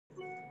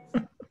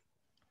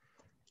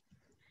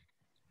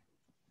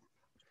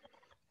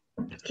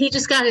He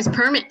just got his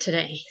permit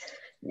today.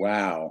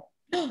 Wow.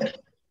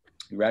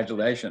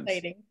 Congratulations.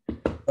 Exciting.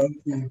 Thank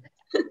you.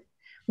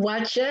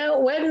 Watch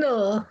out,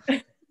 Wendell.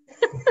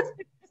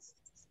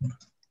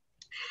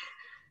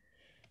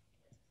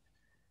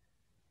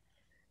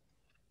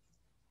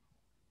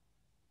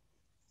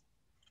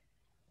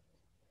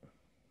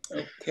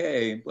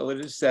 Okay, well, it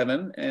is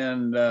 7,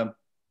 and I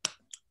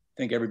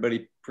think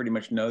everybody pretty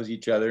much knows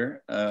each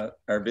other.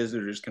 Our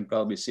visitors can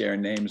probably see our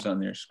names on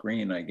their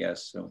screen, I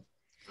guess, so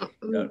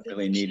we don't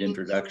really need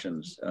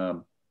introductions.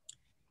 And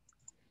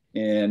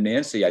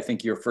Nancy, I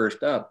think you're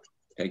first up.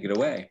 Take it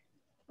away.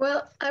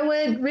 Well, I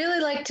would really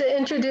like to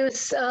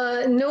introduce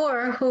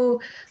Noor,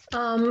 who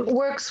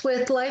works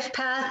with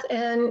LifePath,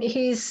 and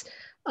he's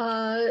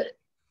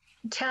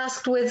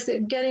tasked with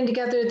getting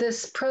together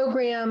this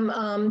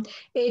program,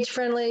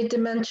 age-friendly,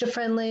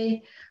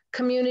 dementia-friendly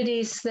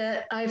communities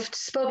that I've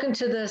spoken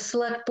to the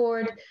select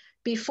board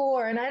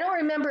before. And I don't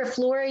remember if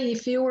Lori,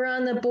 if you were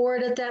on the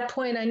board at that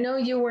point. I know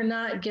you were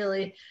not,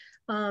 Gilly.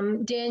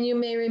 Dan, you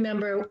may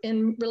remember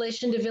in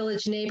relation to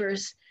Village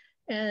Neighbors.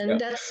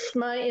 And that's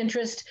my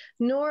interest.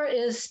 Noor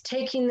is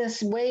taking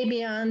this way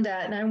beyond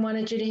that. And I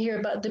wanted you to hear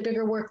about the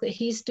bigger work that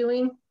he's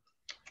doing.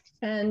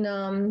 And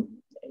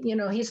you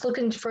know, he's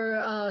looking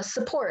for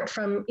support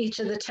from each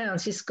of the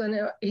towns. He's going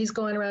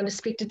around to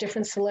speak to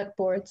different select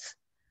boards.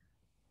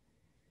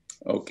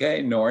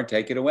 Okay, Noor,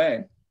 take it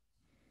away.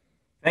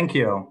 Thank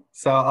you.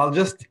 So I'll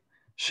just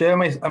share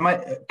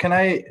can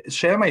I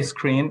share my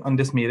screen on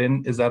this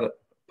meeting? Is that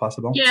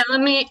possible? Yeah,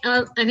 let me,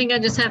 I think I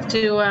just have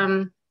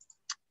to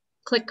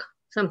click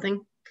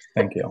something.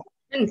 Thank you.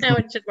 And now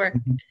it should work.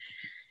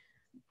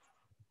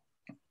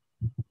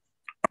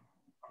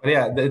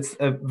 Yeah, it's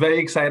very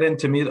exciting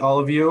to meet all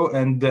of you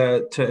and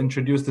to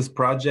introduce this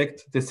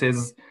project. This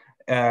is,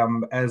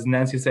 as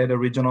Nancy said, a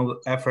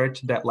regional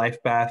effort that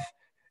LifePath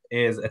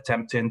is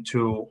attempting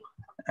to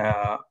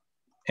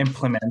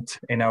implement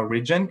in our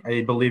region.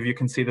 I believe you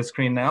can see the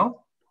screen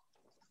now.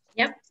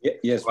 Yep.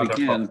 Yes,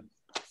 Wonderful. we can.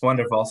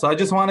 Wonderful. So I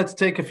just wanted to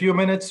take a few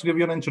minutes to give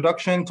you an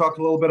introduction, talk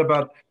a little bit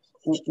about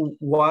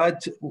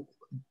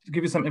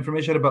give you some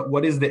information about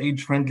what is the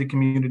age-friendly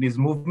communities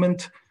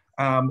movement,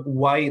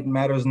 why it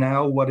matters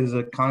now, what is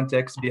the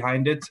context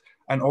behind it,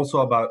 and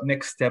also about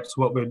next steps,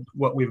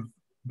 what we've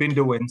been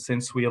doing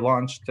since we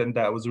launched, and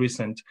that was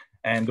recent,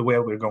 and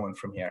where we're going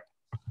from here.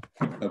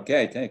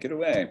 Okay, take it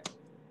away.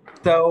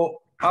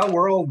 So our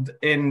world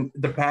in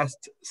the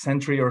past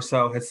century or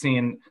so has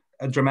seen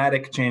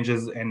dramatic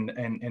changes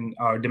in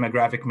our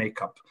demographic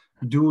makeup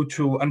due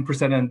to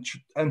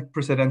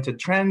unprecedented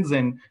trends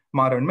in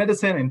modern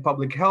medicine, in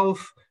public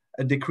health,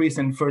 a decrease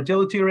in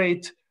fertility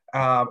rate.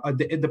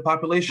 The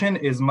population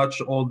is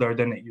much older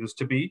than it used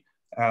to be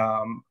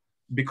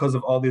because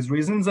of all these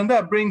reasons, and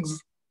that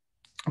brings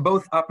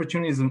both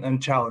opportunities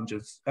and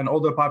challenges. An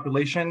older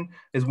population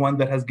is one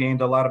that has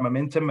gained a lot of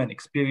momentum and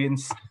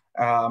experience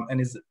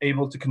and is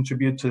able to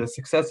contribute to the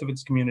success of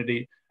its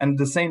community. And at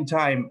the same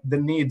time, the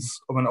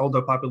needs of an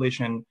older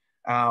population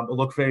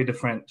look very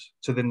different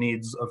to the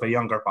needs of a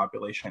younger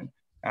population.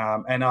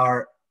 And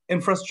our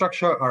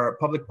infrastructure, our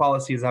public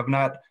policies have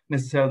not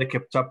necessarily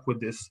kept up with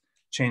these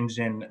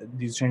changing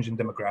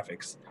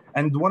demographics.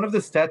 And one of the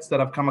stats that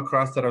I've come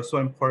across that are so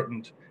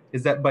important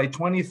is that by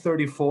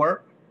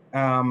 2034,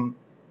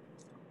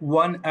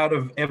 1 out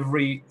of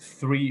every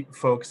 3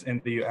 folks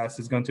in the US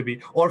is going to be,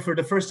 or for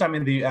the first time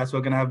in the US,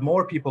 we're going to have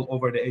more people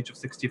over the age of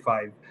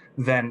 65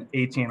 than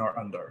 18 or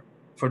under,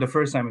 for the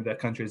first time in that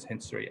country's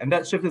history. And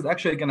that shift is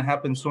actually going to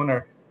happen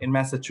sooner in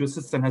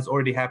Massachusetts than has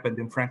already happened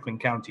in Franklin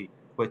County,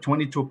 where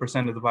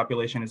 22% of the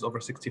population is over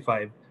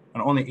 65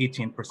 and only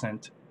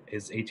 18%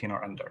 is 18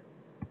 or under.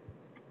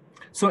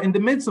 So in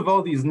the midst of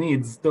all these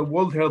needs, the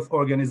World Health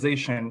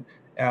Organization,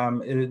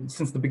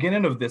 since the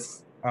beginning of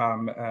this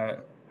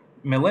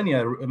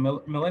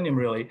millennium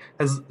really,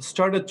 has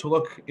started to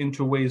look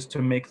into ways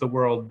to make the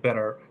world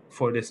better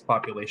for this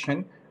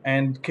population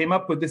and came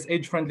up with this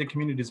age-friendly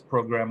communities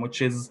program,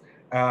 which is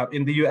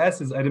in the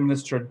US is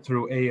administered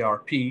through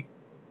AARP,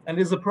 and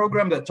is a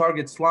program that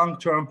targets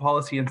long-term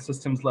policy and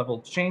systems level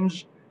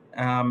change,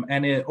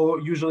 and it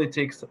usually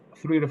takes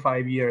 3 to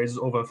 5 years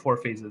over 4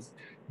 phases.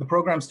 The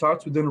program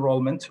starts with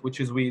enrollment, which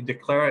is we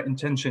declare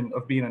intention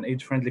of being an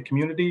age-friendly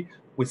community.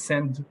 We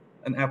send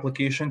an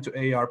application to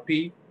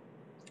AARP.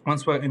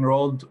 Once we're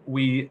enrolled,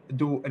 we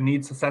do a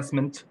needs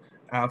assessment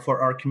for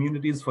our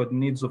communities, for the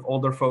needs of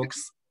older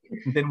folks.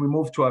 And then we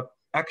move to an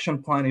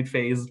action planning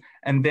phase,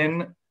 and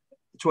then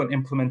to an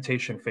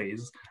implementation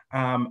phase.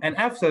 And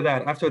after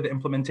that, after the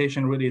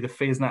implementation, really the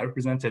phase not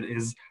represented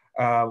is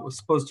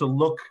supposed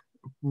to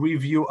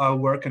review our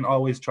work and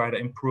always try to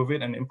improve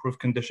it and improve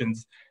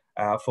conditions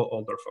for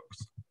older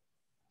folks.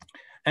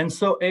 And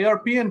so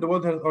AARP and the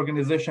World Health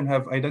Organization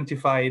have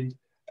identified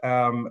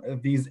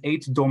these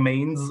 8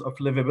 domains of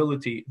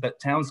livability that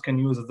towns can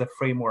use as a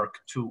framework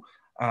to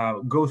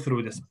go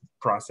through this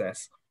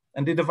process.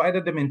 And they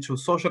divided them into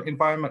social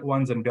environment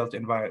ones and built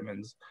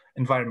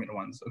environment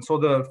ones. And so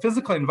the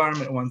physical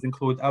environment ones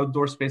include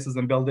outdoor spaces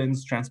and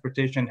buildings,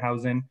 transportation,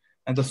 housing,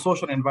 and the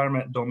social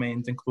environment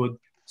domains include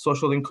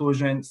social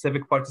inclusion,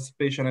 civic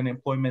participation and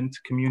employment,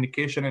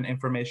 communication and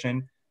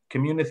information,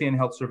 community and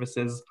health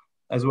services,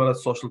 as well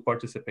as social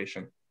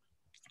participation.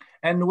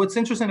 And what's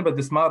interesting about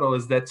this model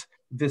is that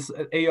this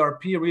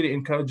ARP really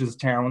encourages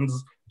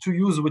towns to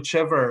use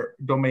whichever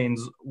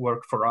domains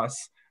work for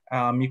us.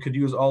 You could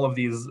use all of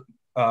these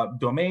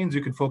domains.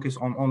 You could focus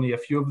on only a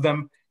few of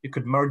them. You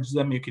could merge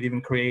them. You could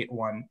even create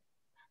one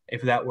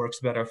if that works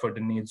better for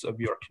the needs of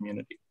your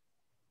community.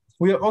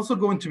 We are also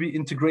going to be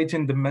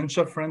integrating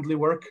dementia-friendly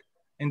work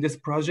in this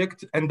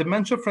project. And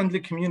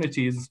dementia-friendly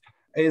communities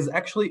is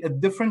actually a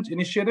different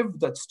initiative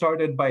that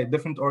started by a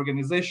different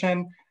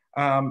organization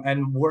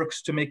and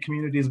works to make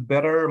communities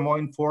better, more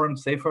informed,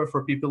 safer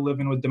for people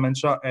living with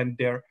dementia and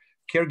their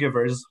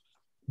caregivers.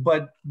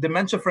 But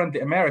Dementia Friendly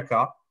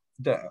America,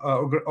 the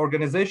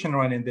organization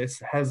running this,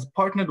 has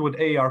partnered with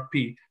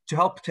AARP to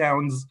help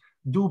towns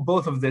do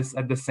both of this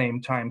at the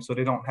same time so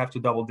they don't have to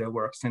double their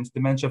work, since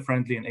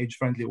dementia-friendly and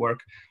age-friendly work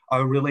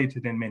are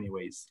related in many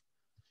ways.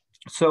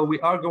 So we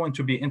are going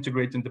to be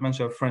integrating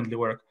dementia-friendly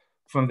work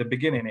from the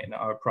beginning in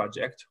our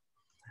project.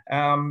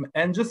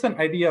 And just an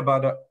idea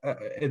about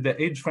the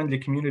age-friendly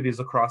communities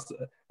across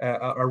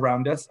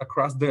around us.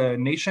 Across the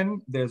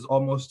nation, there's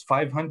almost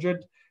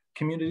 500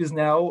 communities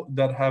now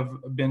that have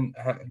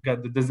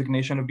got the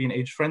designation of being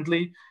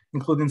age-friendly,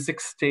 including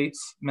 6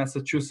 states.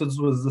 Massachusetts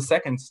was the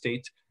second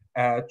state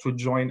to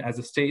join as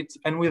a state.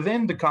 And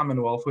within the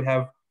Commonwealth, we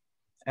have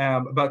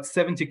about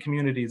 70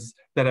 communities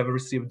that have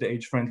received the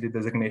age-friendly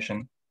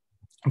designation.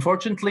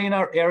 Unfortunately, in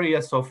our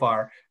area so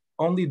far,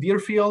 only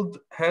Deerfield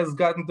has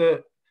gotten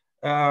the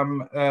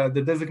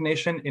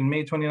designation in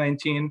May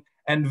 2019,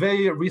 and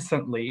very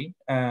recently,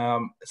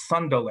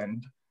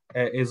 Sunderland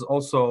is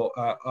also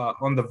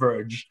on the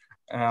verge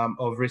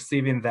of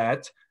receiving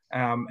that.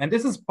 And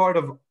this is part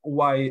of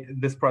why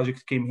this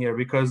project came here,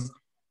 because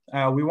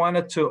we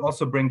wanted to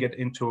also bring it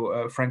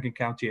into Franklin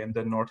County and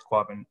the North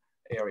Quabbin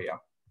area.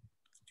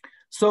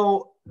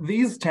 So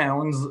these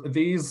towns,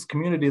 these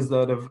communities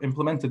that have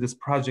implemented this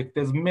project,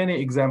 there's many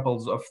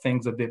examples of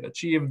things that they've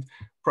achieved,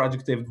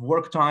 projects they've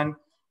worked on.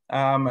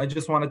 I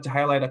just wanted to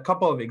highlight a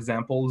couple of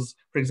examples.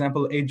 For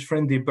example,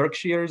 Age-Friendly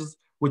Berkshires,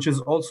 which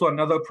is also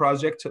another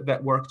project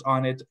that worked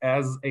on it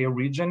as a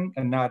region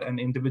and not an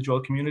individual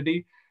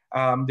community.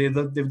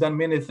 They've done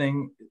many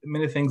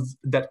things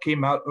that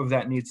came out of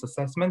that needs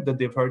assessment that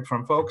they've heard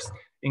from folks,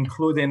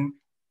 including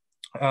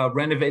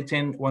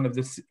renovating one of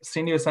the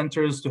senior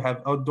centers to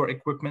have outdoor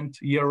equipment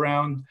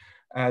year-round.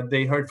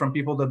 They heard from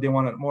people that they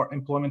wanted more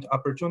employment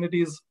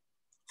opportunities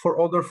for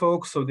older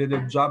folks, so they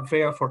did job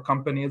fair for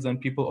companies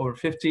and people over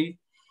 50.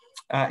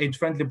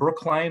 Age-Friendly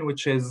Brookline,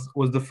 which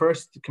was the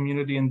first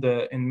community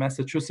in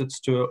Massachusetts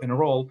to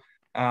enroll.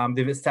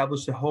 They've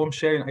established a home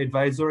sharing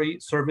advisory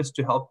service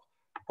to help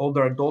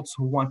older adults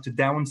who want to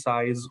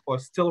downsize or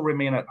still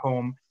remain at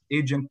home,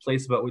 age in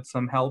place, but with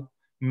some help,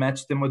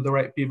 match them with the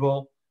right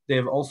people.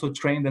 They've also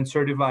trained and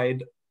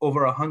certified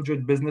over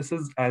 100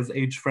 businesses as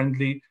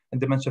age-friendly and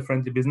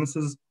dementia-friendly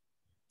businesses.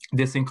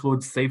 This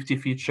includes safety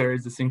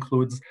features, this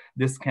includes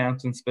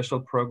discounts and special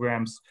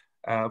programs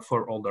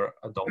for older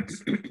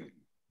adults.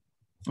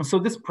 So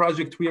this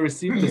project, we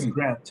received this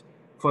grant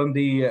from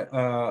the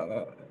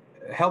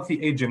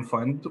Healthy Aging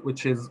Fund,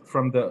 which is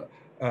from the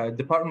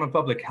Department of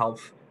Public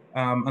Health.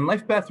 And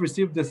LifePath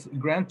received this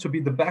grant to be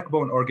the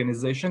backbone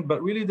organization,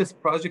 but really this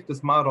project,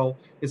 this model,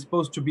 is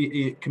supposed to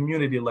be a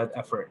community-led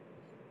effort.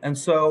 And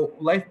so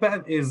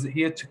LifePath is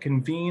here to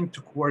convene,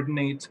 to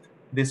coordinate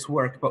this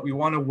work, but we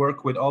want to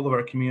work with all of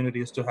our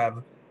communities to have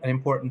an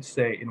important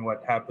say in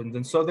what happens.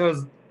 And so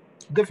there's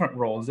different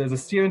roles. There's a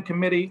steering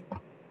committee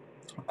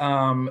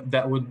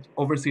that would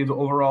oversee the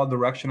overall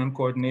direction and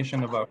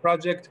coordination of our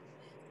project.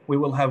 We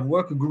will have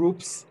work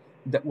groups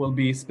that will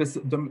be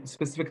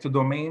specific to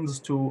domains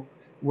to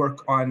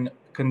work on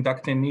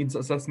conducting needs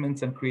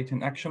assessments and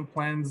creating action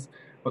plans.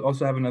 We'll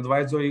also have an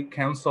advisory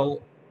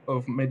council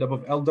made up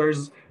of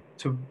elders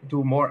to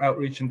do more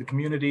outreach in the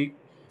community.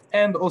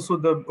 And also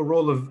the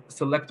role of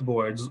select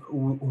boards,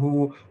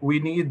 who we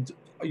need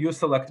your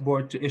select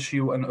board to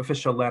issue an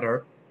official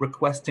letter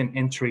requesting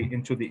entry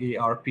into the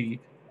ARP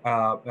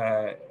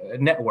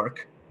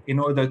network in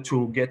order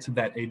to get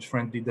that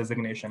age-friendly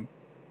designation.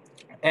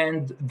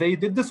 And they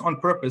did this on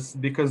purpose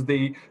because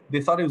they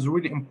thought it was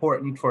really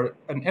important for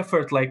an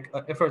effort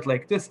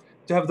like this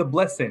to have the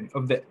blessing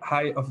of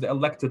the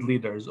elected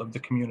leaders of the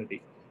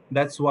community.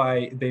 That's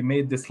why they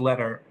made this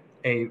letter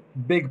a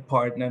big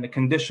part and a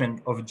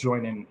condition of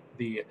joining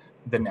the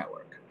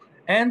network.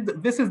 And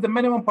this is the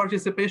minimum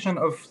participation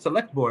of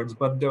select boards,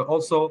 but there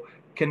also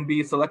can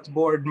be select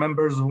board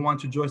members who want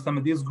to join some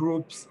of these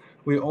groups.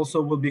 We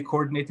also will be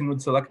coordinating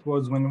with select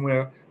boards when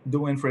we're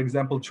doing, for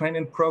example,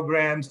 training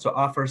programs to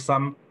offer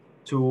some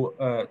to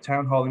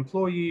town hall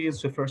employees,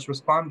 to first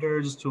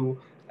responders, to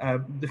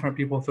different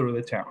people through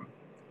the town.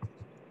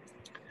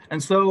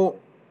 And so,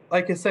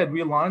 like I said,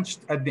 we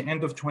launched at the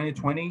end of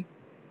 2020.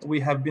 We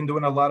have been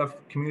doing a lot of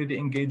community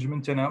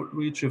engagement and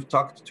outreach. We've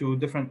talked to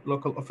different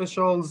local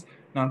officials,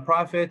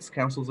 nonprofits,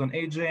 councils on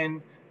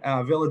aging,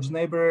 village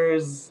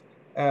neighbors,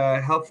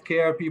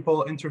 healthcare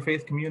people,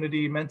 interfaith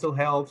community, mental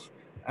health,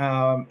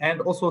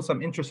 and also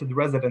some interested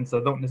residents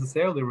that don't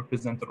necessarily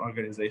represent an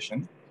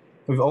organization.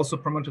 We've also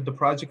promoted the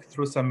project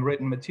through some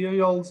written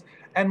materials,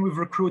 and we've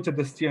recruited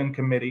the steering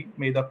committee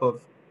made up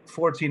of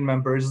 14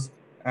 members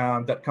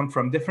that come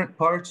from different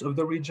parts of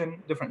the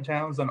region, different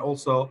towns, and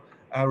also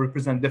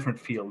represent different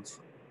fields.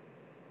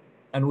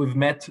 And we've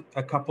met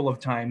a couple of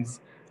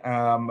times,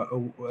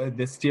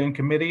 the steering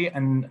committee,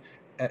 and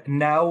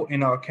now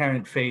in our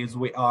current phase,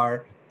 we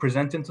are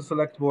presenting to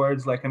select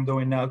boards like I'm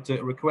doing now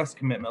to request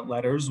commitment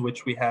letters,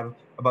 which we have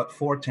about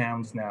 4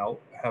 towns now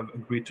have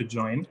agreed to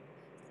join.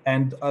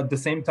 And at the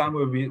same time,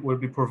 we'll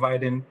be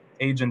providing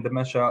age and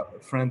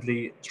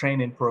dementia-friendly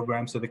training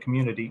programs to the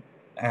community.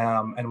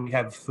 And we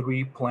have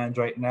 3 planned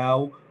right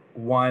now,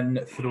 one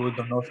through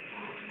the North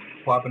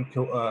Quabbin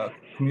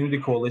Community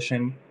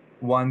Coalition,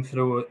 one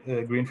through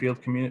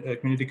Greenfield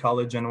Community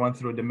College, and one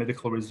through the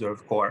Medical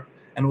Reserve Corps.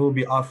 And we'll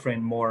be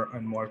offering more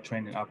and more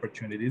training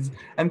opportunities.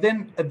 And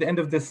then at the end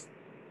of this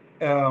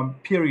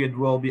period,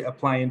 we'll be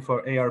applying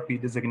for ARP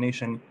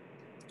designation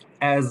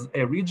as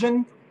a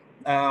region,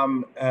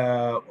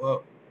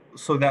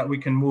 so that we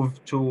can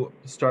move to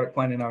start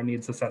planning our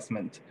needs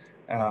assessment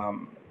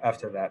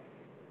after that.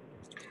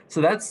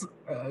 So that's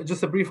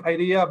just a brief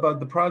idea about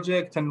the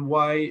project and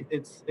why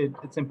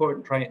it's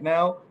important right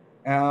now.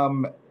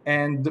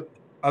 And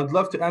I'd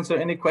love to answer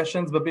any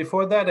questions, but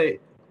before that, I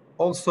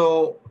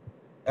also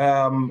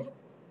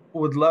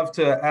would love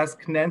to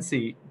ask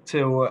Nancy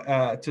to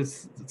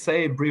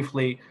say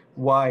briefly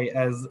why,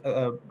 as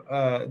the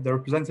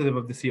representative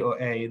of the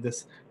COA,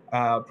 this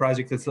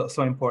project is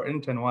so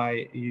important, and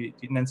why,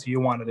 Nancy, you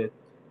wanted it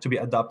to be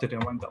adopted in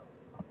Wendell.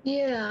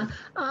 Yeah,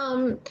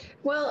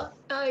 well,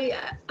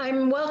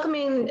 I'm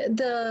welcoming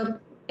the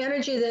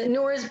energy that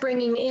Nora's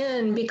bringing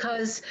in,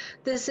 because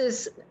this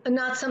is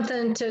not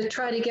something to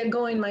try to get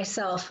going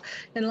myself.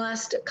 In the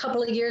last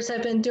couple of years,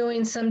 I've been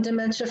doing some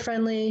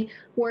dementia-friendly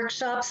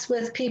workshops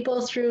with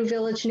people through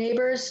Village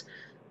Neighbors.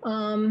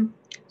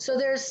 So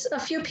there's a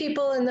few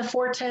people in the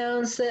 4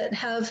 towns that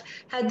have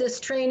had this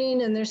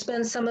training, and there's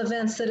been some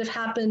events that have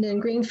happened in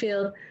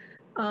Greenfield.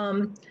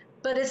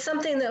 But it's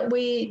something that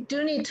we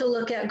do need to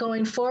look at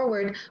going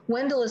forward.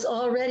 Wendell is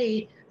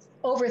already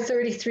over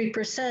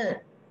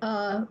 33%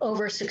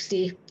 over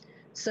 60.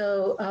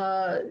 So,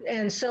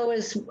 and so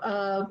is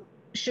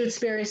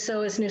Shutesbury,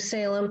 so is New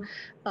Salem.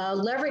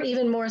 Leverett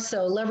even more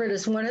so. Leverett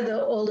is one of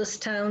the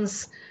oldest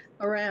towns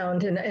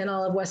around in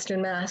all of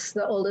Western Mass,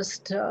 the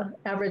oldest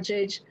average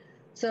age.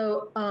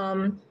 So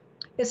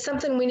it's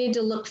something we need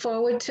to look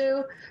forward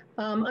to.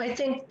 I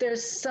think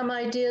there's some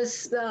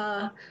ideas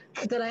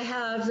that I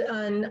have,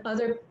 and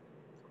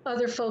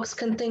other folks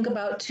can think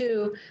about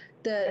too,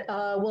 that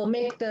will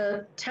make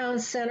the town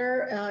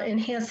center,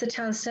 enhance the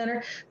town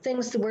center,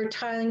 things that we're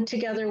tying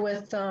together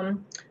with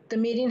the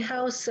meeting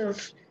house,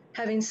 of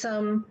having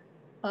some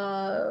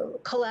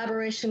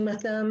collaboration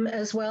with them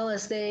as well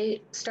as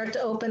they start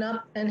to open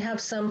up and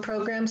have some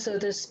programs. So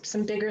there's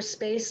some bigger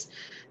space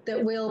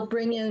that will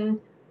bring in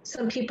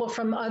some people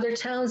from other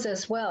towns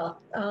as well.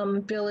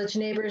 Village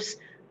Neighbors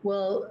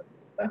will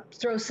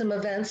throw some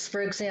events,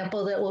 for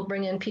example, that will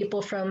bring in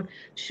people from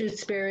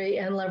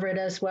Shutesbury and Leverett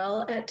as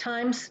well at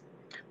times.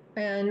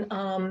 And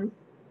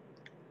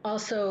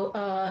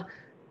also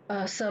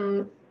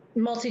some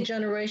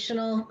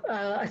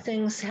multi-generational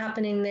things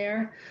happening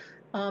there.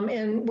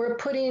 And we're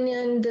putting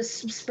in this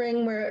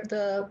spring, where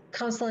the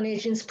Council on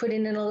Aging is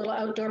putting in a little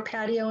outdoor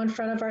patio in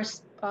front of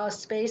our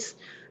space,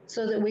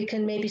 so that we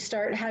can maybe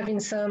start having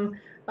some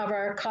of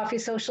our coffee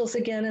socials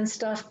again and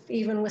stuff,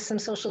 even with some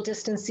social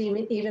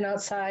distancing, even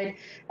outside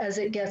as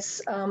it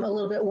gets a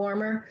little bit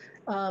warmer.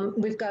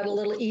 We've got a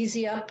little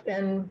easy up,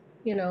 and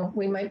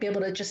we might be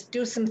able to just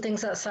do some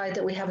things outside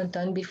that we haven't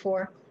done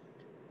before.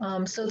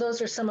 So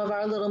those are some of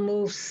our little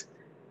moves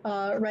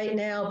right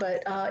now,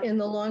 but in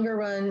the longer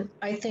run,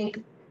 I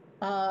think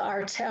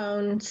our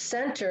town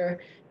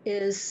center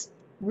is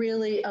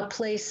really a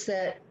place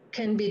that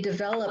can be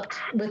developed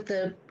with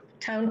the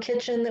town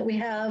kitchen that we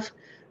have,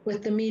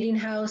 with the meeting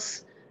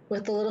house,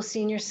 with the little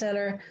senior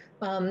center,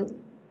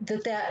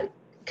 that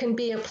can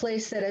be a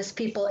place that as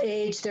people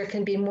age, there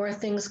can be more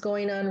things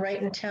going on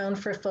right in town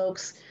for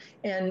folks,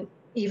 and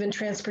even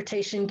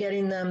transportation,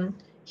 getting them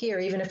here,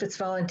 even if it's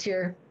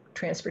volunteer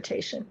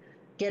transportation,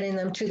 getting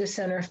them to the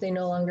center if they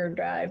no longer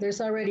drive.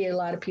 There's already a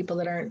lot of people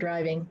that aren't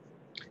driving.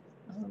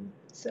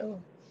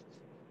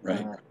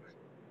 Right.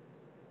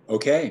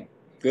 Okay,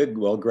 good.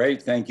 Well,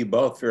 great. Thank you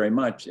both very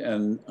much.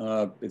 And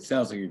it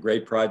sounds like a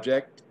great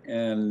project.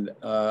 And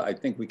I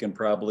think we can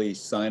probably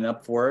sign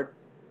up for it.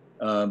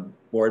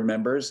 Board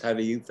members, how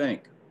do you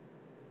think?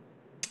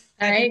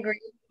 I agree.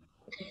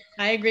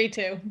 I agree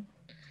too.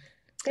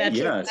 That's,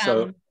 yeah.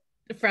 So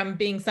from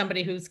being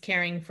somebody who's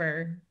caring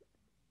for,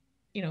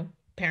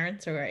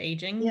 parents who are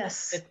aging.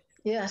 Yes.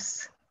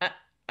 Yes.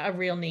 A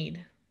real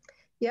need.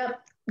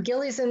 Yep.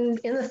 Gilly's in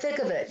the thick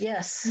of it.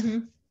 Yes.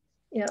 Mm-hmm.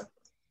 Yep.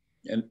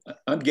 And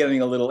I'm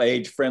getting a little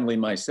age friendly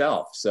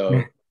myself,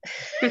 so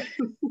I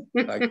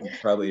can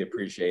probably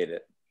appreciate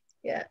it.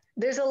 Yeah,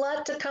 there's a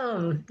lot to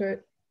come.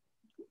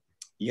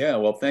 Yeah,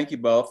 well, thank you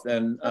both.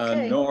 And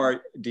Okay.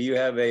 Nor, do you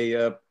have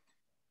a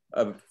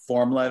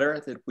form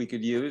letter that we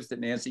could use, that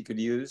Nancy could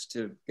use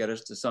to get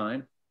us to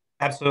sign?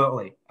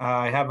 Absolutely.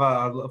 I have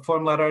a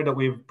form letter that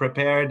we've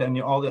prepared,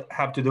 and all you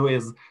have to do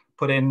is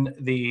put in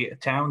the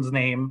town's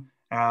name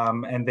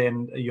and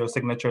then your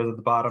signature at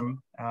the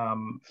bottom.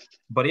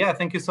 But yeah,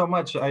 thank you so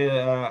much.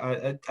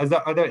 Are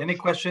there any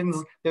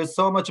questions? There's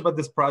so much about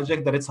this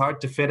project that it's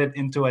hard to fit it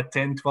into a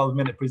 10,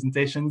 12-minute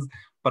presentations,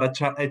 but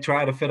I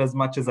try to fit as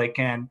much as I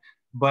can.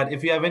 But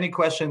if you have any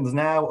questions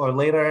now or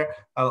later,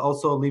 I'll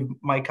also leave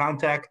my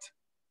contact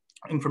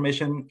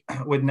information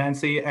with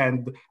Nancy,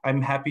 and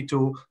I'm happy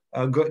to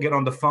get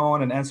on the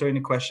phone and answer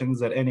any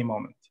questions at any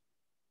moment.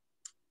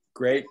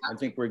 Great, I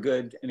think we're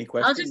good. Any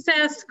questions? I'll just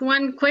ask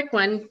one quick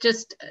one,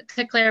 just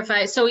to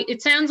clarify. So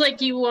it sounds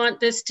like you want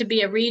this to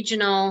be a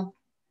regional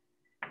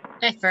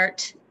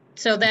effort.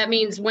 So that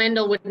means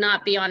Wendell would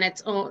not be on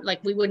its own,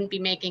 like we wouldn't be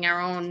making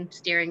our own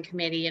steering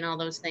committee and all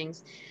those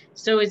things.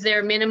 So is there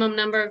a minimum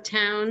number of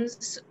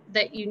towns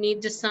that you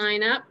need to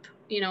sign up?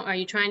 You know, are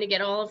you trying to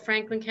get all of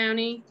Franklin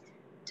County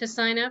to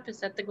sign up? Is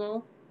that the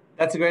goal?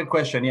 That's a great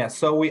question. Yeah,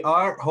 so we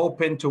are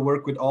hoping to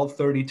work with all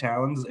 30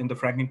 towns in the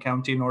Franklin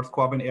County, North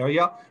Quabbin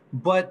area,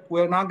 but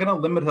we're not going to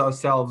limit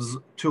ourselves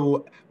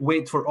to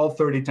wait for all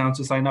 30 towns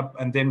to sign up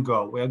and then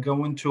go. We're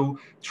going to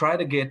try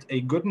to get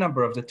a good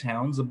number of the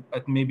towns,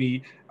 at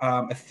maybe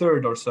a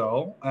third or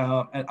so,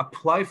 and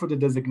apply for the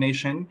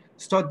designation,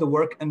 start the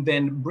work, and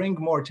then bring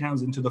more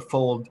towns into the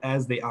fold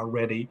as they are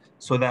ready,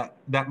 so that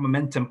that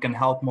momentum can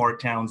help more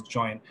towns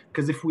join.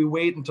 Because if we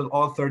wait until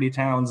all 30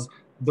 towns,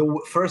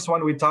 the first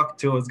one we talk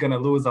to is going to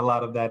lose a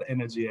lot of that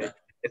energy, I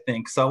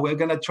think. So we're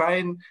going to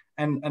try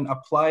and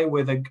apply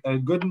with a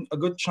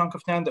good chunk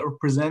of town that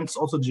represents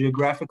also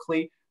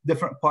geographically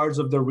different parts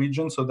of the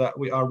region, so that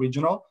we are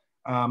regional.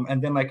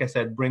 And then, like I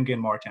said, bring in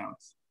more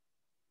towns.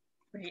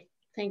 Great,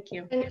 thank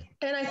you.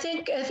 And I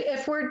think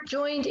if we're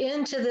joined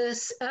into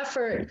this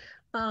effort,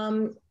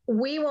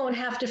 we won't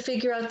have to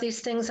figure out these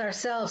things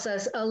ourselves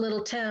as a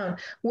little town.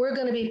 We're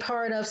going to be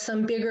part of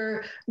some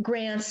bigger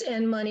grants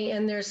and money,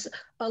 and there's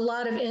a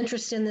lot of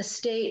interest in the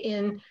state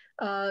in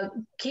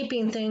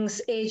keeping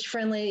things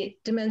age-friendly,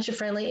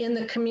 dementia-friendly in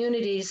the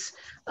communities,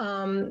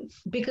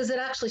 because it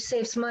actually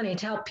saves money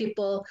to help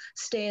people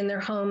stay in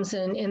their homes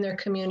and in their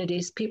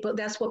communities.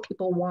 That's what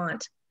people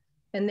want,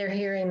 and they're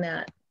hearing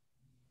that.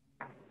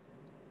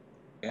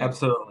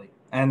 Absolutely.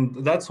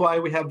 And that's why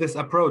we have this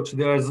approach.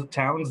 There's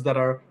towns that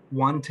are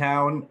one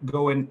town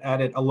going at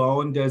it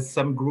alone. There's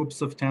some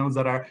groups of towns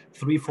that are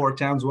 3-4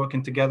 towns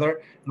working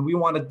together. And we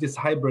wanted this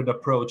hybrid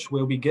approach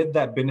where we get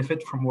that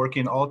benefit from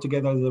working all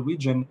together as a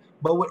region,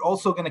 but we're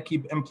also going to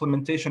keep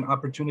implementation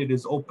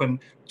opportunities open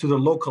to the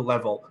local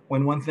level.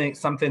 When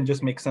something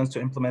just makes sense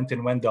to implement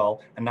in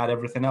Wendell and not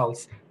everything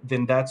else,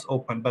 then that's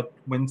open. But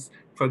when,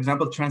 for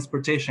example,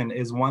 transportation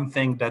is one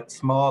thing that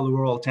small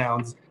rural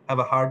towns have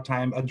a hard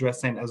time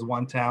addressing as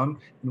one town.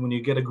 And when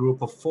you get a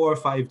group of 4 or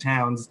 5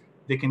 towns,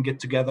 they can get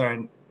together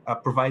and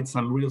provide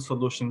some real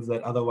solutions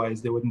that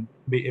otherwise they wouldn't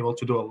be able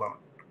to do alone.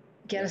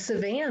 Get us a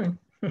van.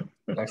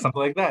 Like something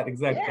like that,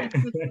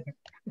 exactly. Yeah.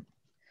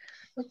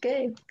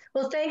 Okay.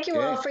 Well, thank you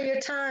all for your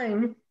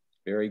time.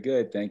 Very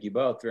good. Thank you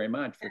both very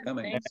much for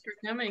coming. Thanks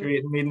for coming.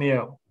 Great meeting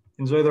you.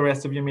 Enjoy the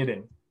rest of your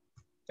meeting.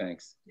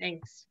 Thanks.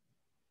 Thanks.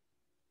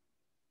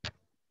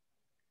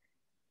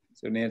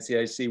 So Nancy,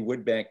 I see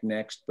Woodbank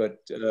next, but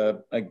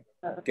I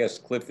guess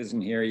Cliff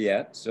isn't here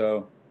yet.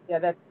 So yeah,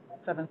 that's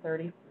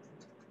 7:30.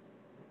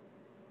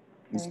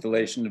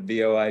 Installation of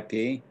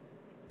VoIP.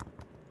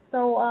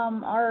 So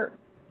our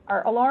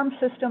alarm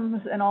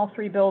systems in all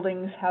 3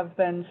 buildings have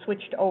been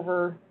switched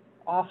over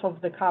off of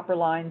the copper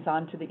lines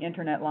onto the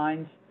internet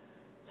lines.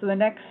 So the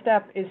next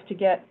step is to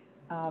get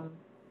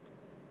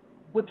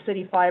Whip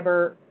City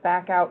Fiber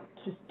back out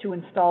to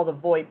install the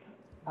VoIP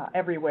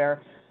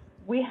everywhere.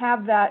 We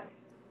have that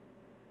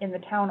in the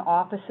town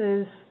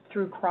offices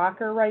through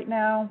Crocker right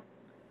now.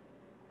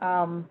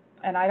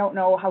 And I don't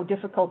know how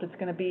difficult it's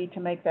going to be to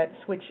make that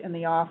switch in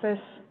the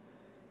office.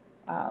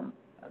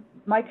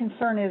 My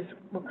concern is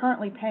we're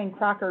currently paying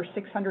Crocker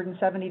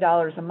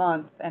 $670 a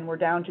month, and we're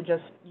down to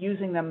just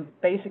using them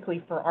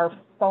basically for our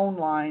phone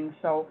line.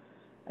 So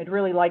I'd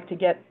really like to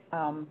get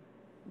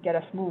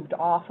us moved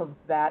off of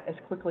that as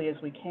quickly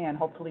as we can,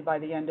 hopefully by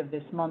the end of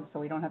this month, so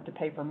we don't have to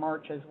pay for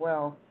March as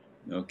well.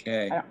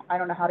 Okay. I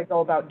don't know how to go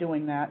about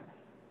doing that.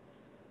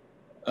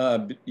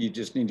 You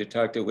just need to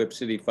talk to Whip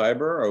City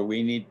Fiber, or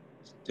we need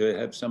to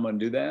have someone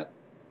do that?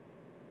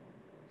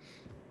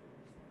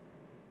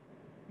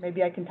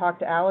 Maybe I can talk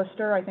to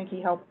Alistair. I think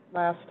he helped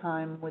last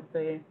time with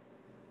the...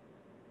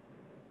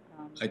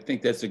 I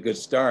think that's a good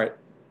start.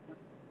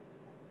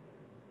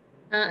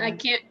 I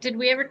can't, did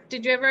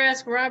you ever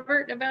ask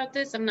Robert about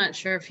this? I'm not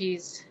sure if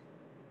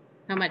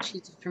how much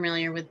he's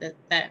familiar with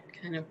that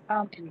kind of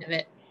end of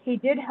it. He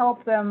did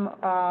help them,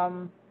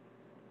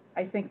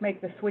 I think,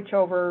 make the switch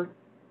over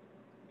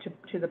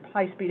to the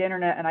high-speed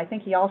internet, and I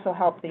think he also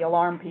helped the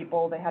alarm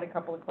people. They had a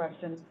couple of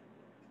questions.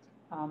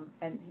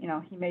 And, you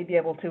know, he may be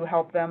able to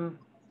help them.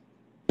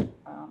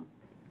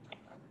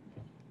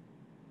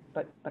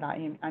 But I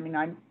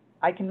mean,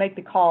 I can make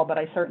the call, but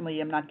I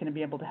certainly am not going to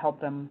be able to help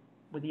them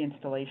with the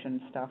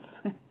installation stuff.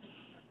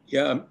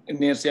 Yeah,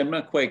 Nancy, I'm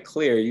not quite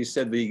clear. You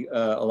said the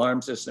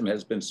alarm system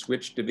has been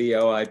switched to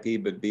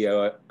VoIP, but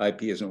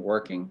VoIP isn't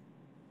working?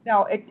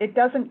 No, it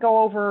doesn't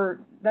go over,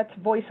 that's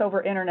voice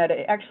over internet.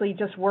 It actually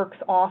just works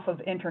off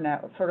of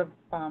internet, sort of.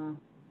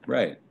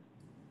 Right.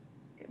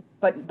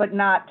 But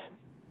not.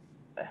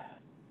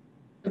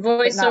 The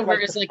voice not over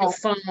like is the like a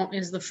phone,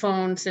 is the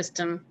phone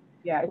system.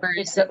 Yeah, Whereas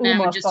it's the now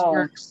UMA it just phone.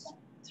 works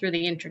through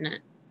the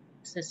internet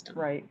system.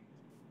 Right.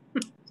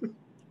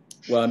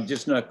 Well, I'm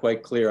just not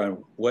quite clear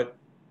on what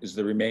is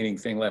the remaining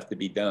thing left to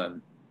be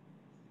done.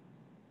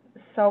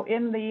 So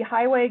in the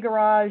highway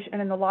garage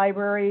and in the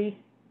library,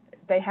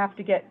 they have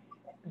to get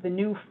the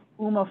new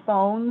UMA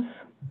phones,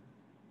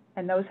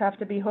 and those have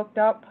to be hooked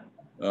up.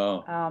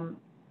 Oh.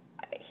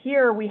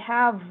 Here we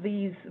have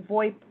these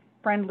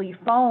VoIP-friendly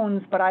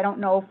phones, but I don't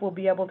know if we'll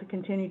be able to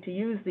continue to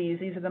use these.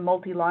 These are the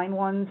multi-line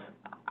ones.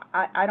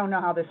 I don't know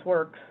how this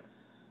works.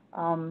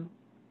 And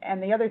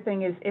the other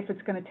thing is, if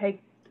it's going to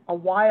take a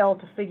while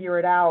to figure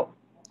it out,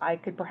 I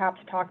could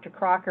perhaps talk to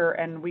Crocker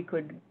and we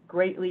could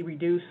greatly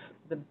reduce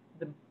the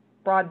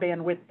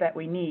broadband width that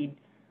we need.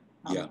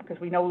 Yeah. Because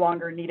we no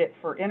longer need it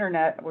for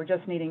internet, we're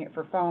just needing it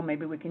for phone.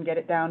 Maybe we can get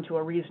it down to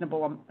a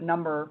reasonable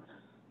number,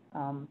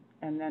 and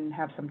then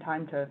have some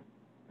time to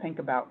think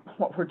about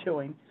what we're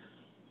doing.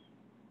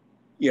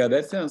 Yeah,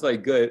 that sounds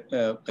like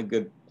a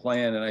good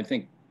plan. And I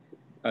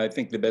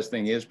think the best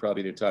thing is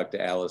probably to talk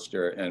to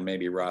Alistair and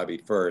maybe Robbie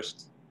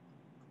first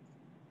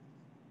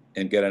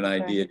and get an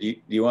idea. Do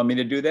you want me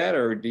to do that,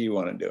 or do you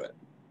want to do it?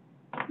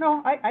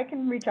 No, I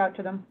can reach out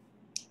to them.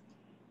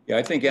 Yeah,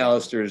 I think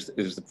Alistair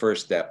is the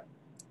first step.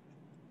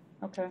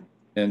 Okay.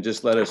 And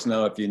just let us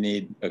know if you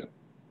need a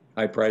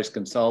high-priced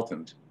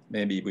consultant.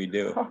 Maybe we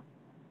do.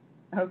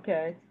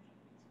 Okay.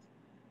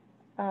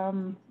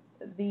 The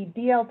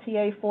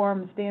DLTA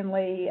forms, Dan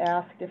Leahy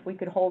asked if we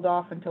could hold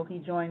off until he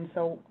joins,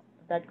 so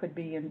that could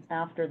be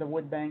after the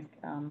wood bank.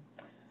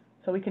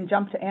 So we can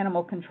jump to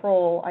animal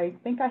control. I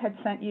think I had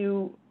sent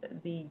you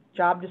the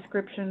job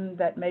description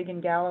that Megan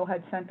Gallo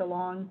had sent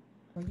along.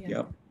 Oh, yeah.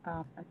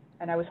 Yep.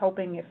 And I was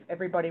hoping if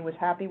everybody was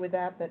happy with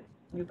that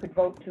you could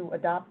vote to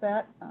adopt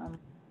that,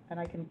 and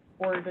I can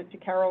forward it to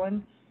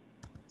Carolyn.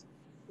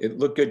 It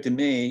looked good to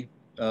me.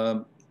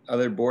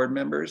 Other board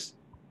members?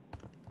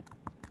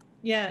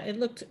 Yeah, it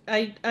looked,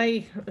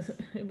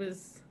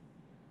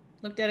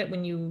 looked at it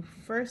when you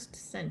first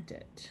sent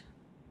it.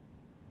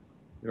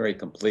 Very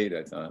complete,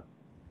 I thought.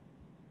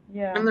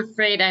 Yeah. I'm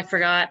afraid I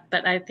forgot,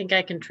 but I think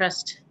I can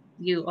trust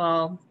you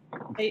all.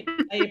 I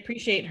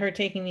appreciate her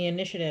taking the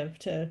initiative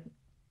to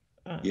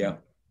Yeah.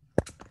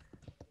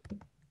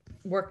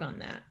 work on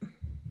that.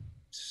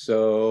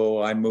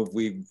 So I move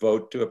we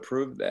vote to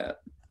approve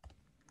that.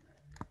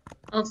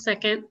 I'll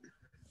second.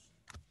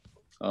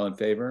 All in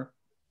favor?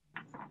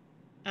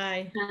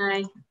 Aye.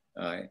 Aye.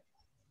 Aye.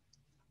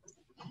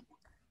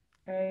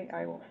 Okay,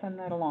 I will send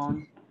that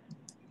along.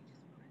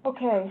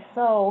 Okay,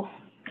 so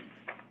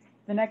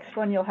the next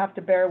one, you'll have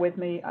to bear with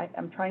me.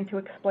 I'm trying to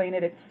explain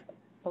it. It's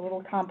a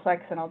little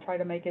complex, and I'll try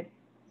to make it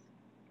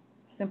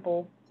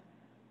simple.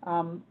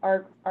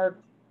 Our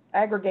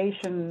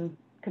aggregation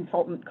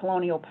consultant,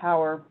 Colonial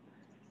Power,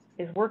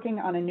 is working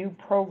on a new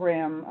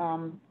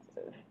program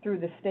through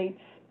the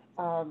state's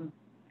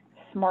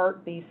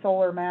SMART, the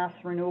Solar Mass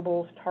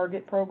Renewables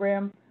Target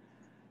Program,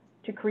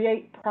 to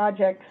create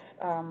projects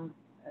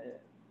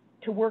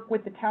to work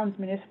with the town's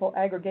municipal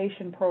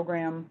aggregation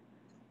program,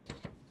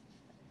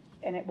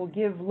 and it will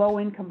give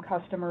low-income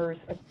customers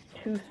a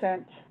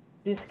 2-cent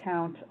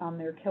discount on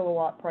their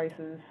kilowatt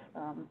prices.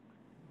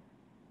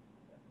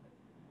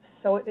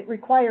 So it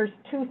requires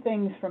two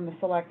things from the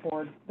Select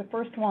Board. The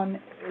first one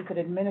is an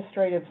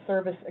administrative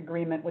service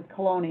agreement with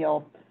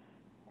Colonial,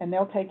 and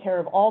they'll take care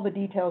of all the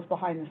details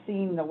behind the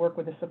scene. They'll work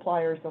with the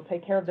suppliers. They'll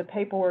take care of the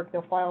paperwork.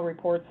 They'll file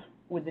reports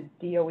with the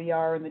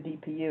DOER and the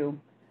DPU.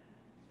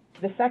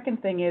 The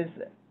second thing is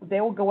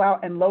they will go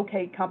out and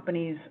locate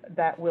companies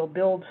that will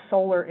build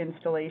solar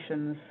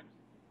installations,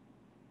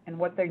 and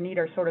what they need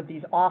are sort of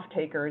these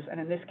off-takers, and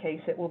in this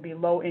case it will be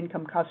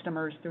low-income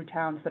customers through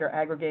towns that are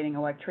aggregating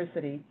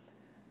electricity.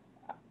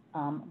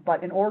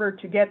 But in order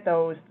to get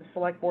those, the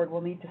Select Board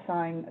will need to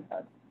sign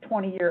a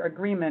 20-year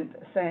agreement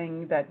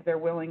saying that they're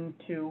willing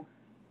to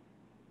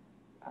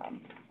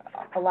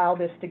allow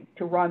this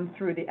to run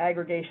through the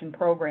aggregation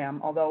program,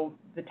 although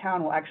the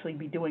town will actually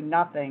be doing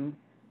nothing.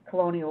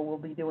 Colonial will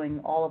be doing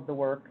all of the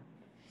work.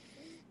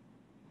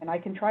 And I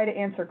can try to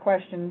answer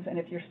questions, and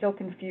if you're still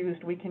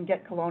confused, we can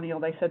get Colonial.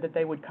 They said that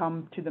they would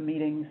come to the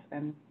meetings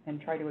and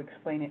try to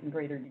explain it in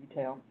greater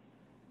detail.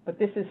 But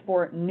this is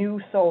for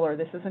new solar.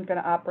 This isn't going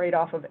to operate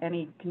off of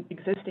any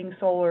existing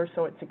solar,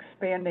 so it's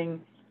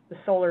expanding the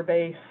solar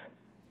base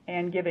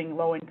and giving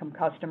low-income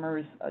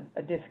customers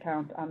a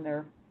discount on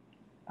their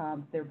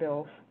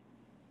bills.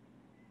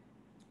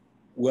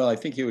 Well, I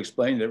think you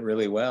explained it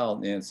really well,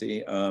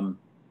 Nancy.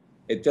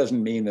 it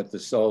doesn't mean that the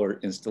solar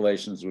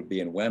installations would be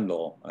in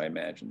Wendell, I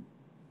imagine.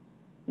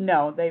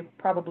 No, they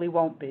probably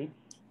won't be.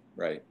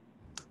 Right.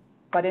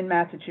 But in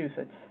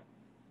Massachusetts.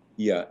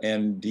 Yeah,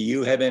 and do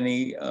you have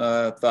any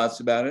thoughts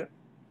about it?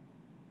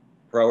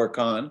 Pro or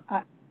con?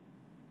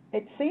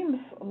 It seems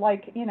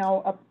like, you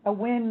know, a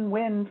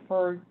win-win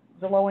for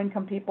the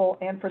low-income people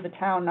and for the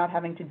town not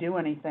having to do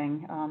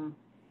anything.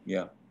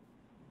 Yeah.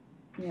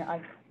 Yeah,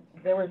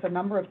 there was a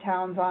number of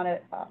towns on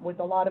it with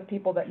a lot of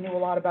people that knew a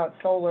lot about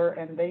solar,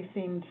 and they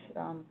seemed,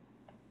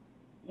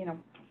 you know,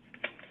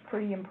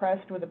 pretty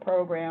impressed with the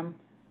program.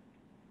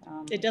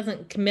 It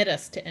doesn't commit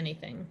us to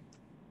anything.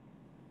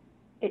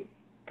 It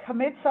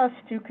commits us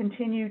to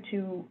continue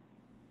to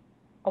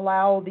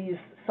allow these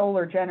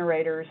solar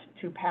generators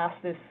to pass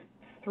this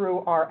through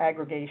our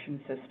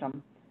aggregation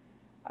system.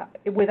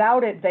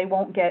 Without it, they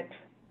won't get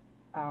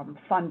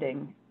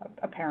funding,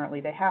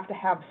 apparently. They have to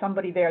have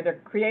somebody there.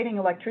 They're creating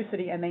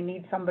electricity, and they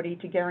need somebody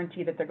to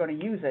guarantee that they're going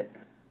to use it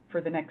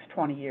for the next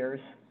 20 years.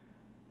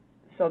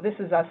 So this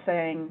is us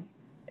saying,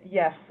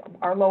 yes,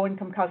 our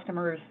low-income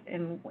customers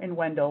in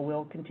Wendell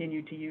will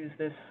continue to use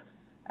this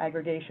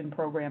aggregation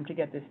program to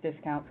get this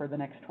discount for the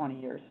next 20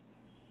 years.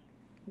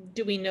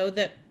 Do we know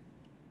that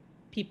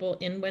people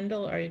in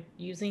Wendell are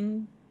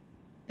using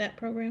that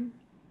program?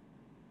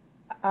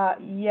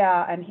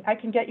 Yeah, and I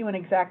can get you an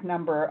exact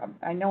number.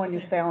 I know in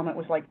New Salem it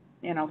was like,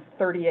 you know,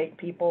 38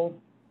 people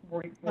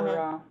were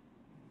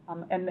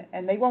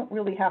and they won't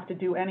really have to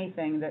do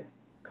anything. That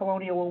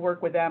Colonial will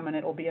work with them, and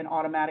it'll be an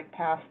automatic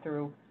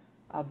pass-through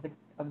of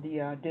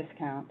the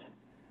discount.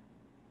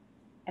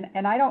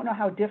 And I don't know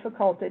how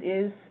difficult it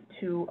is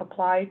to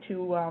apply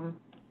to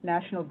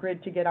National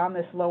Grid to get on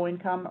this low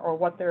income, or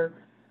what their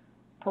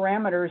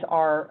parameters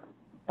are,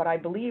 but I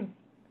believe,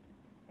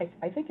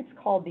 I think it's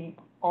called the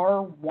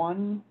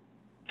R1,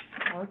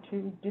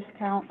 R2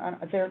 discount.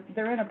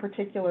 They're in a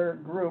particular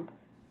group.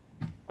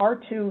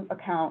 R2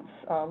 accounts,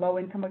 low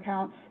income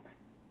accounts,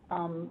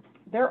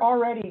 they're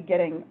already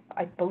getting,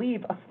 I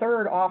believe, a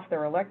third off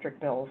their electric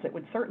bills. It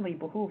would certainly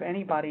behoove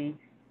anybody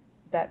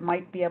that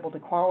might be able to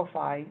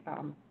qualify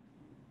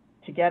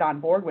to get on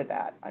board with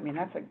that. I mean,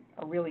 that's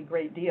a really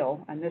great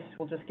deal, and this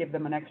will just give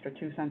them an extra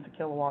 2 cents a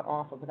kilowatt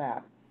off of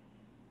that.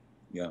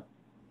 Yeah.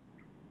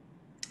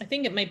 I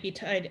think it might be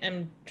tied,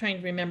 I'm trying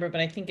to remember,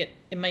 but I think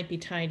it might be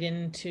tied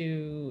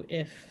into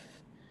if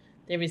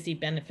they receive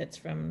benefits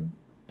from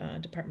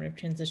Department of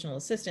Transitional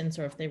Assistance,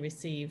 or if they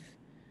receive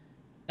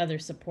other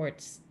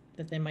supports,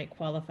 that they might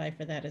qualify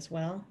for that as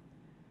well.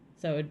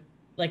 So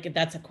like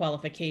that's a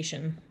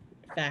qualification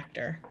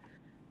factor.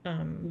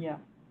 Yeah.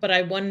 But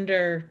I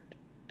wonder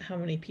how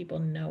many people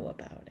know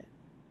about it.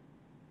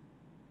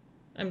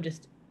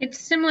 It's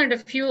similar to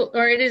fuel,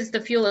 or it is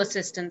the fuel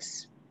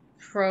assistance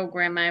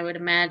program, I would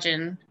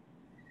imagine.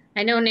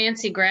 I know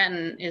Nancy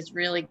Grattan is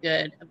really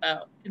good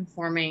about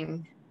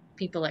informing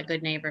people at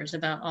Good Neighbors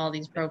about all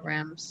these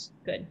programs.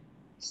 Good.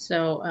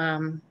 So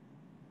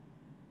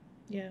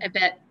yeah, I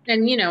bet,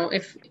 and you know,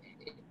 if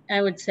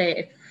I would say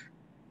if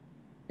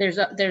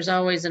there's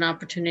always an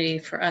opportunity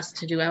for us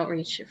to do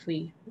outreach if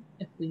we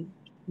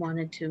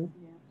wanted to,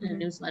 in a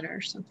newsletter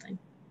or something.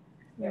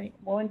 right.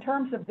 Well, in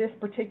terms of this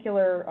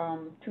particular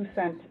 2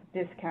 cent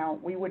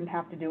discount, we wouldn't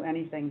have to do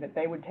anything, that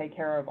they would take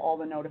care of all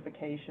the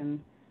notifications.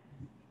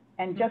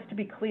 And just to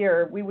be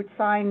clear, we would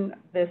sign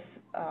this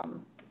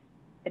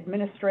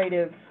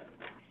administrative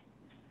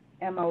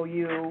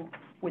MOU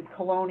with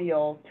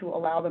Colonial to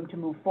allow them to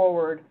move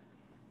forward.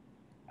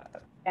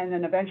 And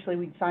then eventually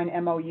we'd sign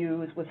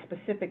MOUs with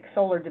specific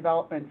solar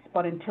developments,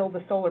 but until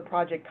the solar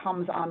project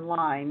comes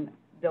online,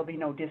 there'll be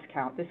no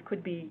discount. This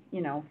could be,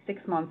 you know,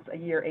 6 months, a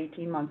year,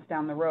 18 months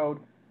down the road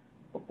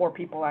before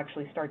people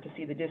actually start to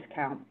see the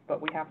discount, but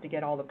we have to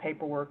get all the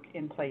paperwork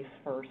in place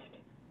first.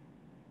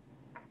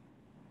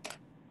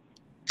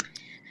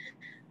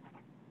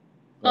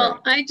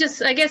 Well, I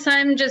guess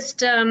I'm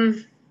just a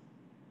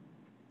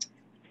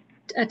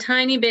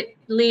tiny bit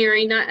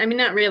leery.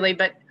 Not really,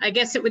 but I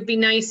guess it would be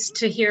nice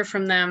to hear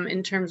from them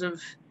in terms of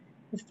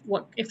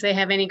if they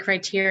have any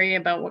criteria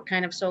about what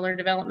kind of solar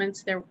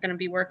developments they're going to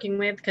be working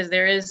with, because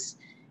there is,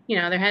 you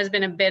know, there has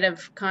been a bit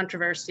of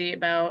controversy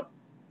about,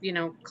 you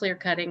know, clear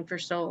cutting for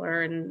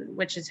solar, and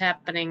which is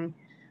happening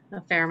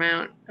a fair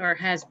amount, or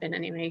has been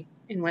anyway,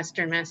 in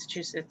Western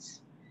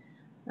Massachusetts.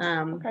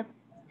 Okay.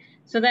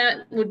 So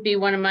that would be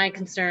one of my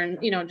concerns,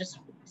 you know, just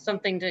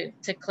something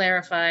to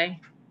clarify.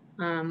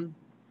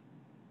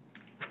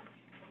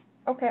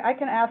 Okay, I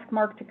can ask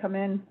Mark to come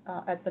in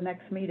at the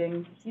next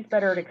meeting. He's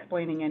better at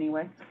explaining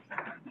anyway.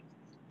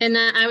 And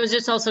I was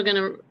just also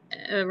going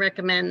to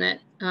recommend that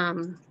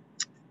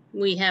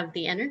we have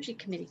the Energy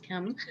Committee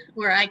come,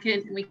 or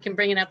we can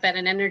bring it up at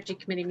an Energy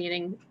Committee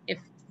meeting, if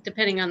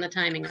depending on the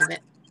timing of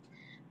it,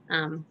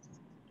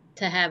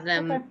 to have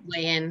them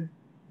weigh in.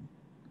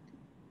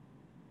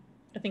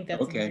 I think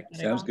that's okay.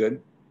 Sounds good.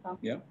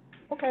 Yeah.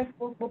 Okay,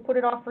 we'll put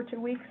it off for 2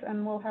 weeks,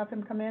 and we'll have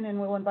him come in, and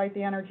we'll invite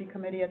the Energy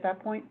Committee at that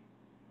point.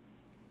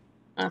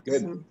 Awesome.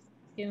 Good.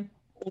 Yeah.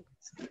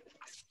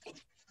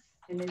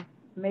 And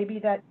maybe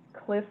that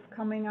Cliff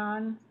coming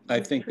on? I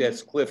think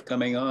that's Cliff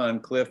coming on.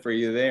 Cliff, are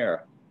you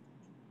there?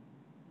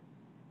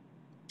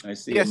 I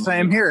see. Yes, I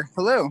am here.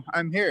 Hello,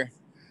 I'm here.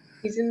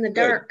 He's in the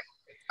dark.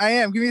 I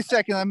am. Give me a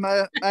second.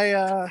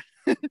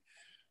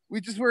 We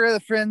just were at a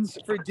friend's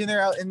for dinner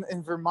out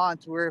in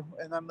Vermont,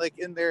 and I'm like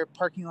in their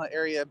parking lot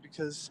area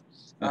because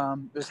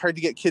it was hard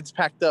to get kids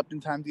packed up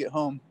in time to get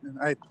home, and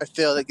I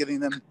failed at getting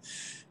them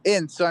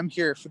in. So I'm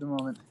here for the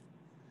moment.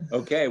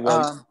 Okay,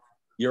 well,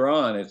 you're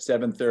on at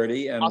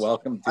 7:30, and awesome.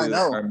 Welcome to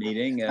our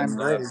meeting.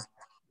 And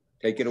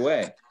take it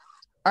away.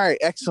 All right,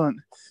 excellent.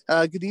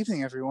 Good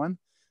evening, everyone.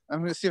 I'm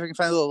going to see if I can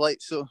find a little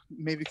light so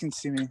maybe you can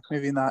see me,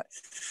 maybe not.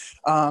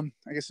 I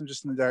guess I'm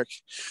just in the dark.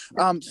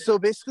 So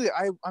basically,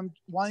 I'm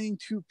wanting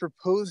to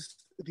propose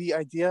the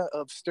idea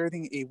of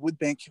starting a wood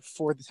bank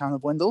for the town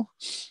of Wendell.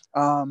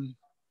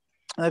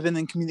 I've been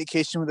in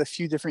communication with a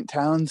few different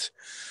towns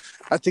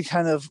to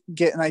kind of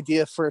get an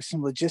idea for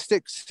some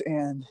logistics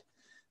and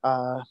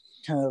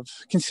kind of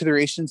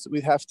considerations that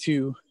we'd have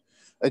to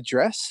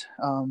address.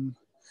 And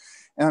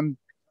I'm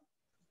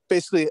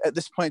basically at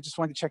this point just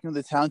wanting to check in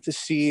with the town to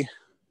see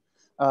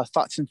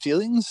thoughts and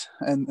feelings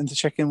and to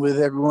check in with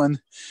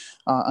everyone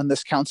on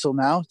this council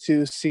now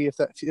to see if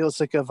that feels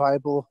like a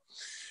viable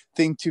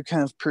thing to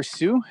kind of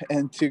pursue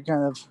and to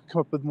kind of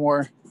come up with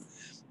more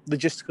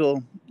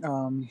logistical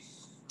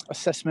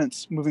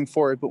assessments moving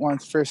forward, but wanted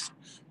to first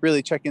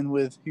really check in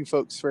with you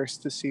folks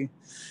first to see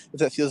if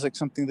that feels like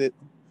something that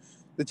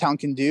the town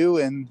can do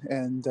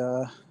and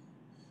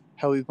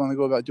how we want to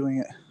go about doing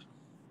it.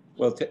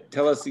 Well,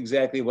 tell us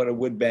exactly what a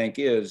wood bank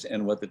is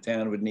and what the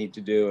town would need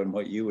to do and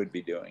what you would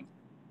be doing.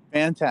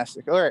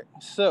 Fantastic. All right.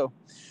 So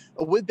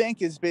a wood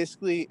bank is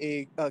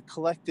basically a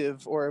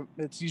collective, or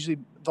it's usually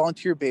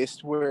volunteer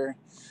based, where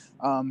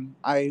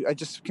I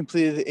just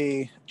completed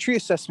a tree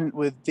assessment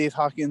with Dave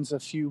Hawkins a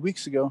few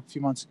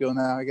months ago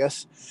now, I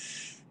guess.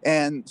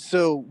 And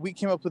so we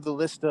came up with a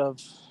list of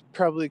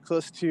probably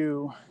close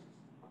to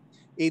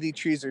 80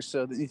 trees or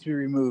so that need to be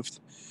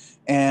removed.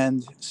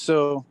 And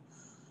so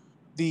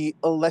the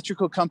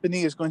electrical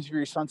company is going to be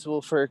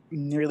responsible for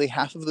nearly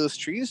half of those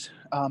trees.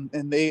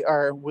 And they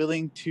are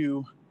willing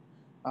to,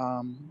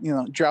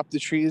 drop the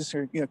trees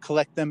or,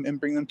 collect them and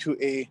bring them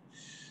to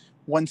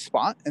one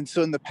spot. And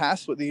so in the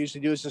past, what they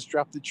usually do is just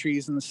drop the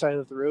trees on the side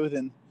of the road,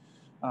 and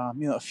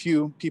a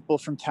few people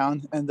from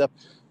town end up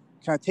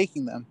kind of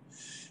taking them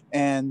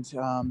and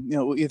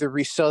will either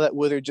resell that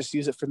wood or just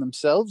use it for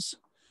themselves.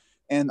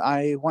 And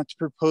I want to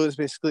propose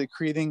basically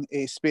creating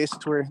a space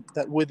where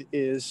that wood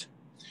is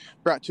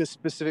brought to a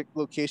specific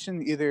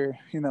location, either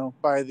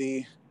by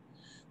the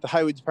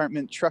highway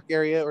department truck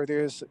area, or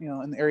there's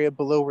an area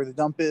below where the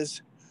dump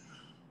is,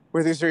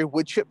 where there's very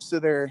wood chips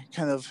that are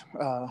kind of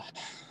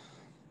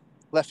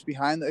left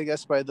behind, I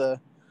guess, by the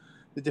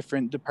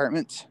different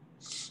departments.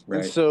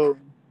 Right. And so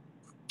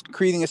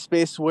creating a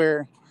space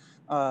where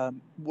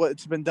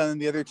what's been done in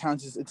the other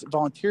towns is it's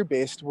volunteer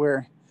based,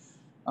 where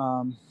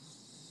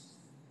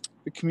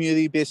the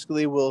community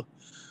basically will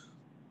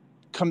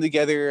come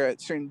together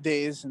at certain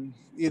days and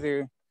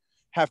either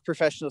have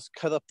professionals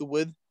cut up the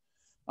wood,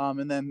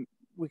 and then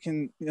we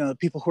can,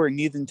 people who are in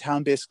need in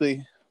town,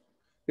 basically,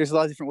 there's a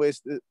lot of different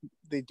ways that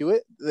they do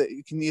it. That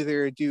you can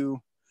either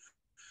do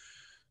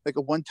like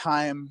a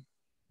one-time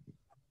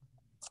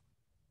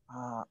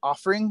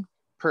offering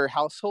per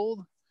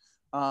household,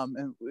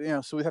 and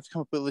so we have to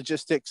come up with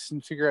logistics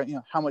and figure out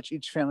how much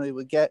each family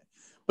would get.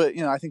 But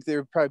I think there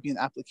would probably be an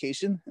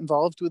application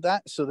involved with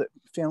that, so that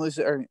families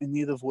that are in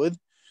need of wood,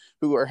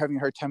 who are having a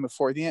hard time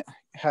affording it,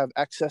 have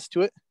access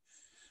to it.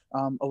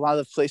 A lot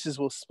of places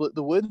will split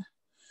the wood,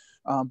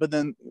 but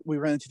then we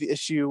run into the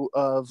issue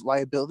of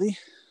liability.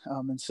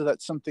 And so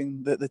that's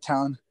something that the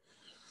town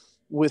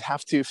would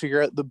have to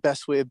figure out the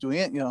best way of doing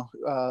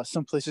it.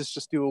 Some places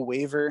just do a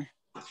waiver,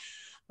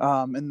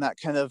 and that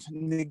kind of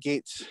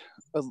negates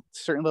a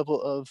certain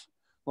level of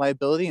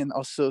liability, and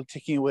also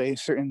taking away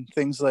certain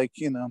things like,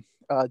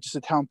 just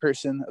a town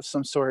person of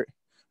some sort,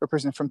 or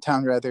person from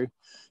town rather,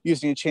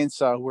 using a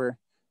chainsaw, where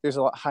there's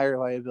a lot higher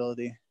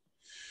liability.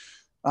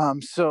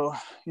 So,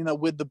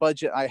 with the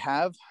budget I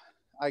have,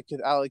 I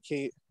could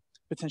allocate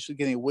potentially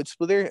getting a wood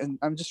splitter. And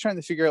I'm just trying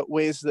to figure out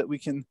ways that we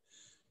can,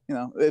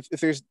 if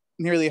there's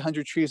nearly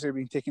 100 trees that are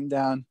being taken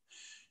down,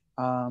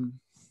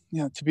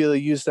 to be able to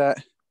use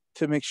that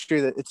to make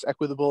sure that it's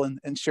equitable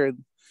and shared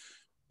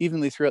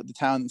evenly throughout the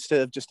town,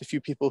 instead of just a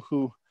few people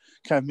who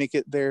kind of make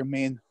it their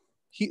main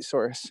heat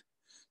source,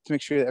 to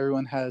make sure that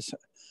everyone has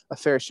a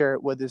fair share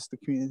at what is the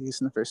communities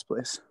in the first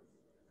place.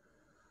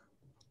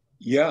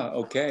 Yeah,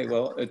 okay.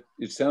 Well,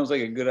 it sounds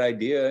like a good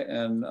idea,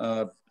 and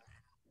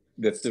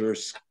that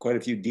there's quite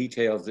a few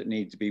details that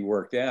need to be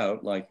worked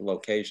out, like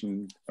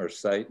location or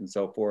site and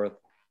so forth.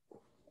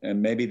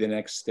 And maybe the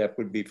next step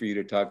would be for you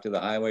to talk to the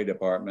highway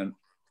department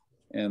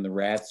and the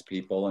RATS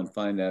people and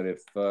find out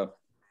if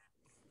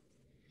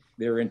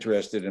they're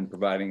interested in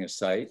providing a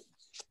site.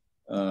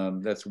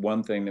 That's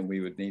one thing that we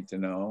would need to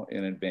know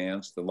in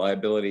advance. The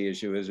liability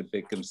issue is a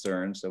big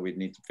concern, so we'd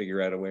need to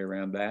figure out a way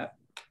around that.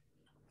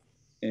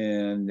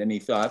 And any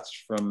thoughts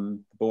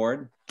from the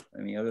board?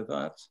 Any other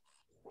thoughts?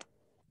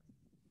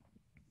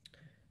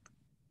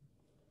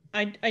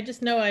 I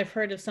just know I've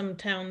heard of some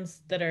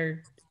towns that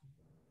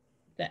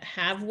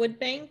have wood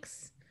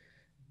banks,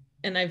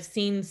 and I've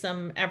seen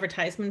some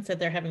advertisements that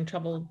they're having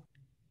trouble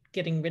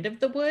getting rid of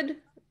the wood.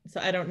 So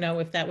I don't know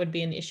if that would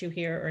be an issue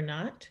here or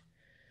not.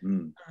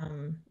 Mm.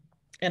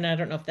 And I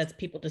don't know if that's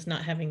people just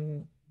not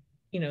having,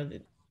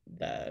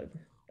 the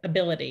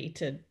ability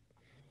to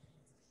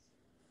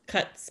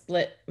cut,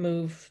 split,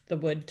 move the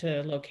wood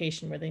to a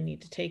location where they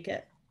need to take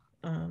it.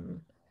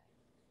 And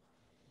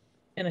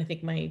I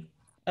think my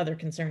other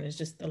concern is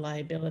just the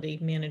liability,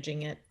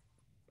 managing it,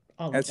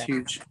 all of That's that.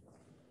 huge.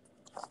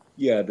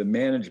 Yeah, the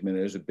management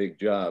is a big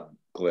job,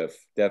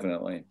 Cliff,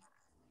 definitely.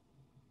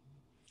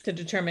 To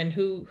determine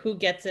who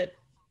gets it,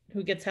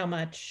 who gets how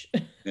much.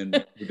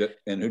 And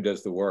who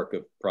does the work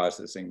of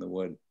processing the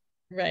wood.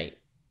 Right.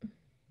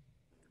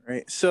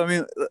 Right. So, I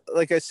mean,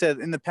 like I said,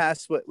 in the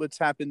past, what's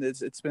happened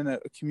is it's been a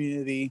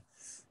community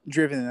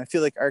driven. And I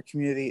feel like our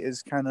community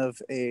is kind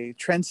of a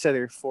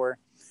trendsetter for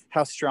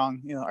how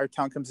strong, our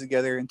town comes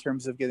together in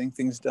terms of getting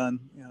things done.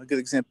 A good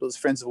example is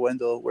Friends of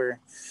Wendell,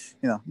 where,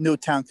 no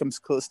town comes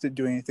close to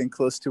doing anything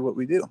close to what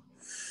we do.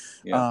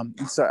 Yeah.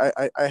 And so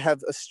I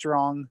have a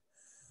strong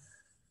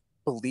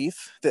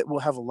belief that we'll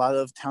have a lot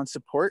of town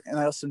support. And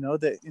I also know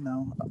that,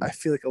 I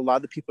feel like a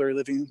lot of people are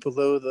living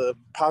below the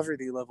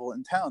poverty level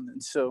in town.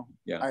 And so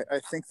yeah. I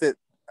think that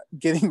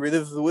getting rid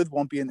of the wood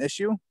won't be an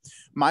issue.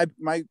 My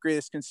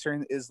greatest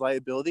concern is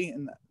liability.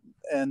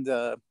 And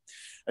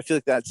I feel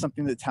like that's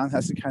something the town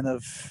has to kind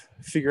of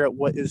figure out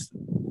what is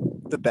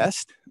the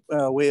best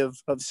way of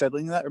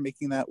settling that or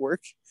making that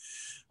work.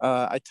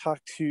 I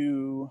talked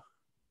to,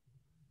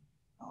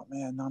 oh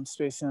man, now I'm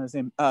spacing on his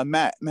name,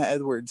 Matt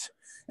Edwards.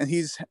 And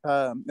he's,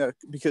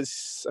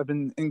 because I've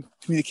been in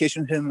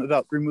communication with him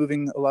about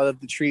removing a lot of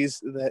the trees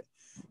that,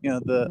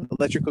 the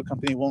electrical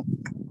company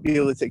won't be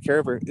able to take care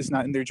of or is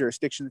not in their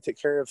jurisdiction to take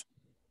care of.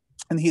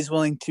 And he's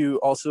willing to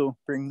also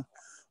bring,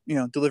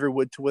 deliver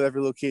wood to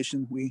whatever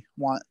location we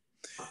want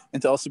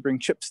and to also bring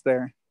chips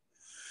there.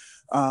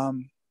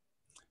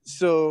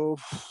 So,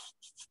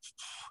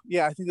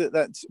 yeah, I think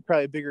that's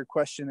probably a bigger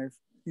question of,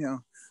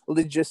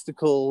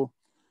 logistical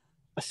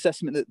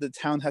assessment that the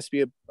town has to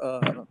be a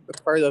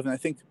part of. And I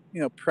think,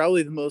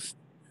 probably the most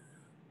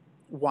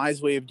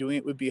wise way of doing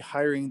it would be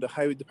hiring the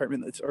highway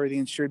department that's already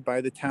insured by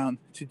the town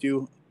to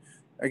do,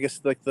 I guess,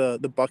 like the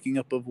bucking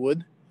up of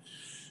wood.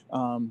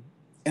 And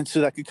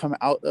so that could come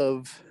out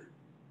of,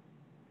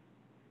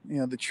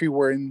 the tree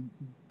warden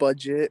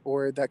budget,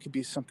 or that could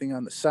be something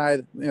on the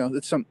side.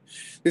 There's a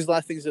lot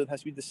of things that has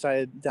to be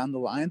decided down the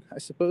line, I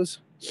suppose.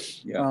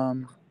 Yeah.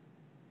 And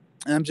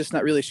I'm just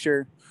not really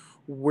sure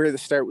where to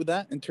start with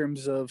that in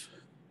terms of,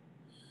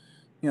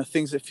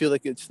 things that feel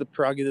like it's the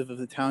prerogative of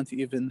the town to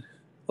even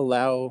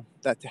allow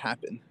that to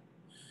happen.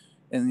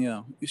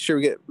 And, sure,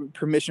 we get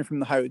permission from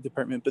the highway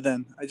department, but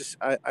then I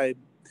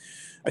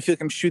feel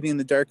like I'm shooting in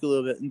the dark a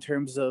little bit in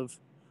terms of,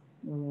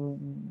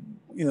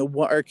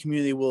 what our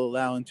community will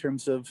allow in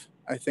terms of,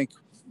 I think,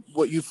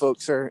 what you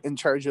folks are in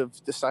charge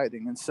of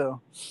deciding. And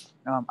so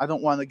I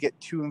don't want to get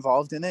too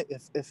involved in it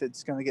if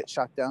it's going to get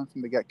shot down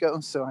from the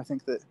get-go. So I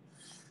think that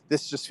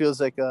this just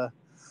feels like a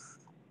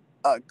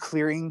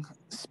clearing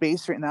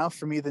space right now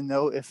for me to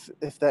know if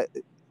that,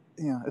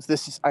 if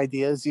this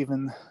idea is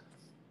even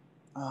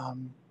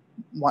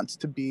wants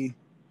to be,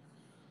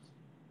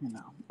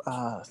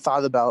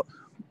 thought about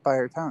by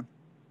our town.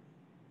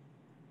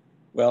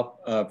 Well,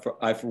 for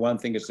one,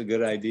 think it's a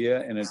good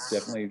idea, and it's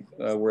definitely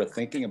worth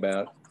thinking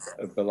about.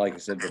 But like I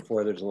said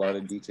before, there's a lot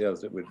of details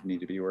that would need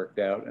to be worked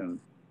out, and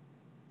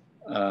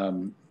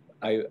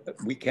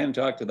we can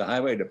talk to the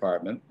highway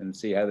department and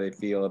see how they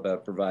feel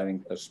about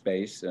providing a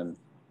space and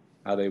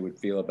how they would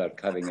feel about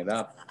cutting it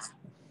up.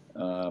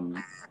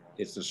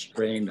 It's a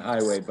strained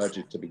highway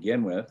budget to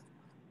begin with,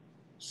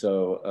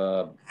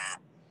 so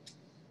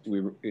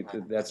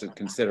that's a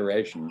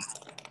consideration.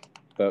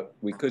 But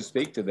we could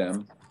speak to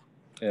them.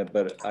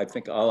 But I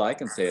think all I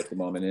can say at the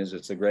moment is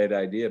it's a great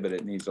idea, but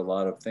it needs a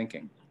lot of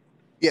thinking.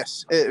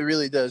 Yes, it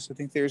really does. I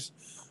think there's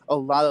a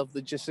lot of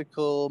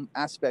logistical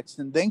aspects,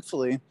 and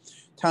thankfully,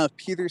 town of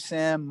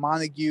Peterson,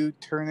 Montague,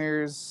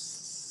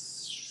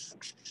 Turner's,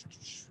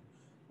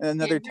 and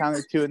another town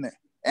or two in there,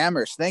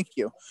 Amherst, thank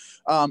you,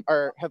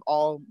 have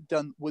all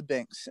done wood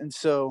banks. And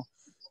so,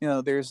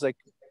 there's like,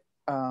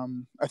 I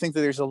think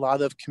that there's a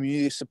lot of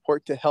community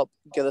support to help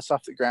get us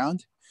off the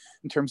ground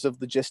in terms of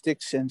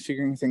logistics and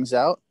figuring things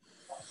out.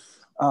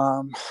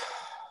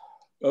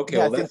 Okay,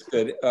 yeah, well, that's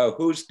good.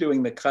 Who's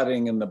doing the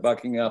cutting and the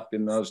bucking up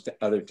in those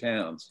other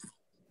towns?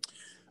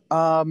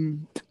 I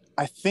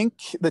think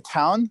the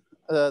town,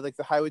 like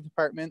the highway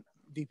department,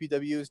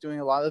 DPW is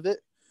doing a lot of it.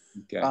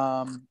 Okay.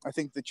 I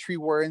think the tree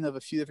warden of a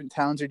few different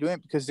towns are doing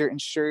it because they're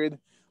insured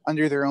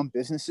under their own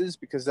businesses,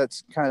 because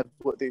that's kind of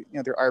what they,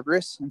 they're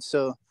arborists, and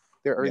so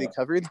they're already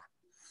covered.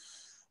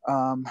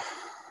 I'm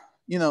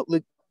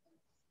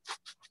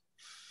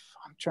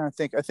trying to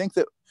think. I think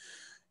that,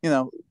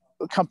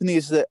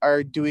 companies that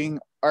are doing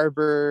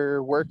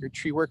arbor work or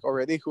tree work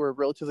already, who are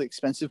relatively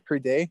expensive per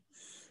day,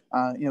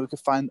 we could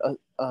find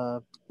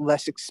a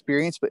less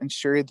experienced but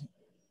insured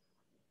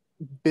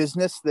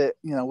business that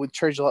would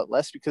charge a lot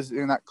less because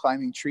they're not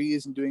climbing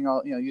trees and doing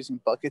all using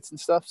buckets and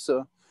stuff.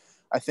 So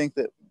I think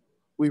that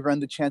we run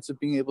the chance of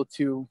being able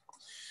to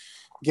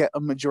get a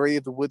majority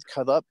of the wood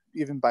cut up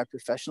even by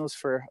professionals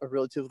for a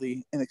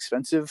relatively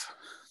inexpensive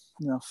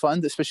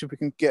fund, especially if we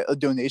can get a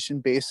donation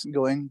base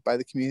going by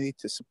the community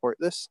to support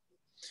this.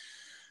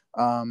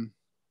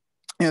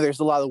 There's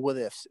a lot of what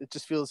ifs. It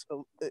just feels a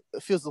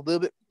little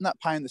bit not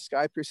pie in the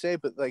sky per se,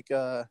 but like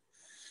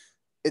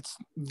it's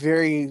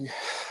very,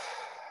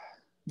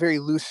 very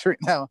loose right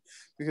now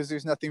because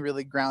there's nothing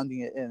really grounding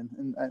it in,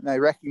 and I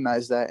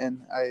recognize that,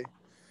 and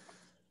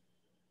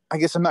I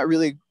guess I'm not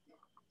really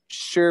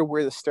sure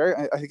where to start.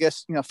 I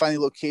guess finding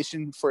a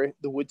location for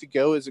the wood to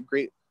go is a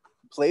great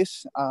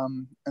place,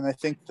 and I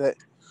think that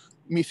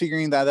me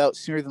figuring that out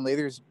sooner than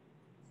later is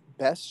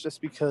best,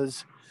 just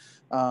because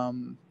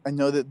I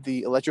know that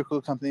the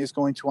electrical company is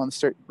going to want to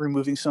start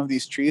removing some of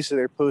these trees, so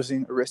they're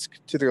posing a risk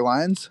to their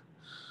lines.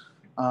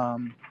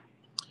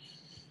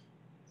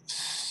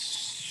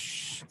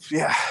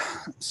 Yeah,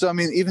 so I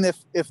mean, even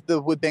if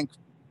the wood bank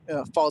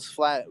falls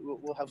flat,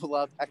 we'll have a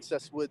lot of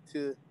excess wood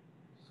to,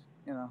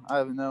 I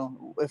don't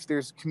know if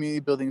there's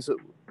community buildings that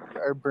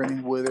are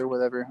burning wood or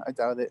whatever. I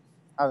doubt it.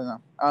 I don't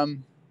know.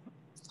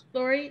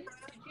 Lori,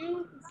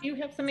 do you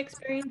have some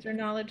experience or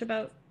knowledge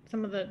about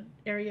some of the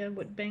area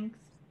wood banks?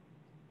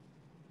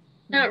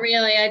 Not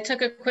really. I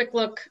took a quick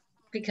look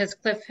because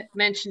Cliff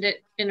mentioned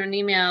it in an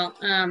email.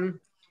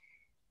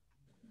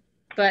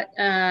 But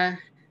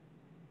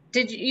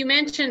did you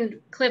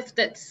mention, Cliff,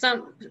 that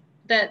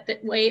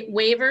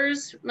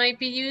waivers might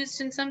be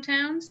used in some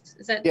towns?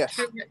 Is that yes.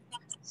 true?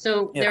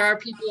 So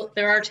yes.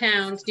 There are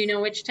towns. Do you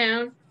know which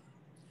town?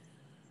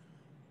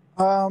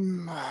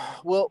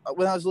 Well,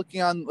 when I was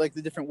looking on like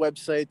the different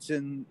websites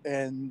and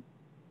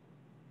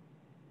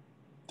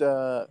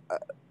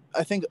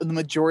I think the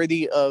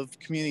majority of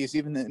communities,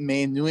 even in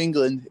Maine, New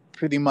England,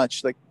 pretty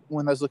much, like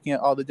when I was looking at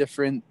all the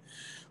different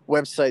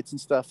websites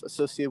and stuff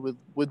associated with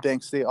wood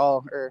banks, they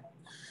all are,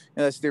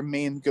 that's their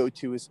main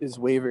go-to is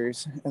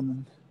waivers.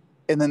 And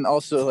then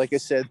also, like I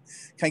said,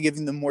 kind of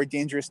giving them more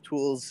dangerous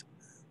tools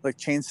like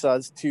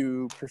chainsaws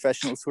to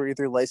professionals who are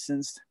either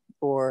licensed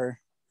or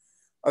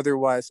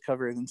otherwise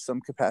covered in some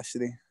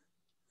capacity.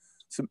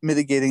 So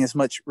mitigating as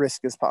much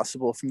risk as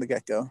possible from the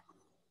get-go.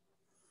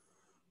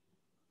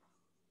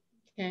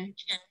 Okay.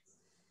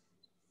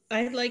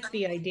 I like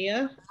the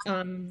idea.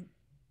 I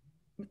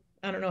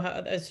don't know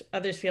how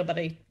others feel, but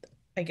I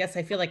guess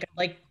I feel like I'd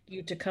like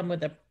you to come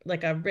with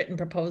a written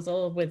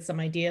proposal with some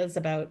ideas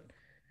about,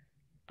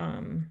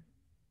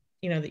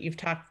 that you've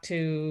talked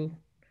to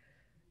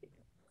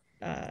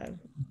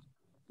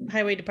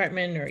highway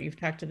department, or you've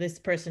talked to this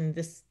person,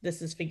 this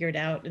is figured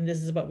out, and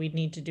this is what we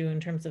need to do in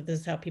terms of this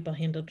is how people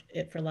handled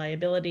it for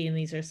liability, and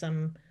these are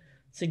some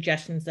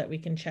suggestions that we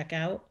can check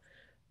out,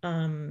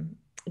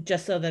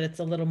 just so that it's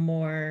a little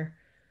more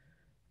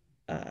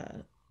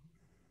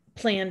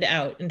planned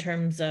out in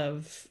terms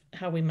of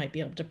how we might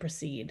be able to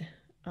proceed,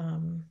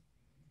 and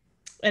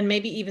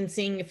maybe even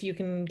seeing if you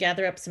can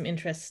gather up some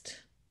interest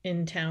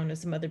in town of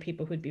some other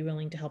people who'd be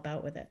willing to help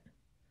out with it.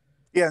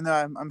 Yeah, no,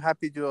 I'm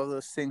happy to do all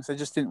those things. I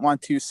just didn't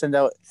want to send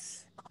out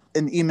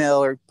an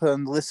email or put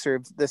on the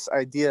listserv this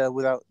idea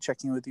without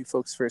checking with you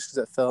folks first,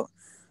 because that felt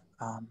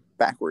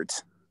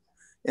backwards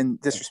and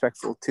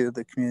disrespectful to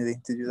the community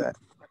to do that.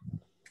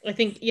 I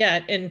think,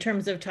 yeah, in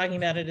terms of talking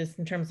about it is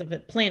in terms of the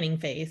planning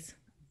phase,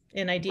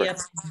 an idea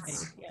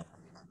phase. Yeah.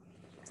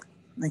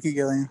 Thank you,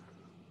 Gillian.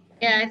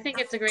 Yeah, I think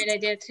it's a great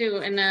idea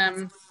too. And I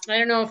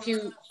don't know if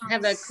you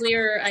have a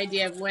clearer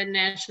idea of when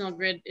National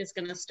Grid is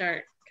going to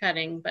start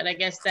cutting, but I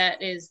guess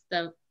that is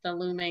the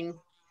looming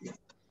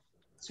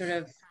sort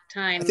of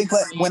time. I think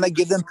when I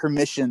give them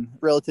permission,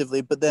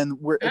 relatively, but then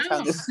our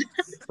town is.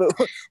 But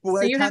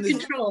so you have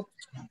control.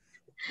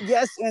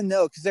 Yes and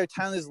no, because their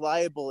town is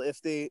liable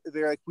if they're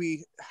like,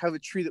 we have a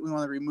tree that we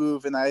want to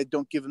remove, and I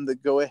don't give them the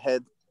go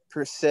ahead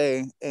per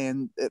se,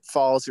 and it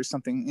falls or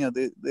something.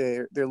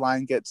 Their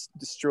line gets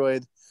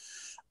destroyed.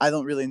 I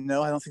don't really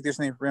know. I don't think there's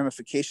any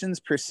ramifications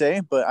per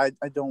se, but I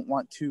don't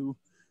want to,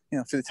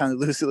 for the town to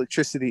lose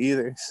electricity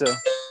either. So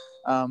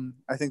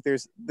I think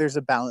there's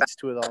a balance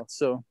to it all.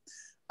 So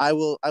I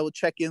will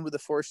check in with the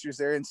foresters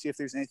there and see if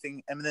there's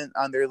anything imminent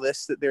on their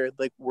list that they're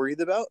like worried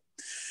about.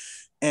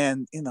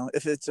 And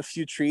if it's a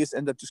few trees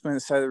end up just going to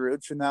the side of the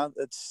road for now,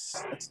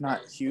 that's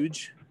not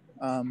huge,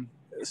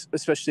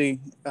 especially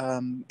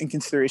in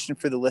consideration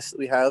for the list that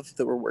we have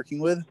that we're working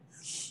with.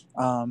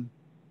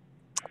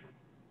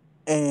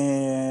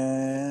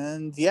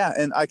 And yeah,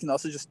 and I can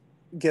also just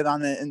get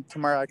on it, and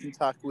tomorrow I can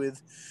talk with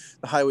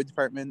the highway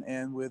department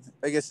and with,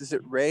 I guess, is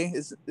it Ray?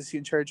 Is he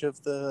in charge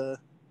of the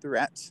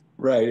rats?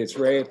 Right, it's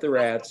Ray at the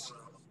rats.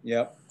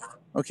 Yep.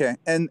 Okay,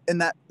 and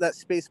that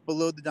space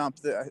below the dump,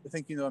 that I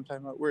think I'm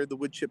talking about, where the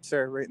wood chips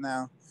are right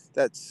now,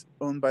 that's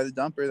owned by the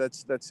dump, or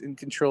that's in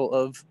control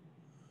of?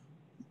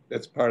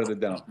 That's part of the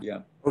dump, yeah.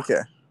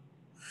 Okay.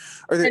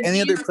 Are there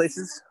any other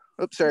places?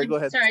 Oops, sorry, go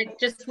ahead. Sorry,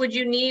 just would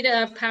you need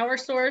a power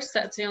source?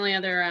 That's the only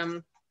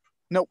other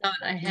Nope. thought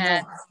I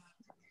had.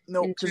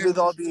 No, because it'd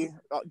all be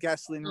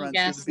gasoline runs.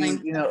 So it'd Gasoline.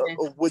 be, you know, Okay.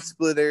 a wood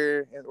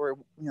splitter or,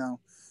 you know,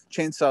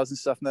 chainsaws and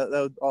stuff. That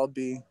would all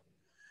be,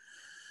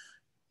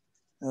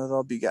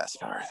 gas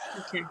powered.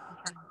 Okay.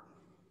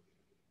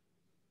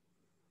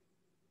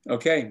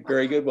 Okay,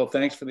 very good. Well,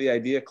 thanks for the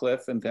idea,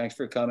 Cliff, and thanks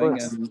for coming.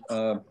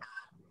 And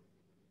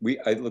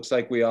it looks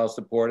like we all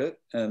support it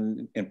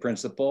and in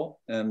principle,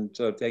 and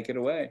so take it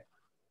away.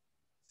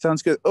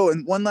 Sounds good. Oh,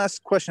 and one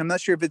last question. I'm not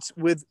sure if it's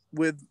with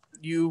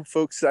you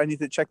folks. I need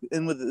to check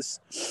in with this.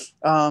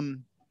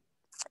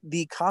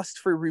 The cost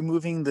for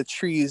removing the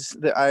trees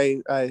that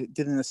I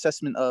did an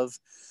assessment of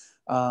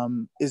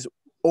is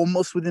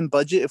almost within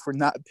budget if we're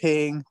not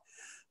paying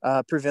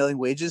prevailing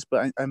wages,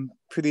 but I'm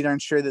pretty darn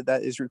sure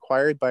that is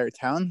required by our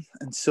town.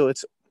 And so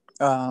it's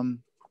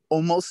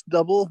almost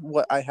double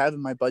what I have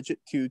in my budget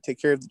to take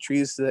care of the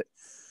trees that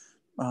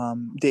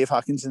Dave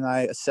Hawkins and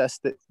I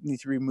assessed that need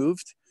to be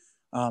removed.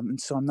 And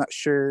so I'm not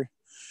sure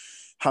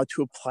how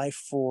to apply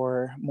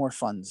for more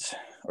funds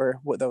or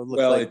what that would look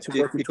like to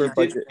work into our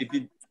budget.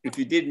 If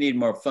you did need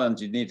more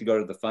funds, you'd need to go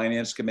to the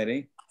finance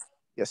committee.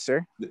 Yes,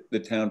 sir. The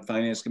town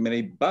finance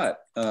committee,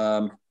 but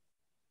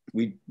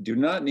we do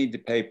not need to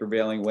pay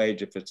prevailing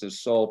wage if it's a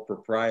sole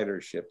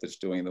proprietorship that's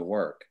doing the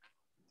work.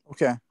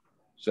 Okay.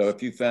 So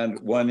if you found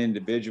one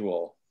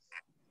individual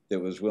that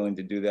was willing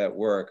to do that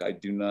work, I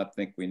do not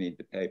think we need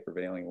to pay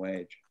prevailing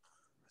wage.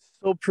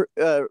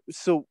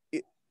 So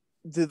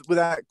would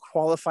that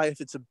qualify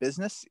if it's a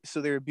business? So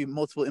there would be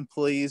multiple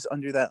employees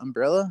under that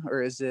umbrella,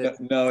 or is it?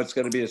 No, it's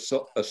going to be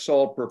a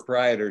sole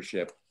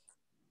proprietorship.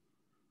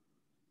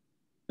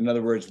 In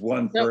other words,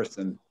 one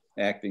person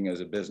acting as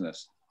a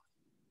business.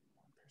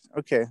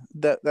 Okay,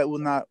 that will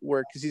not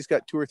work because he's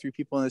got 2 or 3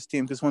 people on his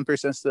team because one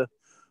person has to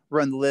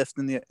run the lift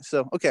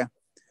okay.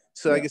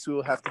 So yeah. I guess we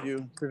will have to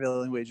do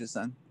prevailing wages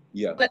then.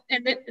 Yeah. But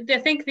I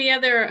think the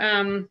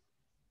other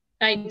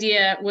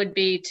idea would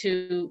be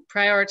to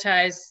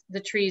prioritize the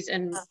trees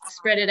and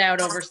spread it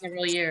out over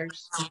several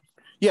years.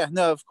 Yeah,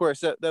 no, of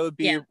course. That would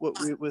be what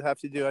we would have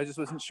to do. I just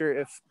wasn't sure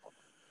if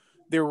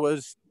there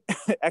was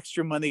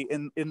extra money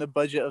in the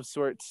budget of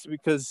sorts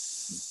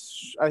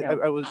because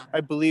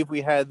I believe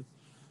we had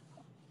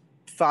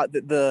thought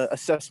that the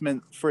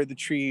assessment for the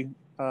tree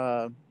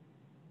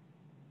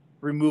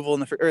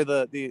removal or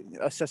the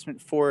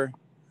assessment for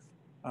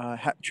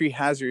tree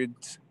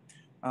hazards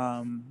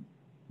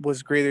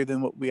was greater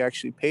than what we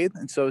actually paid,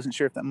 and so I wasn't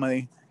sure if that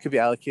money could be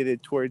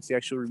allocated towards the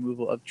actual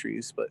removal of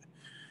trees, but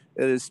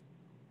it is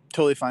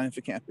totally fine if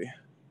it can't be.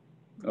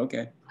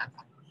 Okay.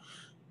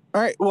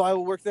 All right, well, I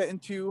will work that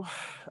into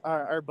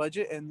our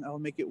budget and I'll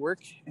make it work.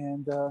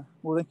 And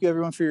well, thank you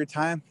everyone for your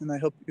time, and I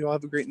hope you all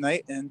have a great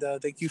night, and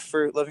thank you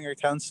for loving our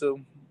town so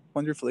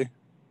wonderfully.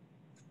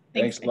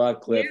 Thanks a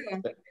lot, Cliff.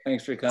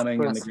 Thanks for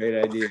coming and the great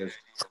ideas.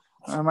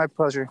 My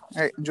pleasure.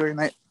 All right, enjoy your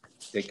night.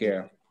 Take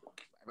care.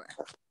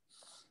 Bye-bye.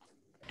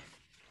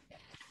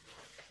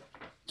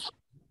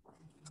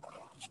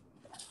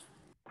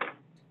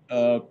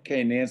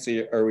 Okay,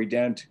 Nancy, are we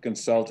down to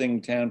consulting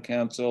town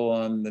council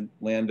on the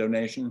land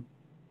donation?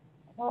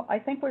 Well, I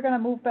think we're going to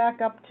move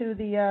back up to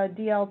the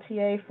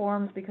DLTA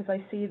forms because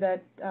I see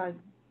that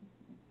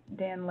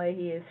Dan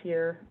Leahy is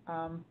here.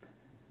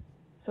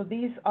 So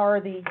these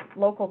are the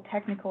local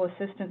technical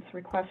assistance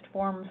request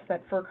forms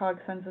that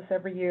FERCog sends us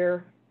every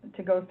year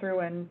to go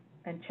through and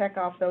check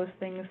off those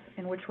things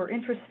in which we're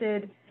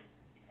interested,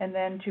 and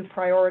then to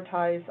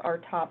prioritize our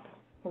top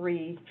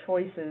 3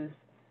 choices.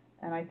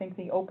 And I think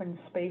the Open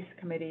Space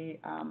Committee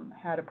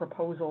had a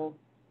proposal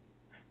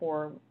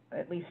for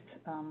at least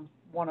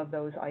one of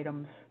those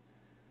items.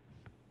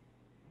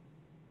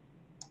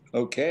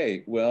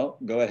 Okay, well,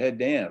 go ahead,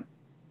 Dan.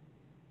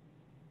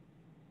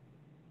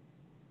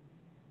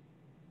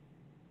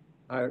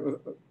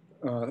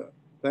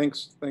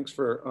 Thanks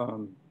for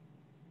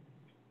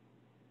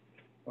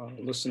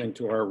listening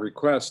to our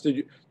request.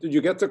 Did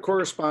you get the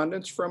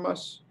correspondence from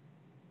us?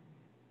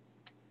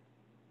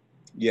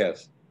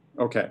 Yes.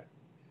 Okay.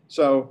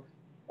 So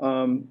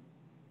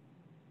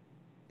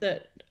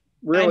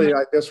Really,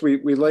 I guess we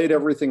laid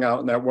everything out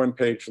in that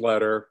 1-page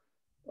letter.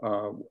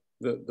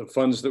 The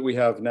funds that we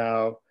have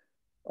now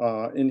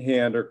in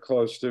hand are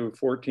close to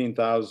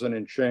 14,000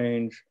 and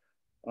change.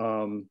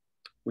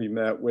 We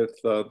met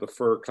with the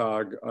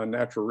FERCog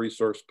natural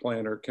resource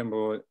planner,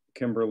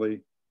 Kimberly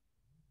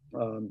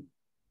Noack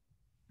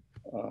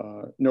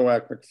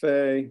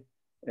McFay,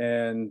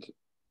 and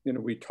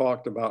we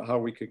talked about how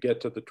we could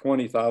get to the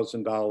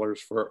 $20,000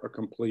 for a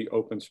complete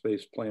open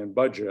space plan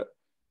budget.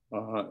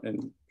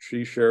 And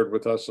she shared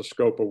with us a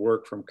scope of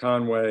work from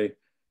Conway,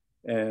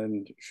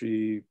 and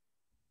she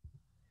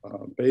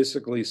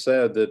basically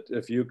said that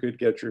if you could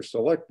get your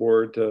select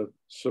board to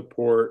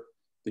support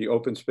the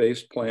open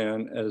space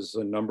plan as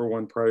the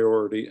 #1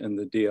 priority in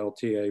the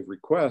DLTA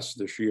request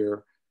this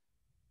year,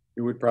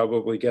 you would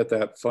probably get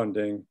that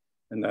funding,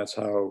 and that's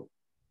how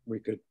we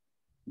could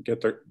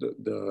get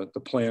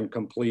the plan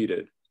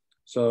completed.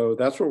 So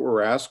that's what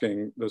we're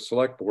asking the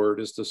select board,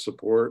 is to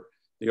support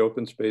the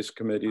Open Space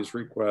Committee's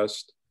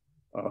request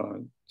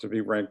to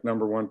be ranked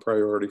 #1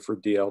 priority for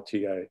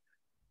DLTA.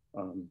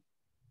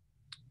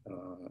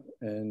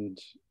 And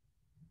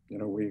you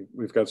know,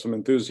 we've got some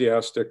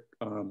enthusiastic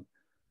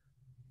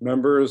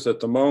members at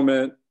the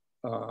moment.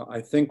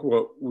 I think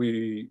what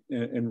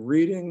in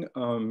reading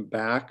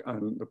back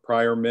on the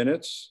prior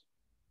minutes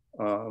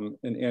and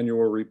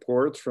annual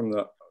reports from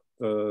the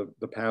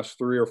past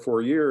 3 or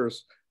 4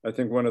 years, I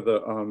think one of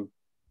the,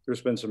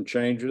 there's been some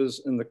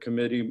changes in the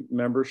committee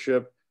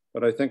membership,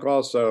 but I think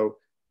also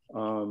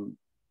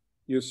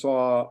you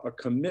saw a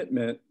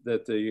commitment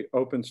that the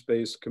Open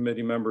Space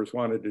Committee members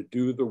wanted to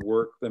do the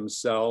work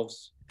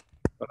themselves.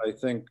 But I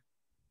think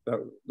that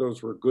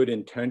those were good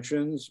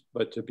intentions,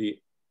 but to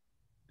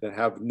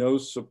have no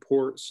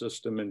support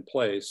system in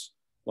place,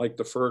 like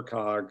the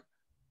FERCOG,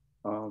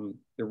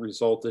 it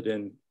resulted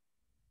in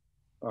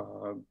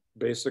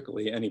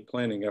basically any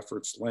planning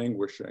efforts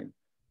languishing.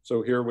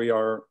 So here we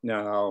are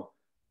now.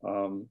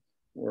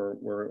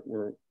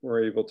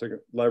 We're able to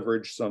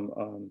leverage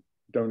some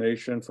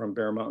donation from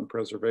Bear Mountain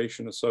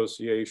Preservation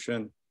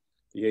Association,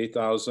 the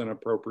 $8,000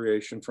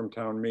 appropriation from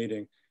town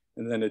meeting,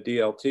 and then a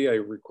DLTA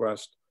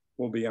request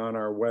will be on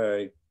our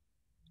way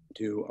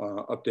to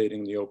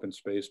updating the open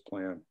space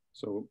plan.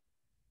 So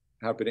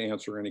happy to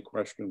answer any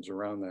questions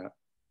around that.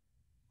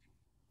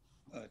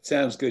 It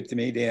sounds good to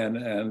me, Dan,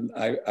 and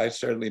I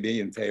certainly be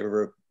in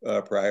favor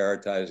of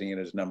prioritizing it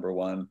as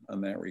 #1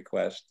 on that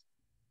request.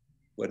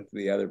 What do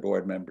the other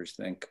board members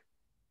think?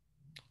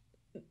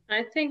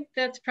 I think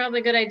that's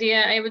probably a good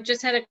idea. I would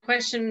just had a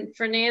question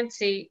for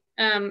Nancy.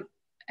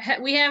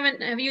 Have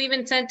you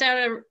even sent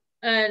out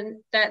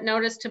that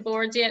notice to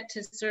boards yet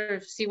to sort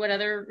of see what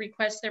other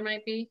requests there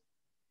might be?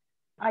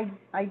 I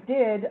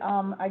did.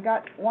 I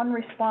got one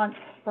response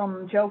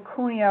from Joe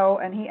Cuneo,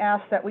 and he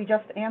asked that we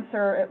just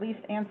at least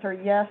answer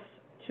yes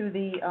to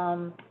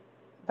the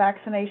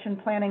vaccination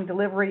planning,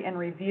 delivery, and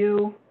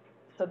review,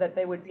 so that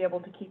they would be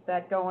able to keep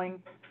that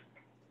going.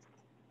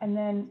 And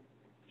then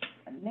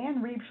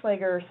Nan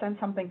Riebschlager sent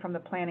something from the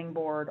planning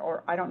board,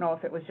 or I don't know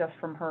if it was just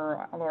from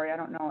her, Lori, I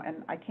don't know,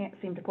 and I can't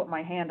seem to put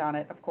my hand on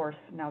it, of course,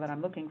 now that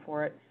I'm looking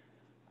for it.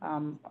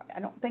 I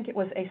don't think it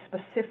was a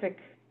specific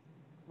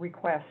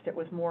request. It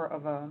was more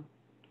of a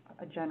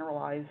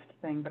generalized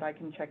thing, but I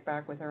can check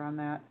back with her on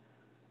that.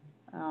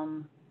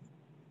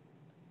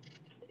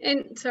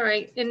 And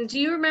sorry, and do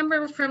you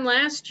remember from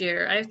last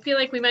year? I feel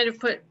like we might have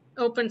put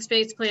open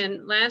space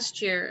plan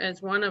last year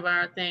as one of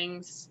our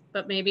things,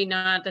 but maybe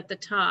not at the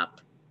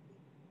top.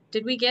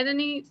 Did we get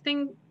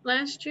anything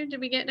last year? Did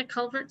we get a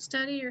culvert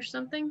study or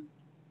something?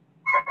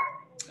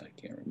 I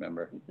can't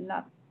remember.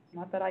 Not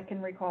that I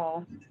can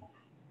recall.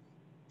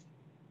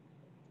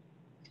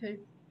 Okay.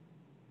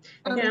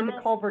 I think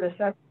the culvert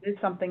assessment is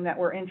something that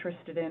we're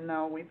interested in,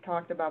 though. We've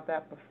talked about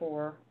that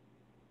before.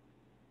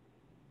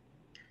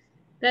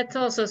 That's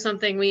also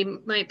something we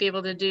might be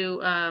able to do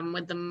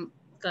with the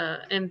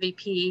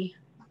MVP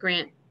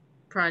grant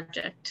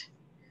project.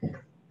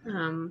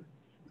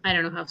 I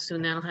don't know how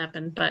soon that'll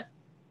happen, but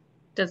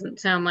doesn't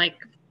sound like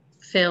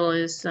Phil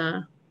is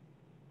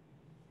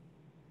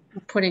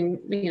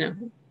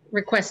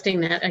requesting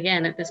that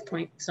again at this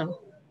point.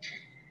 So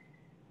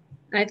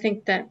I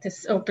think that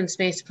this open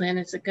space plan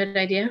is a good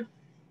idea.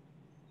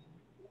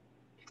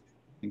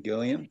 And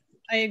Gillian?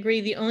 I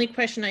agree. The only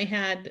question I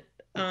had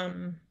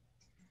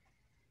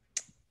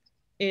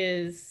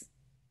is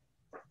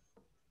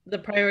the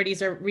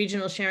priorities are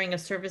regional sharing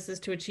of services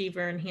to achieve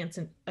or enhance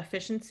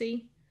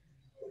efficiency.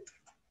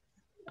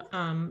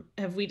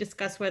 Have we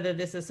discussed whether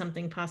this is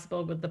something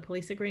possible with the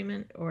police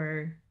agreement,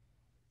 or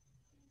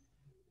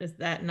is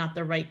that not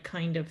the right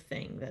kind of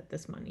thing that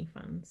this money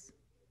funds?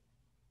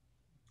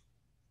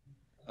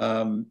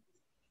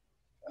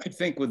 I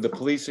think with the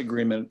police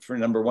agreement, for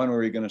 #1,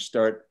 we're going to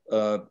start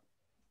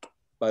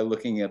by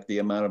looking at the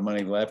amount of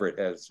money Leverett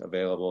has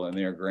available in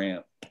their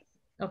grant.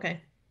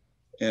 Okay.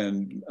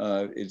 And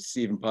it's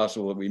even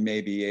possible that we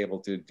may be able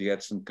to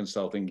get some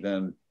consulting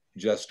done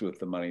just with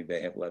the money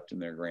they have left in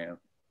their grant.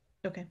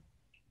 Okay.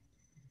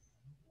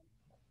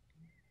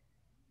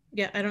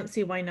 Yeah, I don't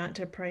see why not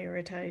to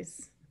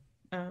prioritize.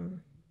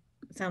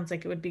 It sounds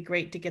like it would be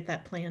great to get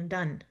that plan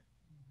done.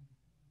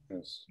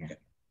 Yes. Yeah.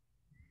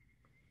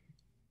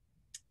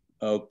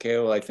 Okay,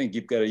 well, I think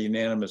you've got a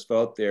unanimous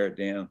vote there,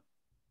 Dan.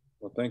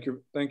 Well, thank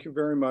you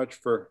very much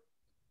for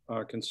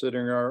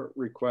considering our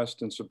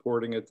request and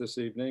supporting it this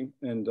evening.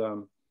 And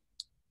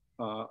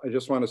I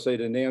just want to say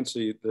to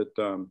Nancy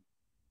that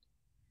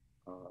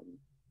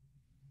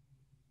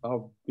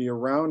I'll be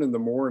around in the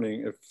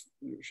morning if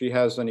she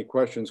has any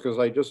questions, because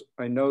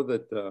I know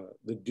that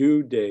the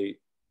due date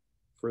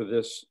for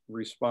this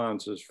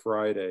response is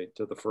Friday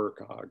to the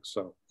FERCOG.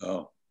 So,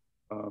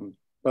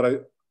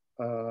 but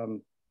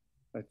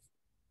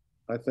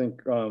I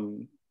think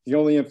the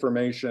only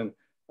information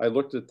I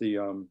looked at the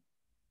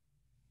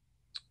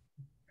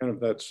kind of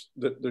that's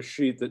the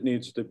sheet that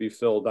needs to be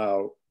filled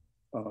out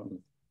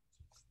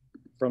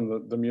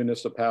from the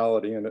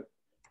municipality, and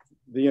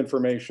the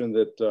information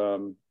that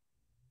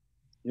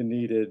you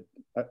needed,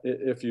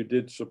 if you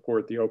did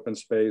support the open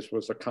space,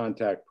 was a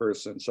contact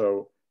person.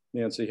 So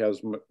Nancy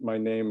has my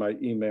name, my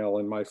email,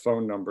 and my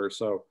phone number.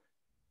 So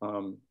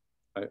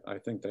I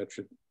think that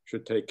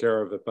should take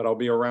care of it. But I'll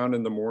be around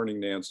in the morning,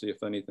 Nancy,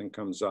 if anything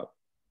comes up.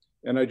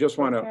 And I just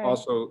want to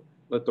also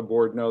let the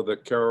board know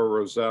that Carol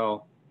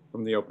Roselle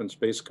from the Open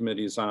Space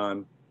Committee is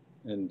on,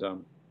 and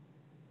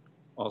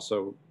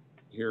also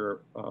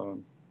here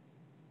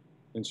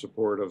in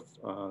support of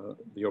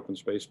the open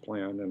space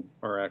plan and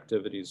our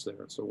activities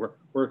there. So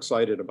we're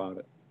excited about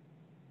it.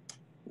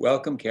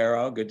 Welcome,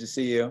 Carol. Good to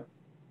see you.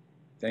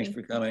 Thanks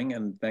for coming,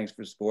 and thanks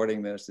for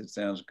supporting this. It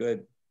sounds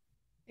good.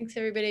 Thanks,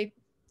 everybody.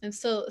 I'm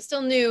still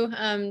new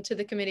to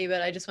the committee,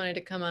 but I just wanted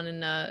to come on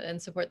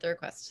and support the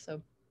request.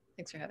 So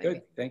thanks for having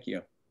me. Thank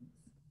you.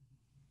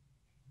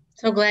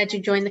 So glad you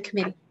joined the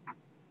committee.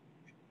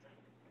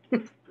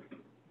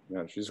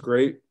 Yeah, she's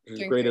great.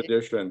 She's a great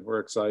addition. We're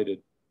excited.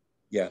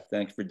 Yeah,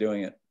 thanks for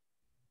doing it.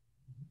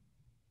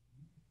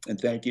 And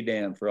thank you,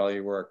 Dan, for all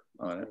your work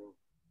on it.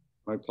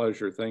 My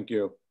pleasure. Thank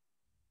you.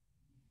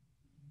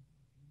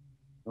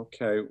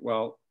 Okay,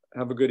 well,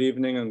 have a good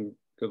evening and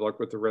good luck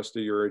with the rest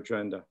of your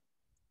agenda.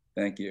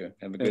 Thank you.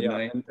 Have a good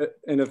night.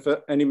 And if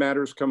any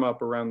matters come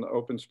up around the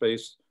open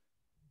space,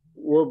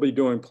 we'll be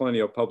doing plenty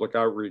of public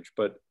outreach,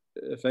 but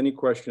if any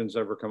questions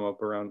ever come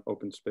up around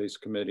open space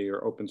committee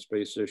or open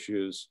space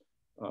issues,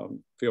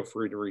 feel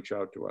free to reach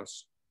out to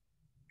us.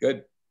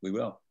 Good, we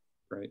will.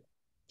 Great.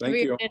 Thank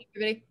you. Good night,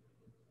 everybody.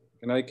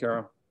 Good night,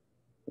 Carol.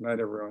 Good night,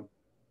 everyone.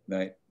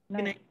 Night.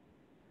 Good night.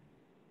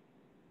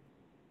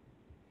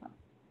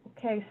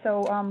 Okay,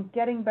 so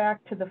getting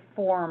back to the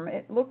form,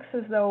 it looks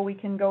as though we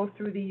can go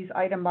through these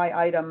item by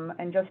item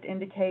and just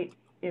indicate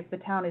if the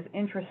town is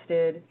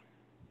interested,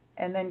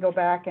 and then go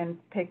back and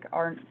pick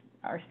our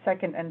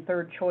second and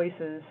third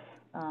choices.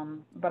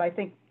 But I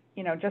think,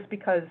 you know, just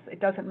because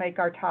it doesn't make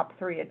our top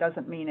three, it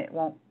doesn't mean it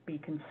won't be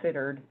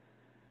considered.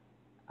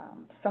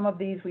 Some of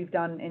these we've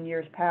done in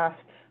years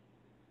past.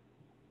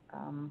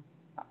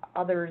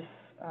 Others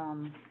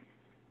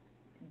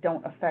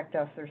don't affect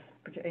us. There's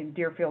in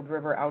Deerfield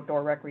River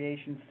Outdoor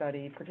Recreation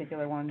Study,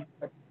 particular one.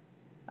 But,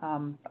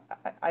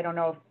 I don't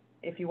know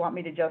if you want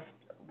me to just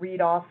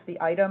read off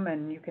the item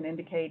and you can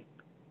indicate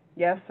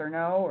yes or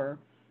no or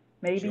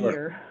maybe. Sure.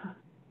 Or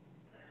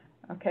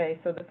okay,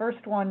 so the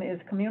first one is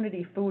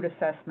community food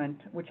assessment,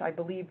 which I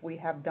believe we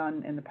have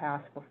done in the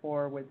past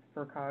before with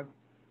FERCOG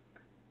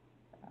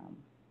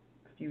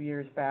a few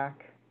years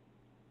back.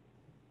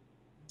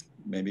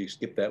 Maybe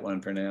skip that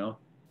one for now.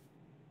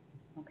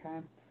 Okay.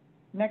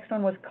 Next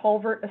one was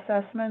culvert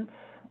assessments.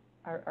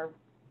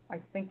 I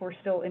think we're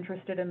still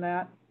interested in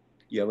that.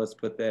 Yeah, let's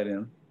put that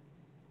in.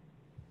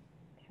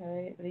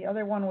 Okay. The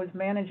other one was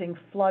managing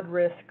flood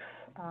risks.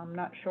 I'm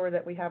not sure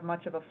that we have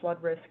much of a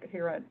flood risk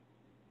here at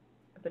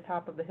the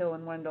top of the hill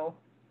in Wendell.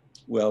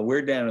 Well,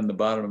 we're down in the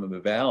bottom of the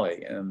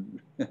valley and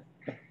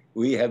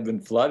we have been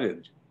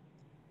flooded.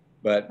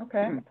 But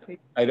okay.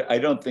 I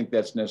don't think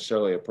that's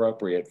necessarily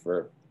appropriate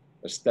for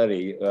a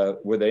study.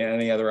 Were there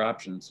any other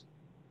options?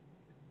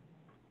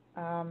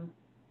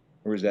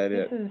 Or is that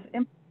it?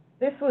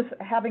 This was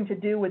having to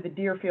do with the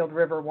Deerfield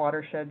River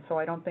watershed, so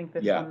I don't think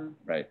this one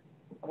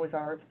was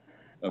ours.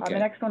 Okay. The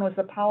next one was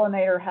the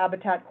pollinator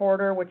habitat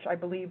corridor, which I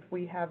believe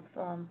we have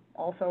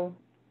also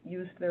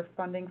used their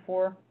funding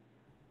for.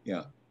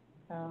 Yeah.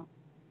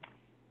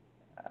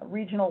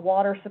 Regional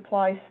water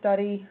supply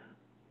study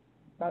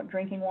about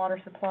drinking water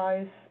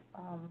supplies.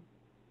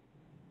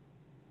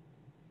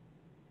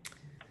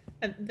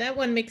 That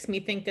one makes me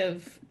think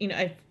of, you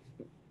know,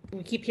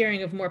 we keep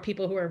hearing of more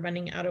people who are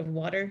running out of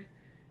water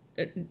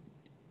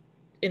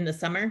in the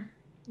summer.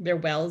 Their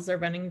wells are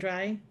running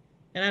dry.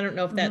 And I don't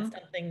know if that's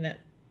something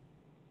that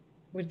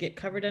would get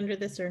covered under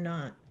this or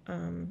not,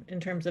 in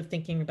terms of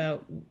thinking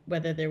about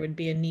whether there would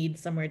be a need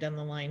somewhere down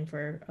the line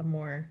for a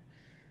more,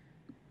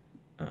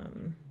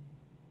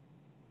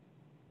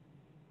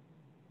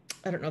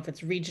 I don't know if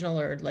it's regional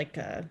or like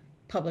a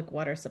public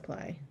water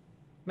supply.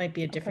 Might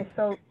be a different. Okay,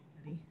 so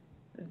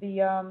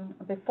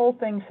the full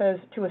thing says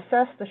to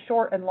assess the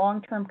short and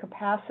long-term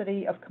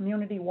capacity of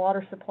community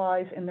water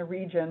supplies in the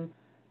region,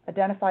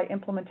 identify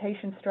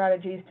implementation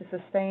strategies to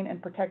sustain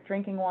and protect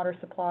drinking water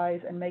supplies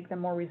and make them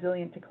more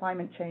resilient to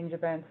climate change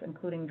events,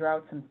 including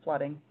droughts and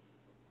flooding.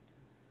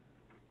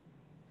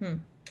 So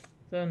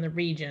in the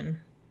region.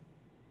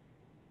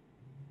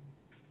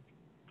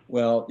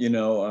 Well, you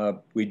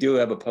know, we do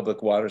have a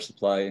public water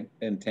supply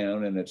in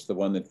town, and it's the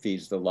one that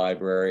feeds the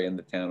library and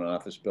the town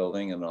office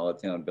building and all the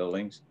town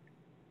buildings.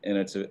 And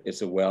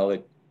it's a well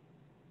that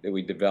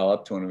we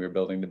developed when we were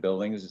building the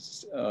buildings.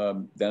 It's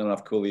down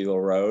off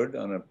Cooleyville Road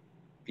on a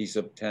piece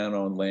of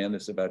town-owned land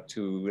that's about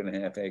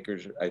 2.5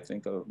 acres, I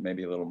think, or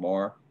maybe a little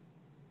more.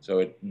 So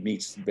it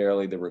meets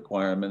barely the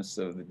requirements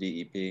of the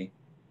DEP.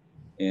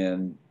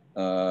 And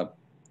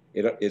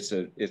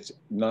it's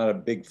not a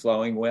big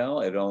flowing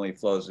well. It only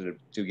flows at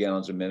 2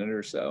 gallons a minute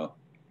or so.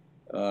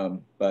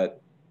 But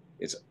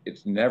it's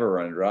never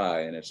run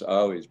dry, and it's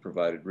always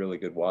provided really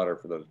good water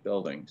for those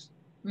buildings.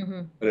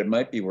 But it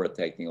might be worth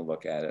taking a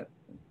look at it.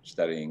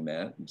 studying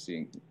that and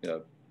seeing,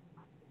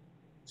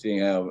 seeing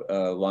how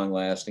long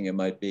lasting it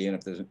might be and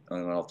if there's an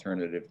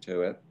alternative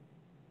to it.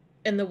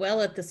 And the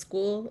well at the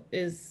school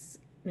is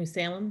New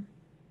Salem?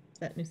 Is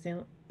that New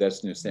Salem?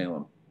 That's New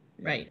Salem.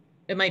 Yeah. Right.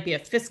 It might be a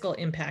fiscal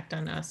impact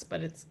on us,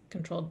 but it's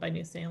controlled by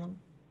New Salem.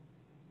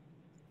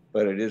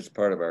 But it is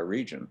part of our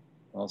region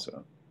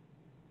also.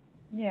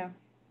 Yeah.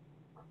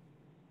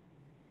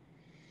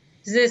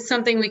 Is this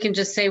something we can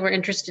just say we're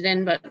interested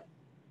in, but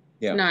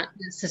Yeah. not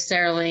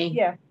necessarily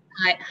Yeah.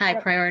 high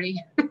Yep. priority?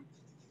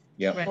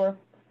 Yeah. Right. Sure.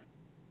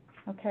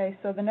 Okay,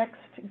 so the next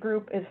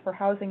group is for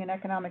housing and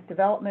economic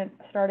development,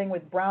 starting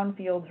with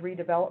brownfields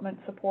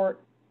redevelopment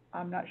support.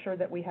 I'm not sure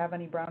that we have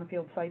any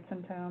brownfield sites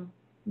in town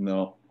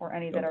No. or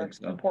any Don't that are think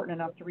so. important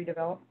enough to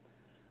redevelop.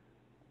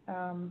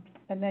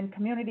 And then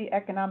community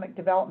economic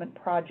development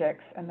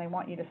projects, and they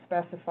want you to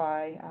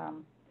specify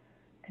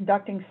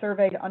conducting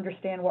survey to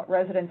understand what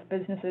residents,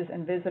 businesses,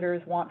 and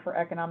visitors want for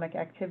economic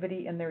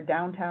activity in their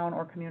downtown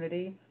or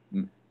community.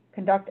 Mm.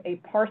 Conduct a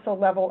parcel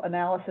level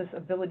analysis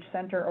of village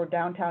center or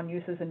downtown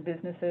uses and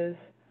businesses.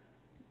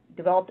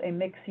 Developed a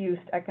mixed-use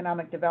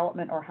economic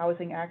development or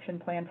housing action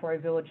plan for a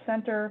village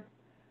center.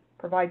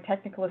 Provide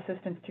technical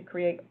assistance to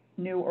create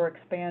new or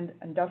expand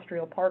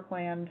industrial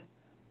parkland.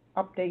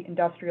 Update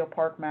industrial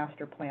park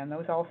master plan.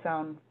 Those all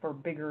sound for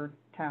bigger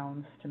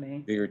towns to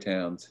me. Bigger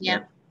towns.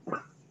 Yeah.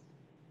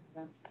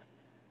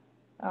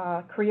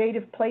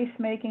 Creative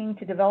placemaking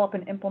to develop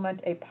and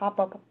implement a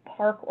pop-up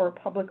park or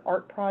public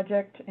art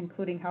project,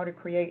 including how to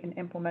create and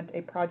implement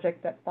a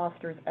project that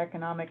fosters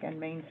economic and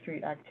Main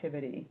Street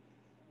activity.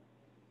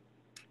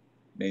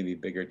 Maybe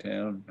bigger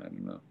town. I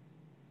don't know.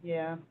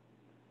 Yeah.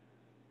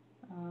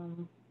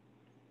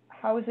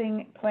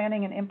 Housing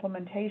planning and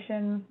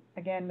implementation.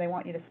 Again, they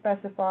want you to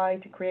specify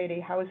to create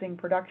a housing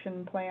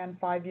production plan,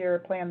 5-year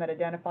plan that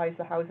identifies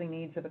the housing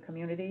needs of a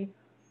community.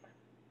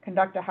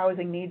 Conduct a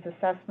housing needs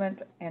assessment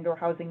and or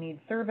housing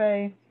needs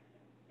survey,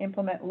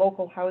 implement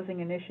local housing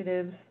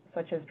initiatives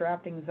such as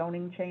drafting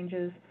zoning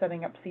changes,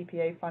 setting up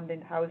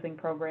CPA-funded housing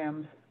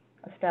programs,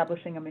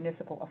 establishing a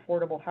municipal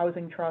affordable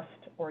housing trust,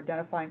 or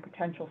identifying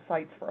potential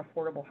sites for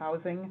affordable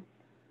housing,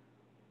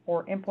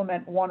 or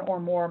implement one or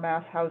more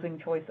mass housing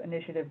choice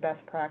initiative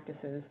best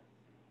practices.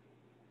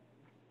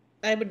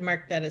 I would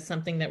mark that as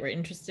something that we're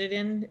interested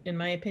in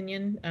my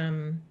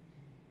opinion.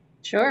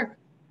 Sure.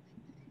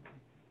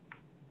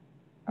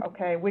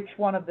 Okay, which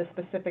one of the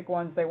specific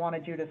ones they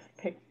wanted you to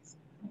pick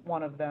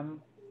one of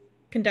them?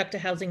 Conduct a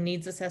housing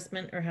needs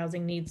assessment or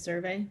housing needs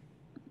survey.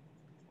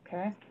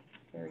 Okay,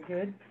 very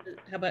good.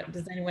 How about,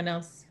 does anyone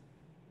else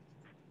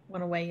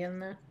want to weigh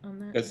in on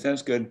that? That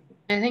sounds good.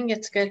 I think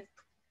it's good.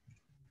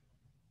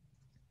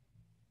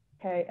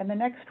 Okay, and the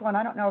next one,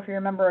 I don't know if you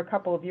remember a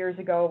couple of years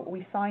ago,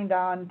 we signed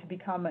on to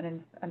become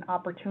an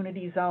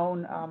opportunity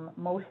zone,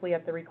 mostly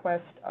at the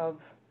request of,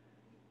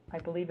 I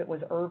believe it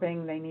was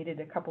Irving. They needed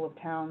a couple of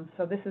towns.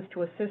 So this is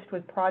to assist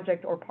with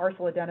project or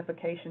parcel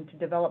identification to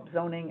develop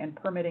zoning and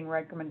permitting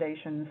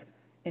recommendations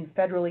in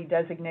federally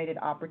designated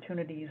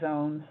opportunity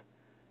zones.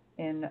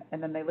 And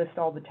then they list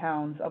all the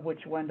towns, of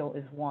which Wendell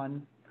is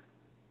one.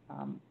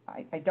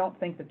 I don't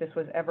think that this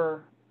was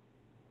ever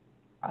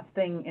a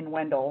thing in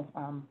Wendell.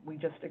 We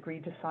just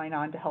agreed to sign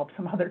on to help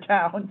some other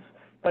towns.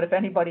 But if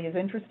anybody is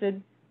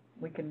interested,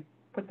 we can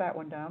put that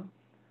one down.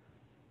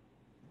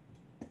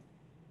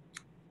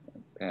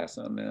 Pass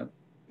on that.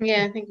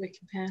 Yeah, I think we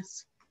can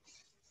pass.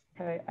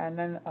 Okay, and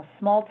then a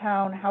small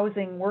town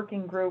housing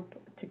working group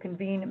to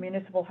convene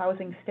municipal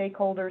housing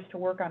stakeholders to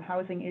work on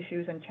housing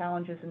issues and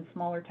challenges in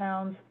smaller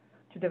towns,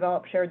 to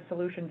develop shared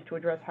solutions to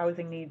address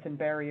housing needs and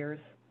barriers.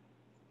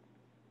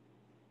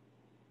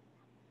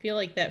 I feel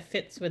like that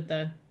fits with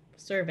the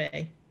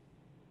survey.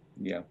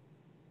 Yeah.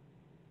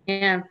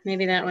 Yeah,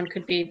 maybe that one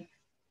could be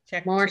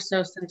Checked. more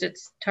so since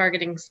it's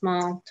targeting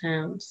small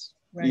towns.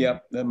 Right.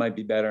 Yep, that might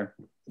be better.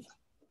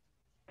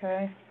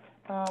 Okay,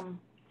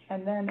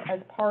 and then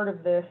as part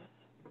of this,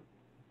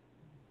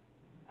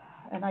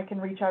 and I can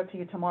reach out to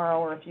you tomorrow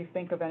or if you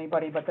think of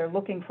anybody, but they're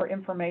looking for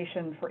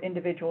information for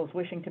individuals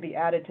wishing to be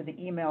added to the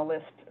email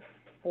list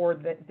for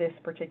this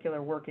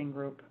particular working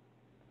group.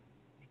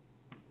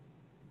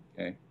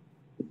 Okay.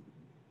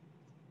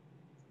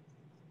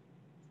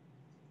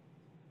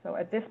 So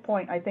at this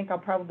point, I think I'll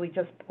probably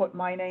just put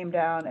my name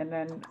down and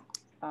then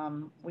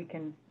we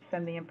can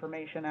send the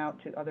information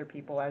out to other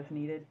people as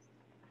needed.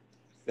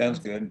 Sounds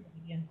good.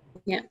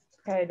 Yeah.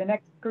 Okay, the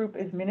next group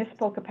is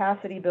municipal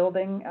capacity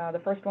building.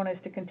 The first one is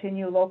to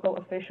continue local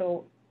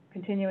official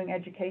continuing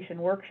education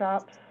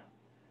workshops.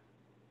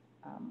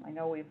 I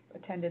know we've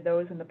attended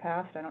those in the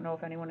past. I don't know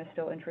if anyone is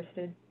still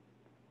interested.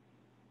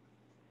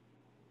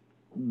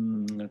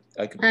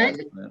 I could pass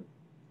on that.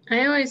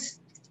 I always,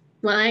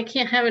 well,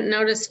 haven't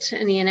noticed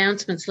any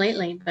announcements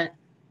lately, but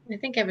I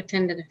think I've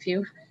attended a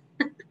few,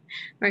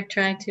 or I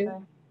try to. Okay.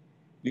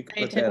 You can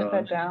I put did that Put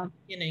on. that down.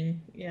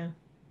 Beginning, yeah.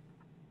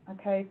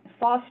 Okay,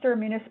 foster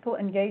municipal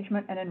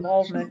engagement and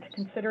involvement,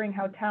 considering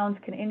how towns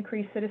can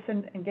increase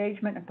citizen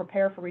engagement and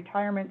prepare for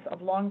retirements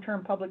of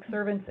long-term public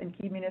servants in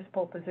key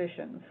municipal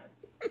positions.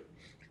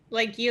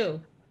 Like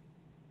you.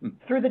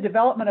 through the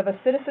development of a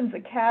citizens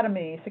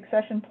academy,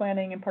 succession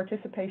planning, and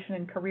participation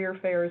in career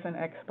fairs and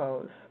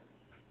expos.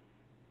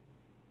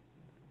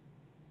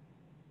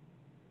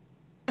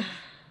 You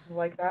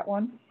like that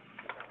one?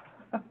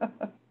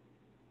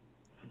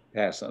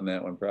 Pass on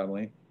that one,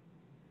 probably.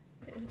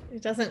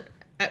 It doesn't,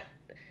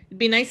 it'd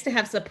be nice to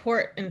have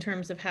support in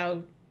terms of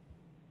how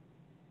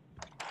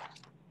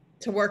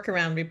to work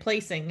around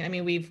replacing. I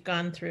mean, we've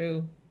gone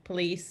through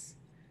police,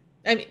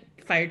 I mean,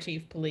 fire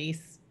chief,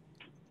 police,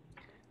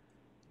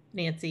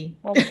 Nancy.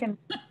 Well,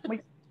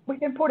 we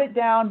can put it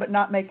down, but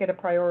not make it a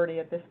priority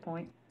at this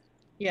point.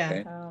 Yeah.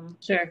 Okay.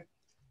 Sure.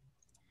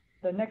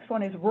 The next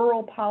one is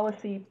rural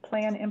policy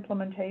plan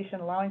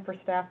implementation, allowing for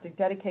staff to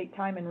dedicate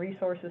time and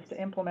resources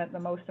to implement the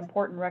most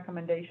important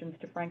recommendations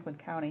to Franklin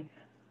County.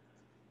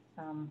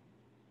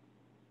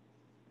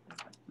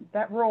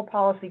 That rural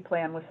policy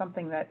plan was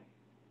something that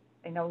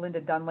I know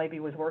Linda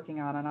Dunleavy was working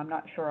on, and I'm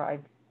not sure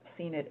I've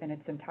seen it in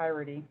its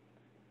entirety.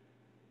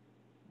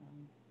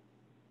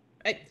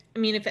 I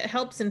mean, if it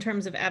helps in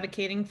terms of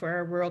advocating for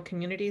our rural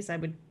communities, I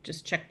would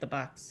just check the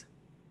box.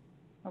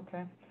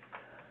 Okay.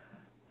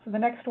 So the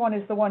next one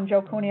is the one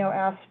Joe Cuneo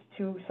asked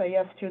to say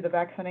yes to, the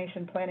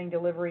vaccination planning,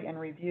 delivery, and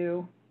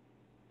review.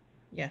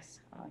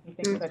 Yes. He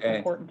thinks that's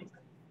important to keep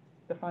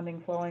the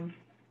funding flowing.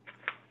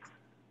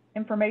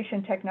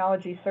 Information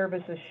technology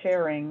services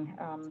sharing,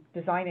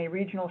 design a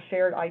regional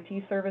shared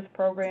IT service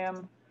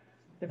program,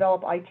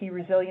 develop IT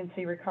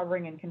resiliency,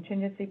 recovering, and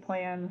contingency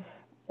plans,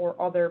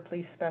 or other,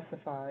 please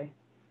specify.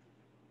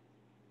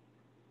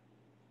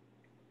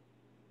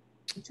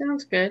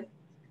 Sounds good.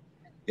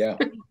 Yeah.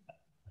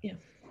 Yeah.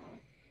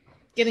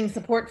 Getting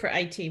support for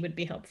IT would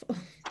be helpful.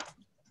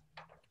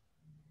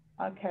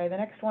 Okay, the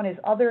next one is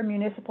other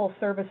municipal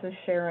services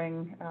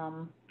sharing.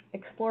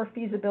 Explore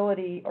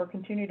feasibility or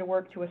continue to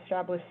work to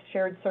establish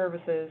shared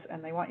services,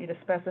 and they want you to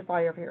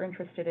specify if you're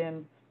interested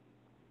in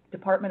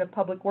Department of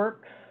Public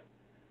Works,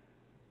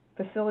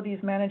 facilities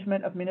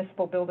management of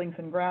municipal buildings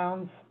and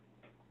grounds,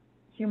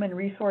 human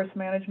resource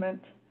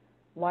management,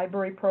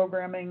 library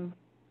programming,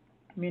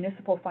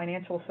 municipal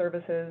financial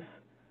services,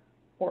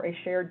 or a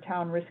shared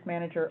town risk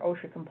manager,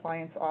 OSHA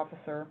compliance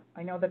officer.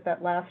 I know that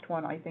that last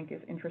one I think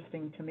is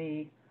interesting to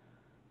me.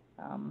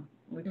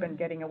 We've been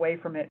getting away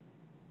from it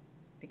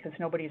because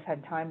nobody's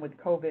had time with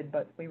COVID,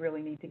 but we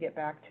really need to get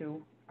back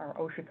to our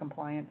OSHA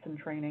compliance and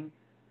training.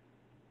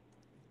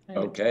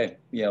 Okay.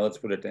 Yeah, let's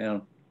put it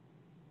down.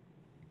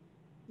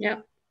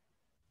 Yep.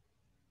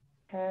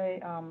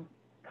 Okay.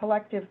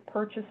 Collective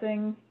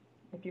purchasing,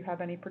 if you have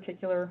any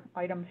particular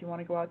items you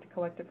want to go out to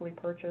collectively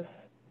purchase.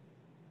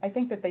 I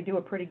think that they do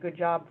a pretty good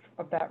job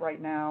of that right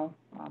now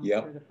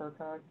through the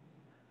FERCog.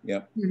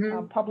 Yep.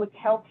 Public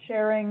health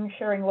sharing,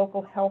 sharing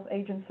local health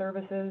agent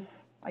services.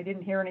 I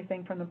didn't hear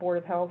anything from the Board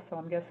of Health, so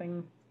I'm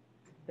guessing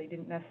they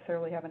didn't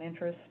necessarily have an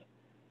interest.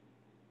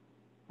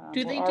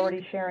 Do they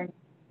already sharing?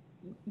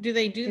 Do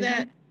they do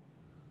that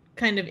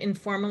kind of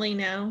informally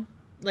now?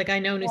 Like I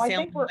know New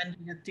Salem and Wendy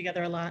work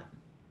together a lot.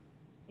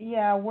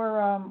 Yeah, we're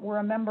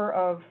a member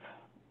of,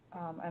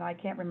 and I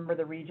can't remember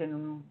the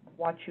region,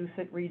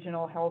 Wachusett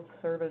Regional Health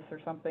Service or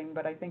something,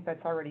 but I think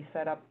that's already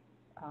set up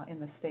in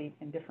the state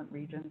in different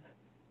regions.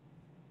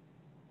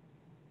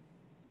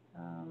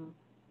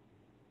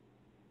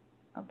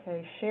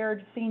 Okay,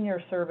 shared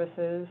senior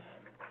services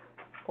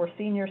for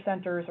senior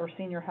centers or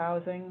senior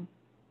housing.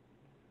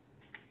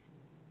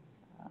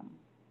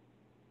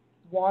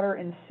 Water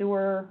and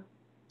sewer,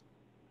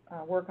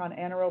 work on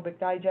anaerobic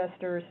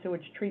digesters,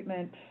 sewage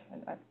treatment.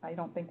 I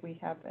don't think we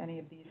have any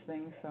of these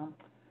things, so.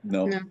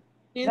 No.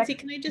 Nancy,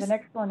 can I just, the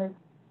next one is,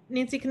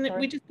 Nancy, can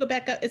we just go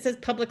back up? It says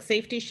public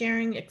safety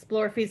sharing,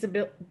 explore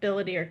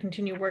feasibility, or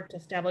continue work to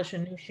establish a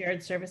new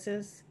shared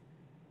services.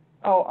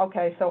 Oh,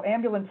 okay, so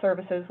ambulance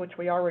services, which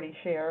we already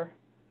share.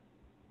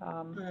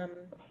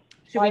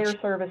 Fire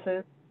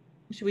services.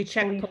 Should we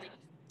check police?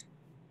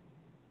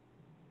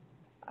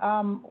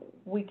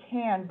 We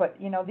can, but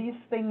you know, these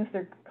things,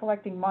 they're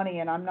collecting money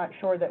and I'm not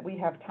sure that we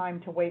have time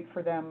to wait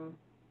for them.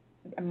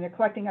 I mean, they're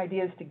collecting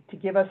ideas to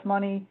give us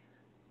money.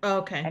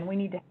 Okay. And we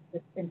need to have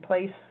this in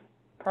place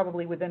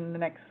probably within the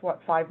next,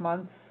 5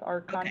 months,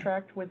 our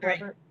contract with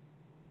Robert.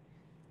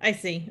 I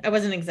see. I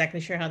wasn't exactly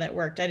sure how that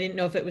worked. I didn't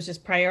know if it was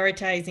just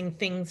prioritizing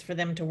things for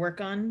them to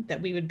work on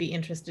that we would be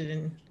interested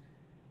in.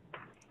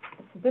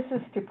 This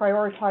is to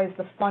prioritize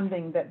the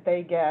funding that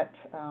they get,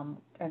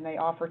 and they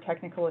offer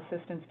technical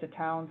assistance to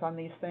towns on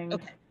these things.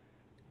 Okay.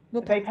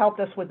 They've helped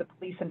us with the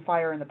police and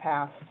fire in the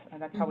past,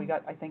 and that's how we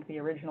got, I think, the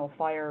original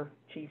fire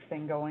chief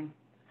thing going.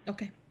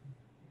 Okay.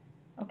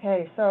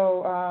 Okay,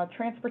 so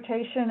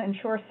transportation,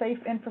 ensure safe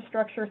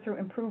infrastructure through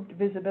improved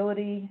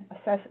visibility,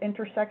 assess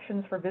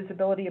intersections for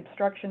visibility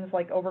obstructions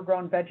like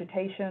overgrown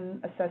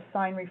vegetation, assess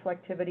sign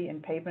reflectivity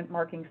and pavement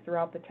markings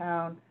throughout the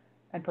town,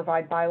 and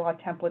provide bylaw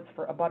templates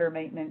for abutter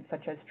maintenance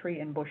such as tree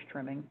and bush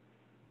trimming.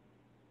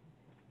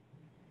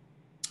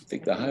 I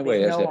think the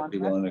highway has to be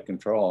well under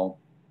control.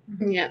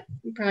 Yeah,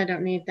 you probably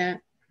don't need that.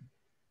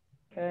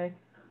 Okay.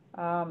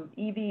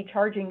 EV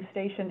charging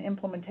station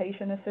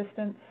implementation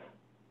assistance.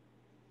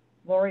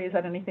 Lori, is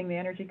that anything the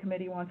Energy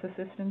Committee wants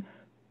assistance?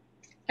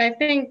 I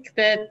think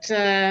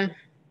that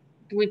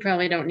we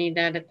probably don't need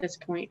that at this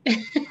point.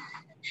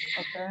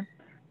 Okay.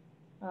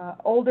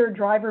 Older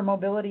driver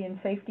mobility and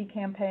safety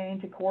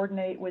campaign to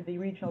coordinate with the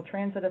Regional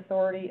Transit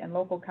Authority and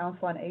Local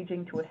Council on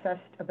Aging to assess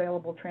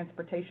available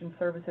transportation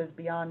services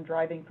beyond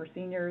driving for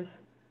seniors,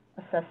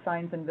 assess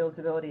signs and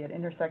visibility at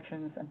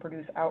intersections, and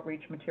produce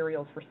outreach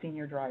materials for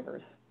senior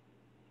drivers.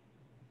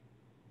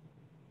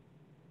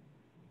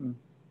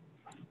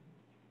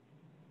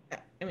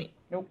 I mean,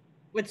 Nope.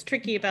 What's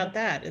tricky about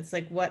that? It's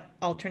like, what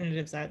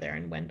alternatives are there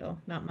in Wendell?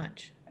 Not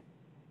much.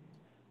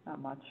 Not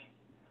much.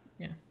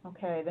 Yeah.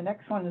 Okay, the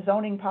next one is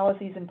zoning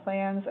policies and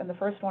plans, and the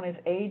first one is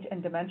age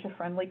and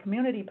dementia-friendly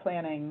community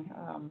planning,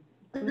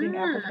 including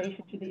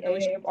application to the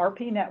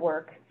AARP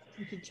network.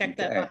 You should check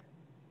that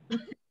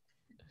box.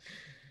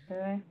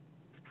 Okay.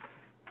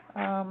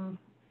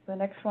 The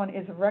next one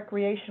is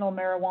recreational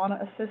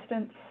marijuana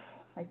assistance.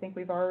 I think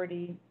we've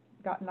already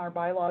gotten our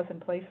bylaws in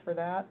place for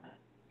that.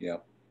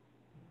 Yep.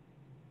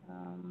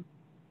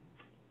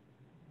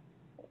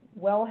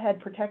 Wellhead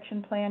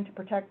protection plan to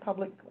protect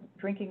public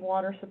drinking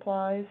water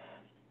supplies.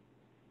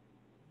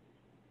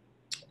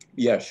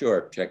 Yeah,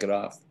 sure. Check it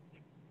off.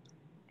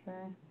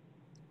 Okay.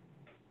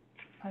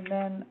 And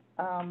then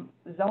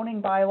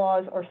zoning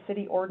bylaws or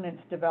city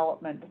ordinance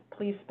development,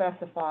 please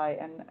specify.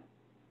 And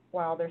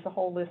wow, there's a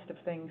whole list of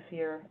things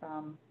here.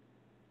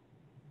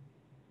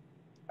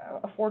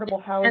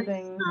 Affordable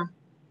housing,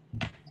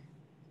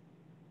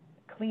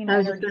 clean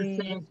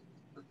energy.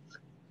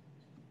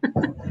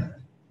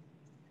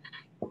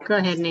 Go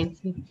ahead,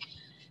 Nancy.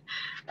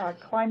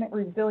 Climate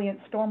resilient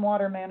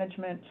stormwater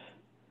management,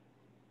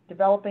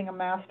 developing a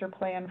master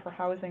plan for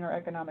housing or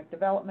economic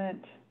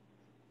development,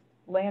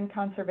 land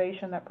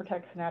conservation that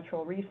protects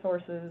natural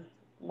resources,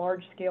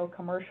 large-scale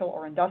commercial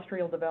or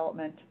industrial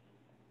development,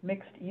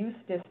 mixed-use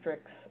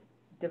districts,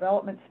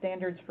 development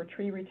standards for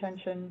tree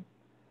retention,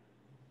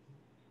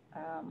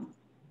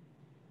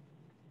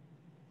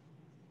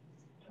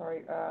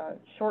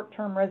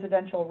 short-term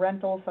residential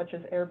rentals such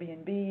as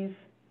Airbnbs,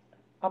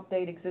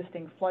 update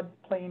existing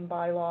floodplain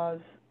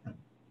bylaws,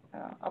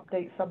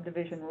 update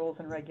subdivision rules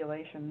and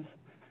regulations.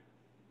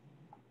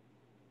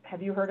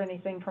 Have you heard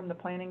anything from the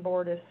planning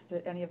board as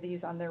to any of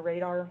these on their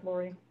radar,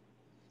 Lori?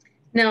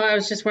 No, I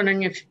was just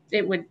wondering if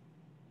it would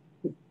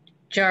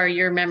jar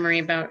your memory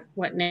about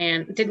what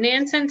did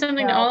Nan send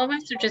something to all of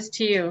us or just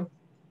to you?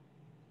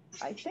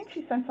 I think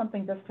she sent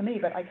something just to me,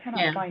 but I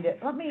cannot find it.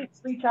 Let me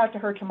reach out to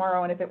her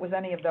tomorrow, and if it was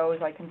any of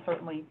those, I can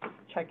certainly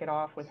check it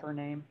off with her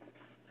name.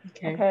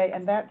 Okay,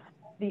 and that's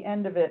the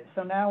end of it.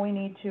 So now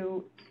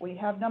we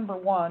have number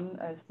 1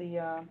 as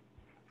the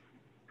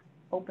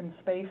open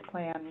space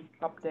plan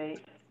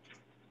update.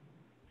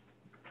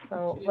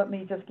 So let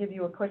me just give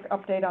you a quick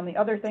update on the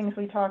other things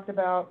we talked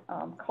about.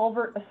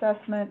 Culvert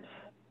assessment,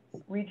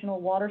 regional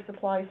water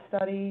supply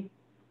study,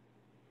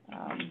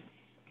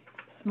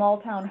 small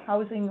town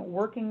housing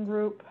working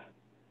group,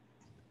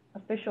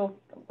 official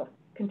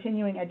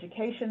continuing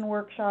education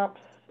workshops,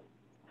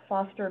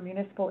 foster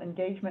municipal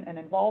engagement and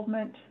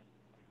involvement,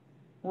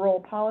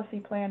 rural policy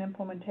plan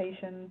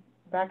implementation,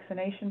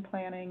 vaccination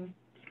planning,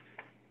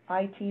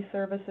 IT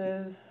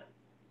services,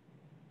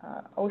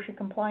 OSHA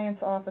compliance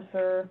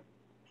officer,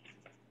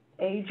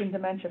 age and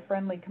dementia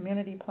friendly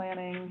community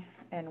planning,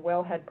 and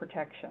wellhead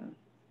protection.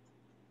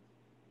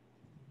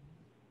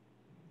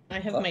 I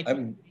have my.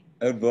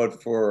 I would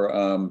vote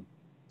for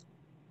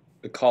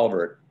the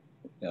culvert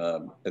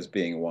as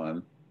being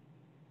one,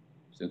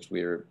 since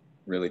we're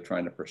really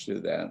trying to pursue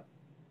that.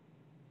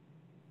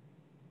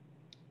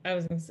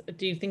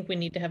 Do you think we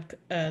need to have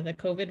the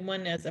COVID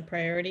one as a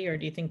priority, or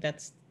do you think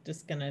that's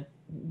just gonna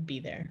be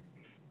there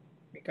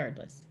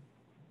regardless?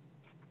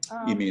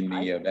 You mean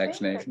the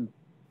vaccination?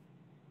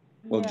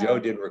 Well, Joe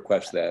did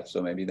request that,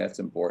 so maybe that's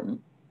important.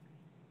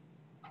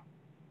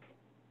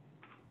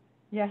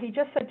 Yeah, he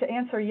just said to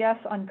answer yes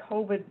on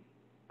COVID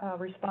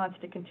response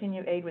to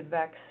continue aid with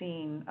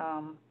vaccine.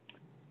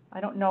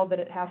 I don't know that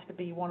it has to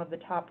be one of the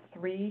top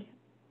 3,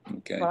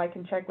 but I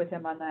can check with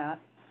him on that.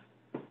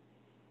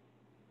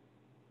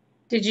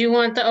 Did you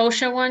want the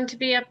OSHA one to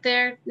be up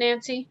there,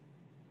 Nancy?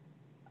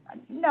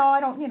 No,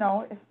 I don't,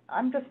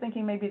 I'm just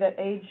thinking maybe that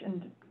age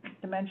and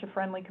dementia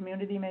friendly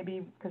community,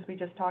 maybe because we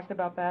just talked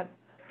about that.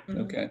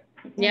 Okay.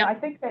 Yeah, I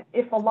think that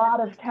if a lot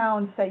of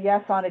towns say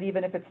yes on it,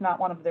 even if it's not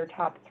one of their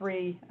top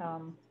 3,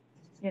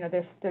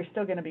 they're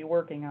still going to be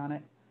working on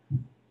it.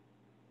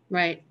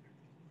 Right.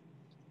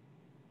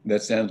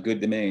 That sounds good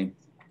to me.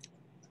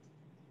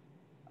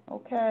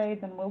 Okay,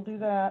 then we'll do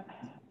that.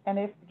 And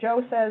if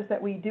Joe says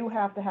that we do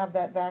have to have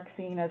that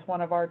vaccine as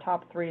one of our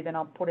top 3, then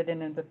I'll put it in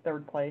the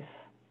 3rd place.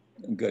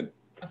 Good.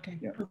 Okay.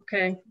 Yeah.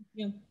 Okay.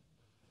 Yeah.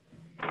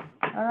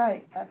 All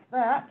right, that's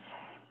that.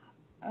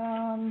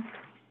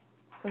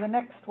 So the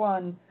next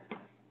one,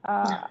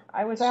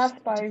 I was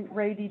asked by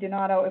Ray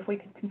DiDonato if we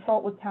could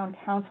consult with town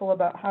council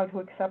about how to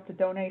accept a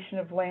donation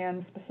of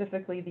land,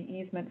 specifically the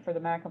easement for the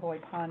McAvoy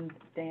Pond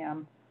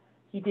Dam.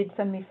 He did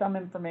send me some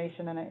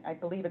information, and I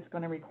believe it's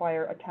going to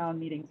require a town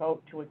meeting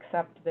vote to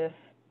accept this.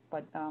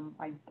 but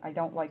I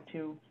don't like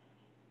to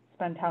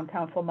spend town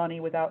council money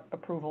without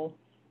approval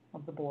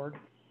of the board.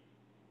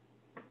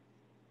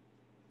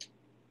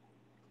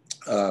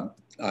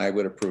 I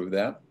would approve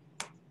that.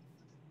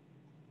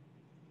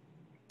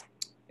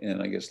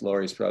 And I guess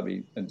Lori's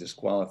probably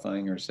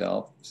disqualifying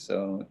herself,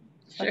 so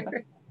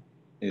Sure.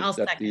 it's I'll up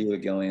to second. you,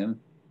 Gillian.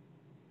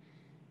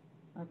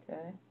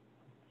 Okay.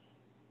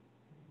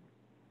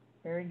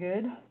 Very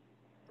good.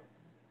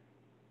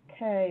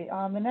 Okay,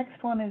 the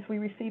next one is we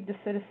received a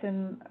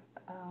citizen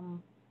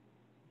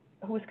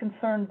who was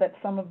concerned that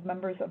some of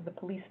members of the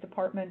police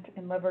department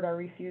in Leverett are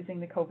refusing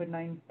the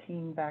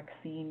COVID-19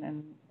 vaccine,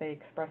 and they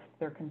expressed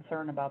their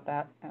concern about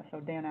that. So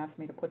Dan asked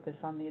me to put this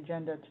on the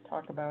agenda to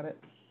talk about it.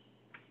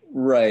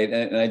 Right,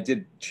 and I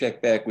did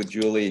check back with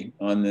Julie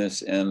on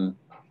this, and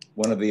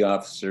one of the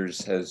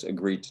officers has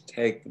agreed to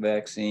take the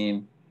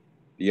vaccine.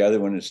 The other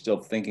one is still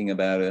thinking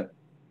about it,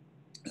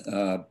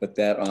 but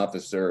that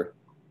officer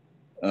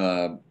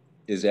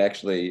is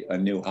actually a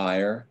new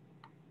hire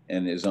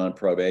and is on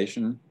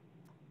probation.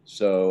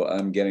 So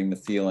I'm getting the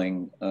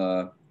feeling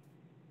that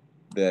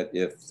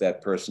if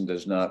that person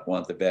does not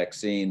want the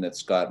vaccine, that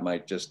Scott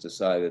might just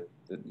decide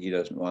that he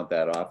doesn't want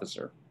that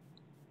officer,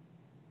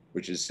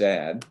 which is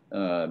sad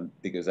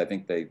because I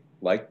think they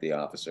liked the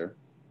officer,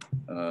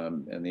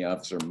 and the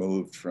officer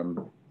moved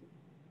from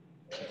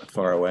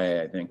far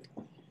away, I think.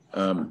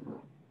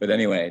 But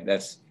anyway,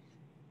 that's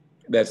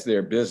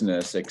their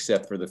business,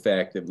 except for the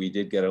fact that we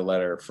did get a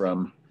letter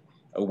from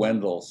a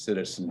Wendell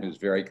citizen who's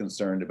very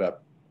concerned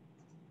about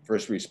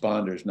first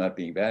responders not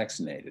being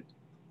vaccinated,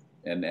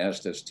 and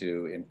asked us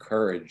to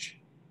encourage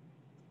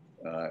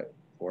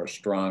or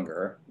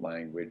stronger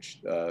language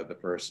the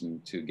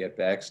person to get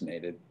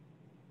vaccinated.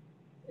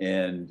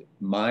 And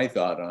my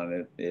thought on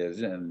it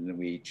is, and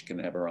we each can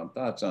have our own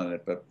thoughts on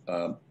it, but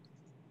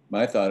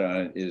my thought on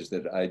it is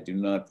that I do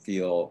not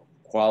feel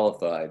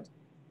qualified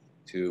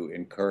to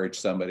encourage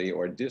somebody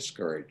or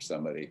discourage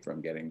somebody from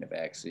getting the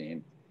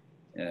vaccine.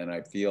 And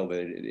I feel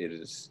that it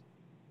is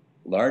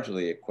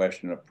largely a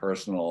question of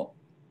personal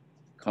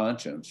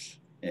conscience,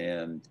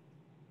 and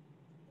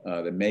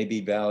there may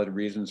be valid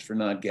reasons for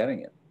not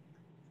getting it.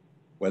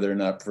 Whether or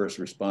not first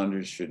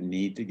responders should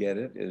need to get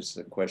it is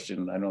a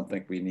question I don't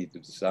think we need to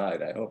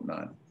decide. I hope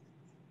not.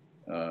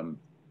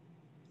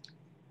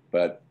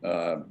 But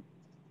the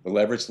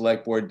Leverett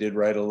Select Board did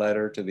write a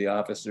letter to the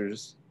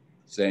officers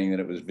saying that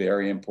it was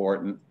very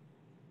important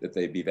that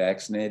they be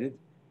vaccinated.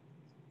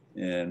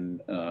 And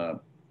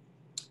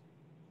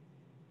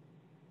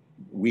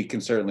we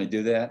can certainly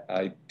do that.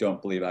 I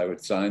don't believe I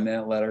would sign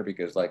that letter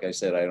because, like I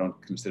said, I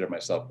don't consider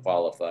myself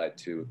qualified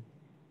to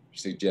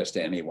suggest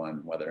to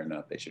anyone whether or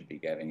not they should be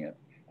getting it.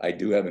 I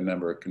do have a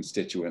number of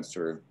constituents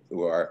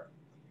who are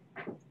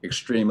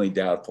extremely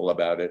doubtful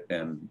about it,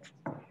 and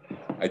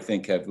I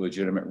think have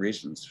legitimate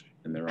reasons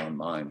in their own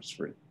minds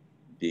for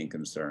being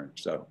concerned.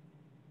 So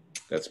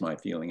that's my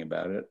feeling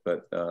about it,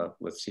 but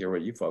let's hear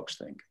what you folks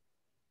think.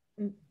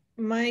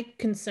 My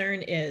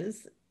concern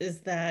is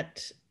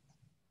that,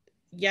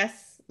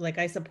 yes, like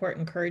I support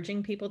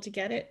encouraging people to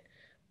get it,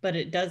 but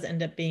it does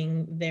end up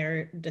being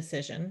their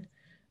decision.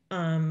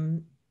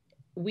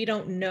 We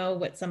don't know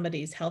what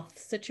somebody's health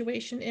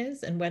situation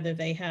is and whether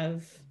they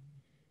have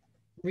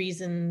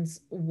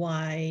reasons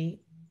why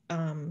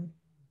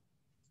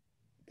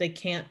they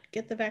can't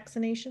get the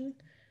vaccination,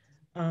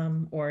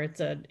 or it's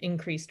an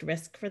increased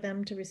risk for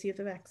them to receive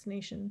the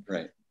vaccination.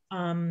 Right.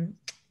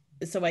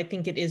 So I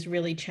think it is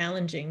really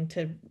challenging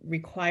to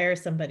require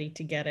somebody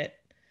to get it.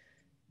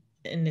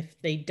 And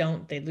if they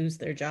don't, they lose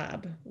their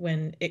job,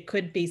 when it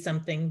could be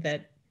something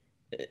that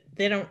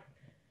I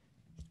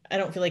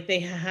don't feel like they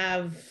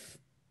have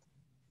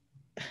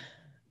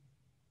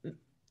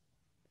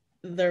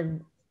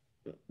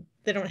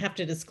they don't have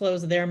to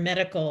disclose their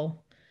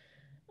medical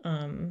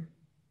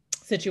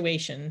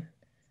situation.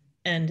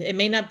 And it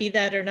may not be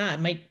that or not.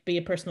 It might be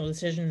a personal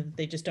decision that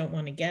they just don't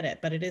want to get it,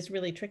 but it is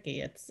really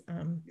tricky. It's,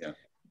 yeah.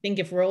 I think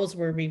if roles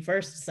were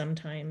reversed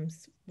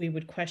sometimes, we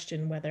would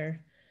question whether,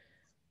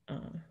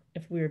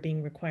 if we were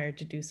being required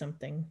to do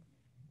something.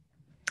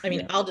 I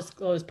mean, yeah. I'll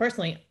disclose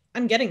personally,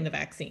 I'm getting the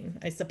vaccine.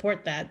 I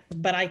support that,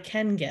 but I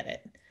can get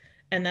it.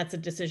 And that's a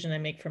decision I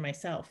make for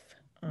myself.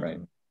 Right.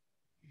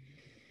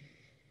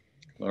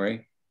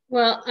 Lori?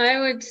 Well, I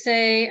would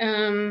say,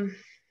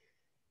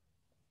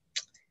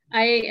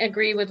 I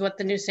agree with what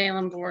the New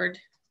Salem board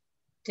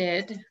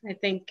did. I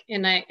think,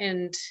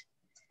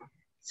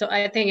 so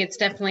I think it's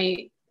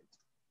definitely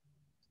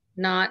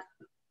not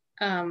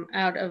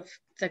out of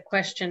the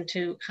question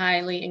to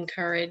highly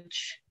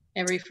encourage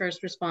every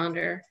first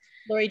responder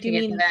Lori, do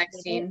you mean the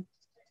vaccine?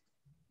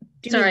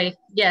 Sorry,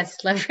 yes,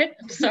 Leverett,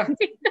 I'm sorry.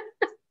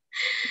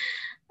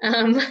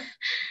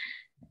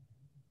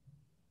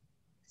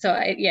 So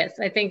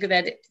I think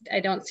that I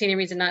don't see any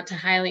reason not to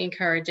highly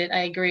encourage it.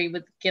 I agree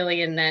with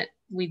Gillian that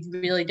we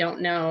really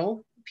don't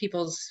know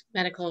people's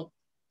medical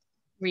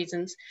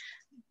reasons.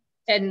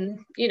 And,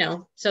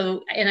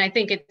 so, and I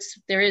think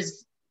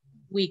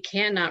we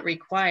cannot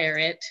require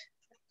it.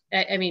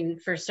 I mean,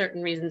 for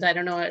certain reasons, I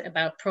don't know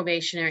about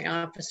probationary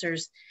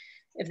officers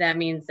if that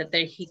means that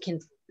he can,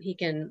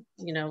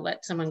 you know,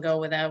 let someone go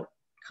without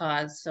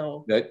cause.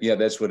 So yeah,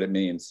 that's what it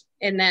means.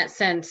 In that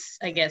sense,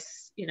 I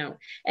guess, you know,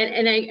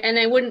 and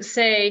I wouldn't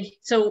say,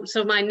 so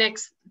my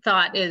next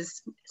thought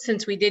is,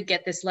 since we did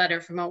get this letter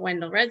from a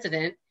Wendell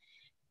resident,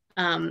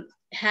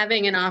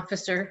 having an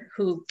officer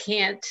who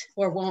can't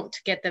or won't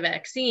get the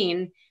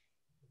vaccine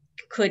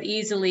could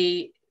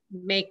easily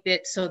make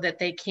it so that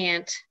they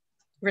can't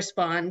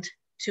respond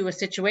to a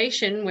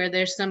situation where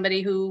there's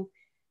somebody who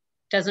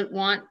doesn't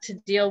want to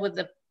deal with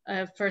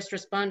a first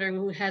responder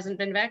who hasn't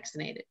been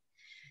vaccinated.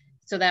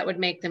 So that would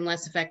make them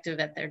less effective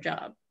at their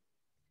job.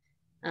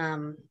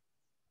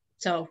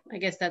 So I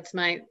guess that's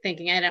my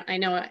thinking. I don't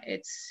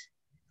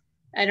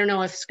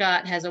know if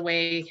Scott has a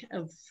way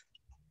of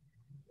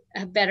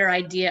a better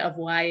idea of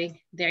why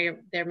they're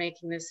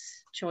making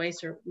this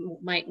choice or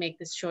might make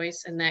this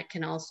choice, and that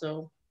can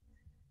also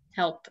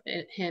help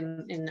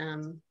him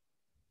in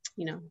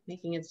you know,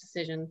 making his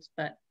decisions.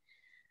 But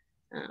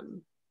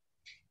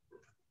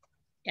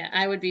yeah,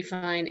 I would be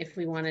fine if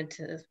we wanted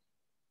to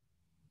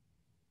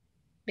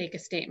make a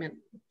statement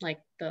like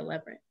the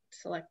Leverett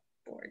Select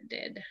Board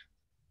did.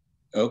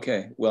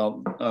 Okay,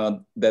 well,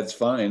 that's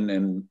fine,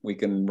 and we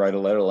can write a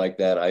letter like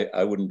that.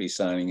 I wouldn't be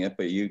signing it,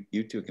 but you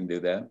two can do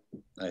that.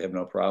 I have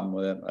no problem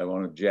with it. I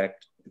won't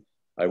object.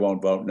 I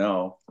won't vote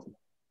no.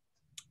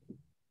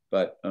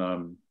 But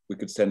we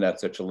could send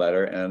out such a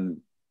letter, and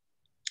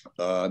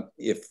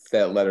if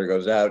that letter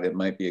goes out, it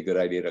might be a good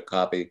idea to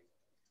copy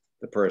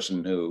the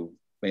person who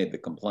made the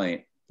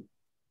complaint.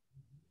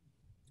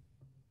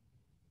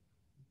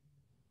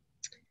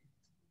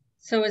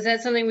 So is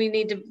that something we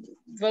need to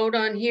vote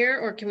on here,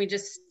 or can we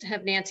just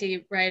have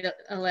Nancy write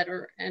a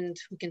letter and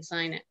we can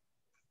sign it?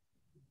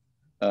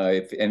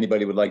 If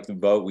anybody would like to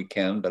vote, we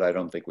can, but I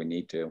don't think we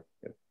need to.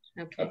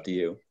 Okay. Up to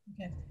you.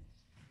 Okay.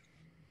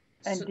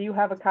 And So, do you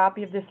have a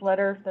copy of this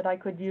letter that I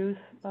could use,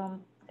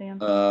 Dan?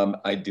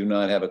 I do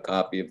not have a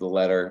copy of the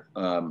letter.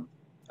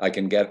 I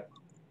can get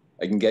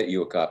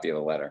you a copy of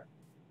the letter.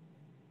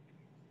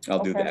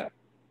 I'll do Okay. that.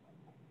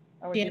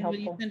 That would be Dan, will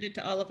you helpful. send it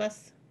to all of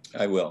us?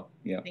 I will,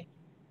 yeah. Thank you.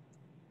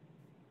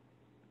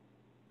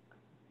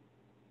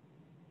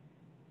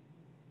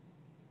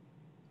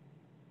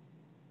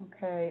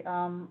 Okay,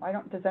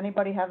 does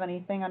anybody have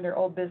anything under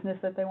old business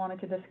that they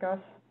wanted to discuss?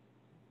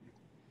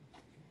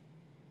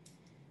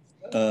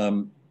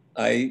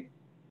 I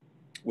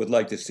would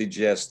like to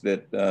suggest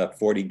that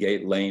 40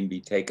 Gate Lane be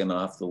taken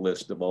off the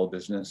list of old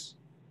business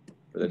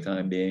for the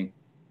time being,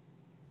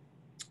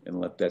 and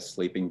let that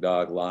sleeping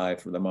dog lie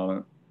for the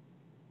moment.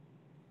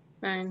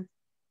 fine.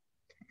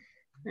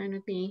 Fine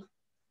with me.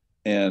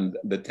 And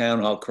the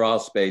town hall crawl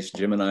space,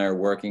 Jim and I are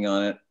working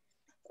on it.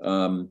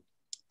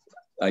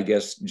 I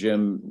guess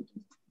Jim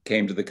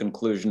came to the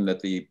conclusion that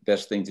the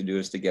best thing to do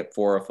is to get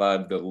 4 or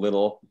 5 the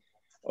little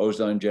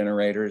ozone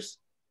generators,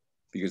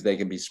 because they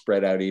can be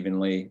spread out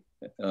evenly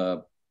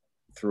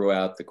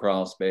throughout the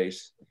crawl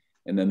space.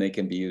 And then they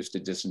can be used to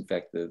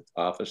disinfect the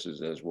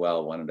offices as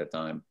well, one at a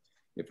time,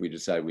 if we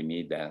decide we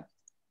need that.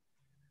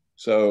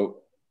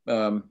 So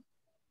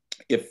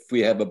if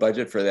we have a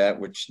budget for that,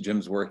 which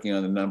Jim's working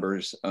on the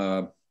numbers,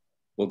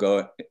 we'll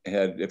go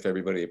ahead, if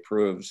everybody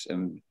approves,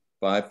 and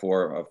buy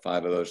 4 or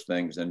 5 of those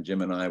things, and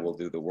Jim and I will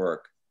do the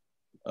work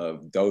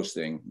of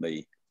dosing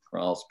the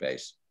crawl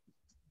space.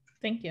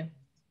 Thank you.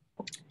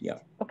 Yeah.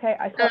 Okay,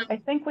 I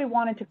think we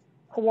wanted to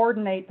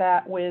coordinate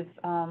that with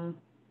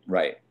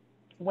Right.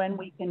 when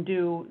we can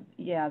do,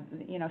 yeah,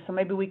 you know, so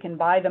maybe we can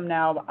buy them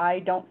now. But I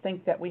don't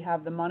think that we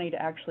have the money to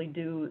actually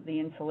do the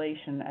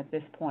installation at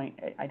this point.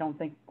 I don't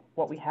think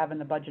what we have in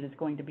the budget is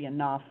going to be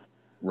enough.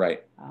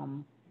 Right.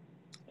 So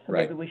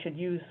maybe we should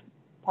use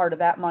part of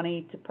that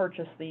money to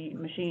purchase the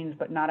machines,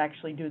 but not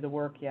actually do the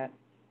work yet.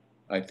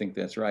 I think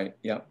that's right.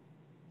 Yeah.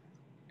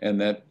 And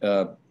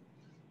that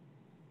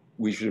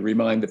we should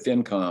remind the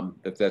FinCom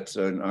that that's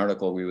an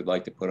article we would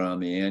like to put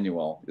on the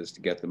annual, is to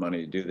get the money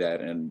to do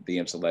that and the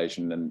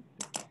installation. And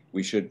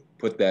we should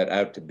put that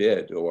out to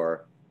bid,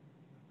 or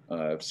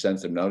send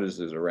some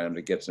notices around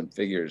to get some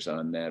figures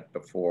on that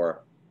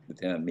before the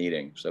town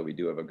meeting, so we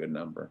do have a good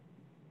number.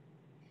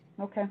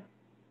 Okay.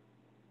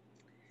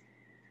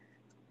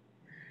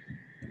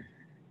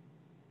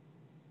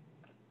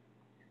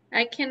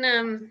 I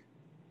can,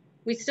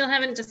 we still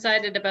haven't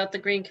decided about the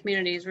green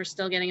communities. We're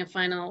still getting a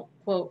final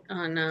quote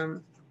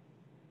on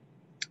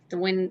the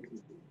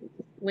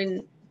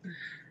window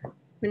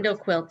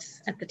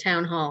quilts at the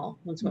town hall.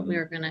 That's what we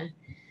were gonna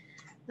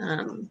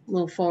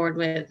move forward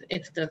with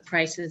if the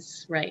price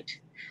is right.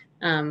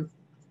 I'm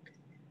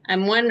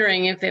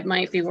wondering if it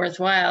might be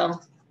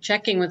worthwhile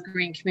checking with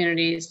green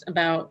communities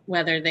about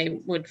whether they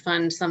would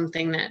fund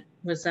something that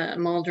was a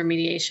mold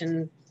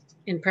remediation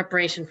in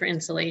preparation for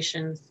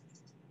insulation.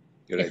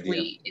 Good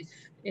idea.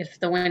 If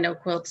the window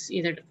quilts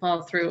either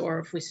fall through, or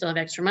if we still have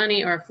extra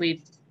money, or if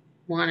we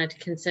wanted to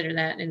consider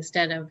that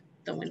instead of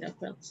the window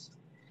quilts.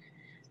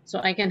 So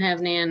I can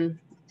have Nan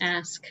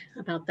ask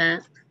about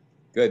that.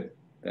 Good,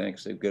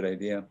 thanks, a good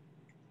idea.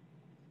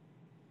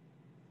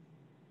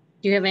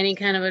 Do you have any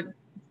kind of a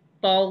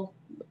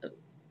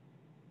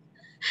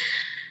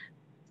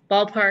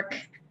ballpark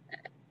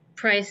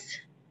price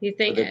you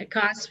think For the- it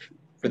costs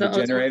For the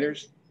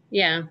generators?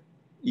 Yeah.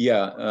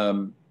 Yeah,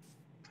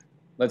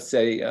 let's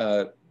say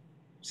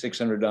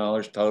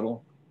 $600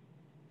 total.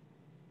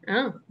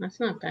 Oh, that's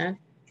not bad.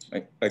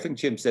 I think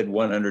Jim said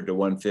 100 to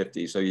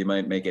 150, so you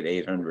might make it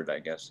 800, I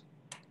guess.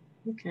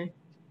 Okay.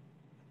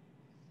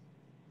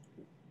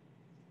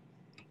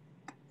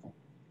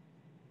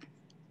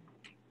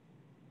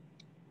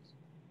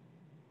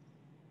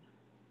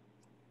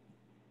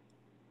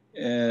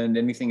 And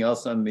anything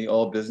else on the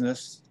all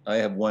business? I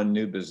have one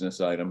new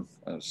business item,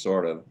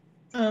 sort of.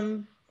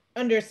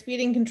 Under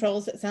speeding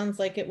controls, it sounds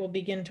like it will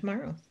begin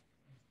tomorrow.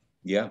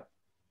 Yeah,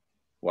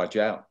 watch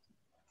out.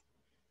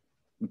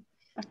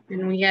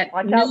 And we got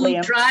Watch new out,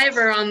 Liam.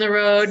 driver on the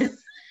road.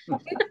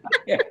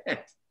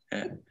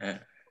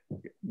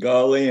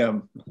 Go,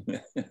 Liam.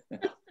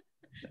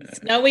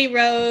 Snowy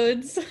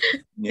roads.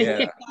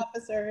 Yeah.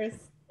 Officers.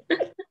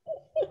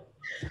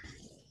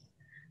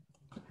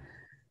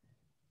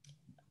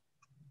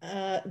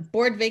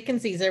 Board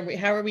vacancies.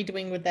 How are we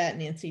doing with that,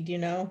 Nancy? Do you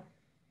know?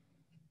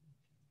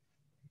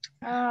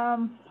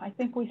 I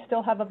think we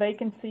still have a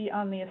vacancy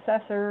on the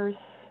assessors.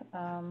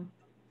 I'm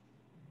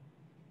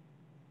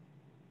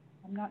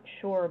not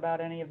sure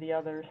about any of the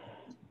others.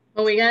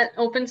 Well, we got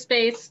open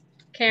space,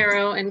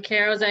 Caro, and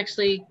Caro's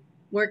actually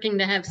working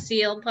to have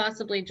Seal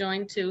possibly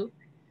join too.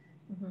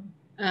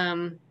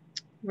 Mm-hmm.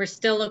 We're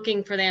still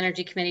looking for the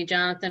energy committee.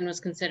 Jonathan was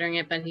considering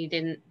it, but he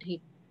didn't.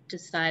 He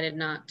decided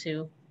not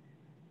to.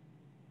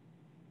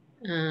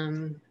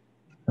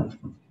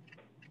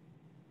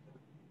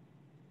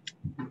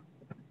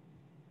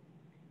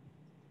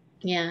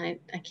 Yeah,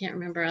 I can't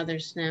remember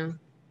others now.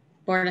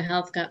 Board of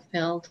Health got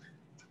filled.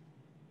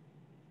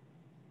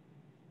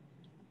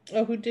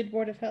 Oh, who did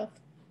Board of Health?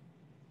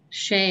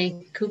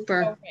 Shay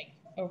Cooper. Oh, right.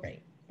 Oh,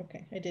 right.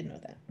 Okay, I did know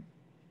that.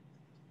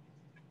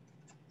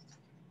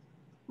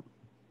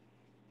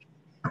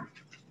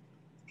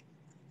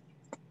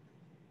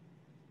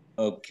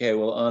 Okay,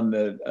 well, on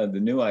the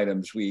new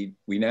items, we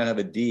now have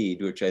a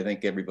deed, which I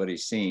think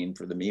everybody's seen,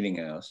 for the meeting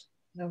house.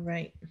 Oh,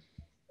 right.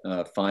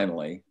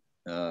 Finally.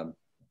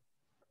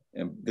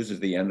 And this is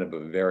the end of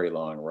a very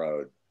long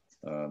road.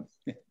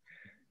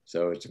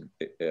 So it's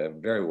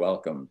very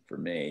welcome for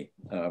me.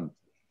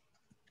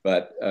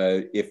 But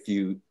if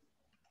you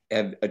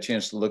had a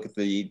chance to look at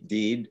the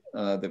deed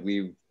that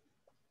we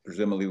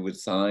presumably would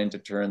sign to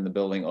turn the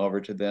building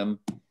over to them,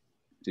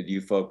 did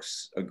you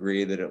folks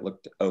agree that it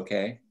looked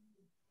okay?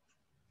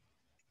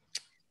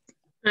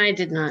 I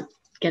did not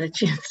get a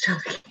chance to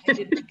look at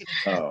it.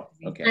 Oh,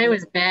 okay. I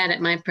was bad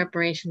at my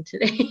preparation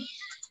today.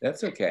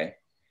 That's okay.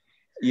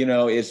 You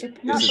know, it's sure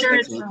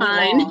it's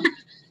fine.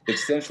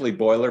 It's essentially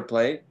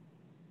boilerplate.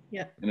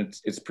 Yeah. And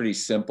it's pretty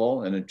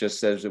simple, and it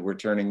just says that we're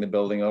turning the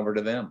building over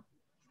to them.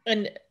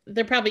 And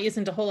there probably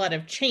isn't a whole lot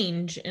of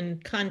change in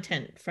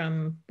content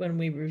from when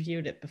we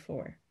reviewed it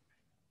before,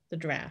 the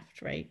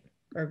draft, right?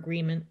 Or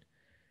agreement.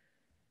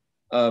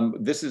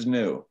 This is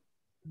new.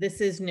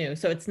 This is new,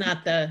 so it's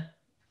not the.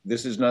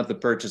 This is not the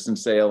purchase and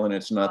sale, and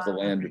it's not the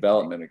land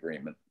development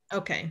agreement.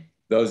 Okay.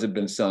 Those have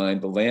been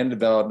signed. The land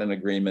development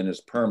agreement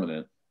is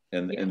permanent,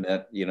 and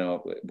that, you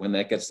know, when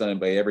that gets signed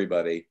by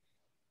everybody,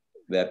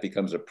 that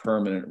becomes a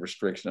permanent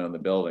restriction on the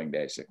building,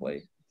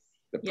 basically.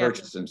 The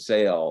purchase and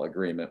sale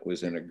agreement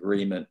was an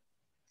agreement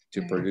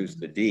to produce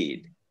the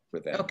deed for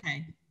them.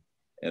 Okay.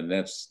 And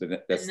that's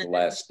the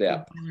last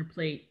step.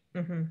 Boilerplate.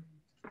 Mm-hmm.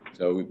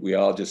 So we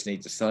all just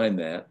need to sign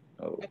that,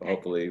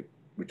 hopefully,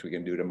 which we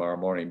can do tomorrow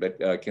morning.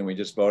 But can we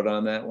just vote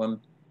on that one?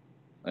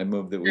 I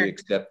move that we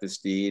accept this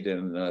deed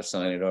and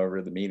sign it over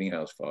to the meeting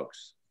house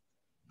folks.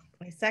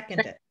 I second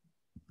it.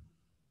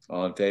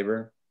 All in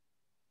favor?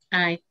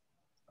 Aye.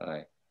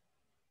 Aye.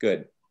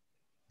 Good.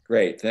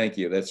 Great. Thank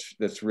you.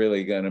 That's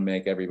really going to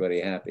make everybody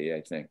happy,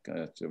 I think.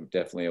 It's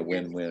definitely a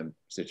win-win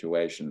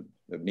situation.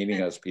 The meeting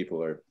house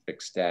people are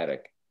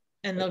ecstatic.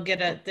 And they'll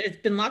get there's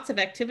been lots of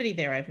activity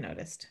there, I've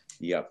noticed.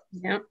 Yep.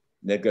 Yep.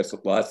 They've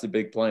got lots of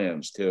big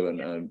plans too,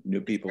 and new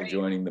people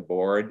joining the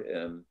board,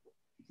 and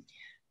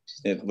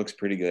it looks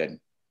pretty good.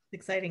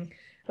 Exciting.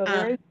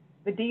 So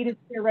the deed is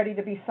here ready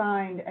to be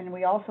signed, and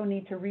we also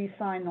need to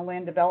re-sign the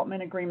land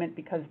development agreement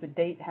because the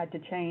date had to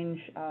change.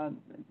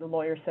 The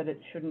lawyer said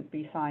it shouldn't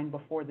be signed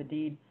before the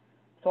deed.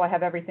 So I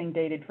have everything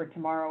dated for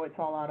tomorrow. It's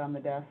all out on the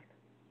desk.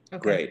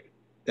 Okay. Great.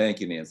 Thank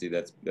you, Nancy.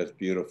 That's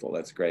beautiful.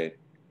 That's great.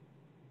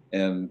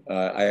 And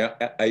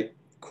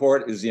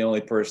Court is the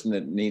only person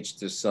that needs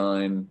to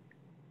sign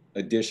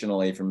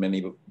additionally from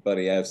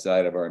anybody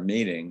outside of our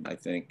meeting, I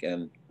think.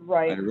 And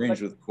I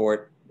arranged with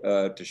Court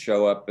to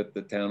show up at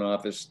the town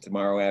office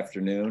tomorrow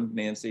afternoon,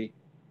 Nancy.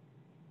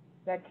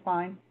 That's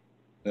fine.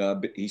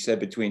 He said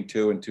between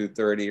 2 and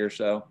 2:30 or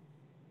so.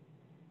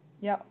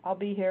 Yep, I'll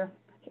be here.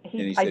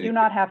 I do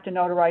not have to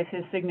notarize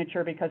his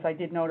signature because I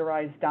did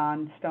notarize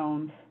Don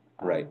Stone's.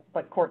 Right.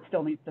 But Court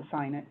still needs to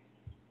sign it.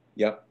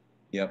 Yep.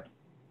 Yep.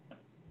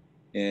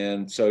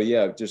 And so,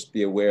 yeah, just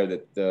be aware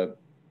that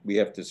we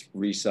have to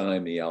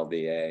re-sign the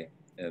LDA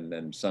and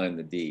then sign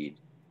the deed.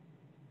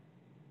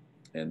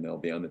 and they'll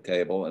be on the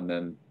table. And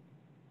then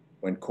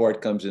when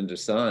court comes in to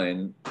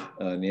sign,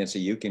 Nancy,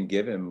 you can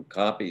give him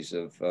copies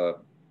of,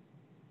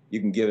 you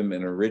can give him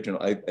an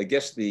original. I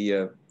guess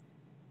we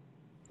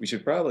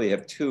should probably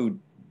have 2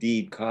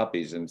 deed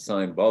copies and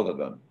sign both of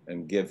them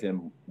and give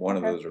him one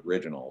of those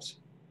originals.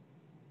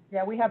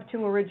 Yeah, we have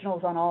 2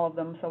 originals on all of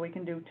them, so we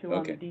can do 2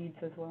 on the Okay. deeds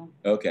as well.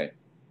 Okay,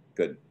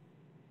 good,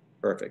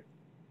 perfect.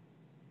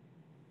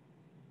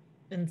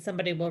 And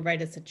somebody will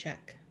write us a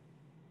check.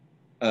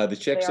 The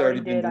check's They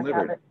already been did. I have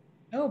delivered. it.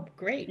 Oh,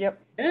 great.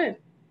 Yep. Good.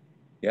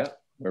 Yeah,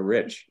 we're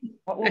rich.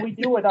 What will we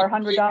do with our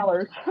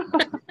 $100?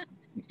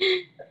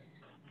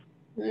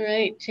 All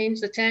right,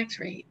 change the tax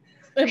rate.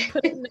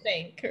 Put it in the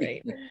bank,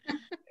 right?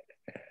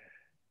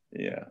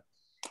 Yeah.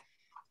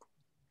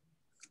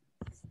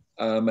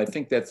 I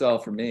think that's all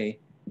for me.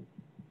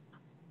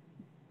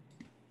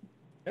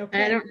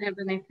 Okay. I don't have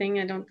anything,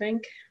 I don't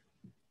think.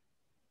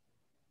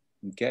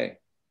 Okay,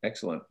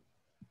 excellent.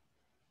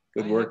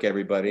 Good work,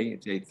 everybody.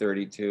 It's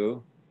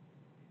 8:32.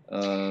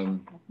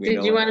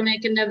 Did you want to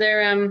make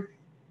another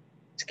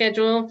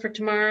schedule for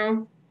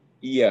tomorrow?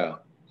 Yeah,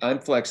 I'm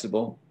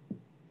flexible.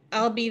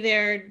 I'll be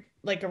there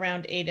like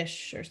around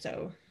 8-ish or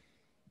so.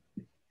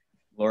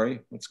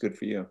 Lori, what's good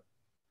for you?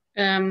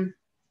 What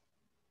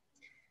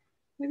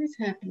is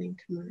happening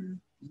tomorrow?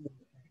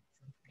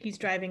 He's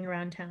driving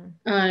around town.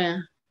 Oh yeah.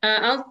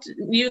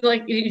 Do you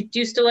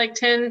still like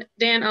 10,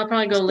 Dan? I'll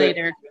probably go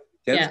later.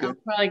 10's Yeah, good. I'll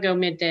probably go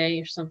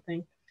midday or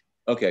something.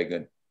 Okay,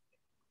 good.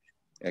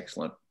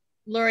 Excellent.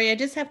 Lori, I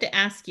just have to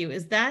ask you,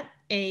 is that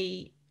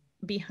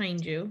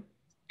behind you,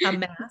 a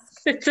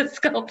mask? It's a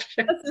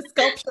sculpture. That's a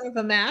sculpture of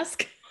a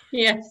mask?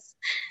 Yes,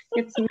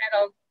 it's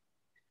metal.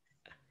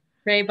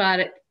 Ray bought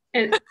it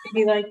and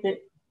he liked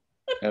it.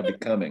 How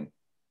becoming.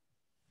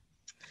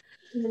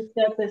 It's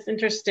got this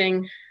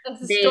interesting A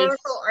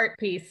historical art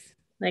piece.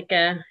 Like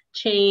a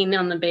chain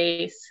on the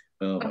base.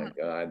 Oh my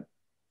God.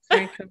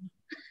 Very cool.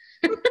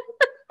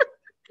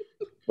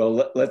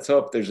 Well, let's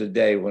hope there's a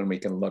day when we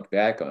can look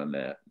back on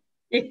that.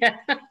 Yeah.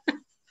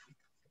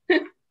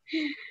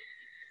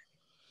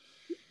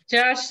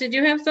 Josh, did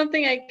you have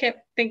something? I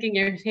kept thinking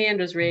your hand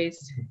was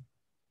raised.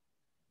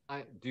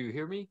 Do you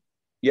hear me?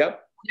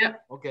 Yep.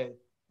 Yep. Okay.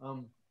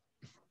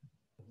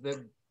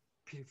 The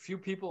few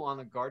people on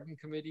the garden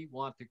committee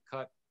want to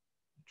cut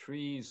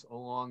trees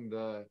along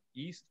the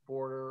east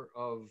border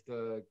of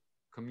the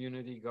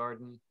community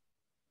garden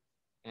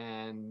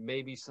and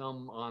maybe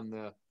some on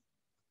the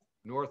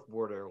north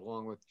border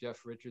along with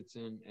Jeff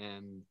Richardson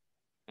and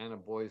Anna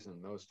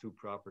Boysen, those 2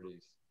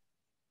 properties.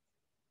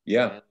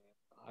 Yeah.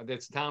 And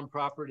it's town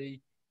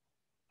property.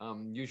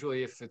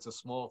 Usually if it's a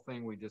small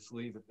thing, we just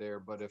leave it there.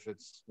 But if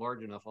it's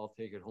large enough, I'll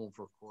take it home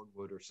for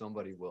cordwood or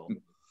somebody will.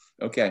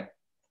 Okay.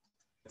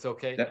 It's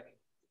okay.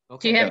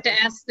 Do you have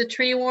to ask the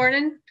tree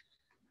warden?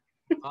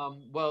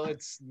 Well,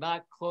 it's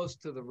not close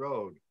to the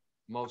road.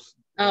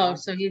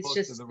 So he's close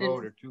just to the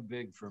road are too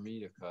big for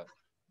me to cut.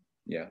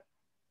 Yeah.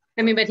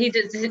 I mean, but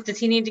does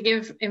he need to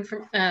give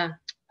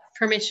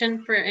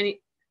permission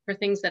for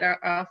things that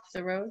are off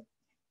the road?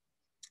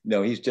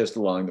 No, he's just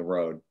along the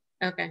road.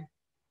 Okay.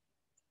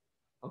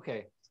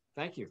 Okay.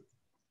 Thank you.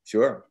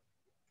 Sure.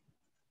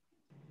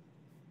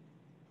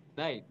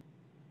 Night.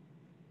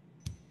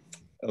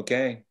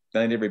 Okay.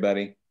 Night,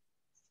 everybody.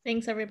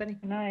 Thanks, everybody.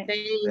 Good night.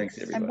 Thanks,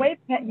 everybody. I'm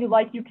waving at you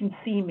like you can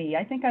see me.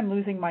 I think I'm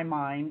losing my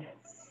mind.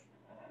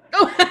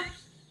 Oh,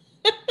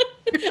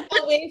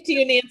 I'll wave to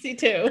you, Nancy,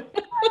 too.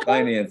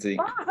 Bye, Nancy.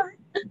 Bye.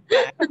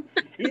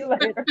 See you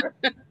later.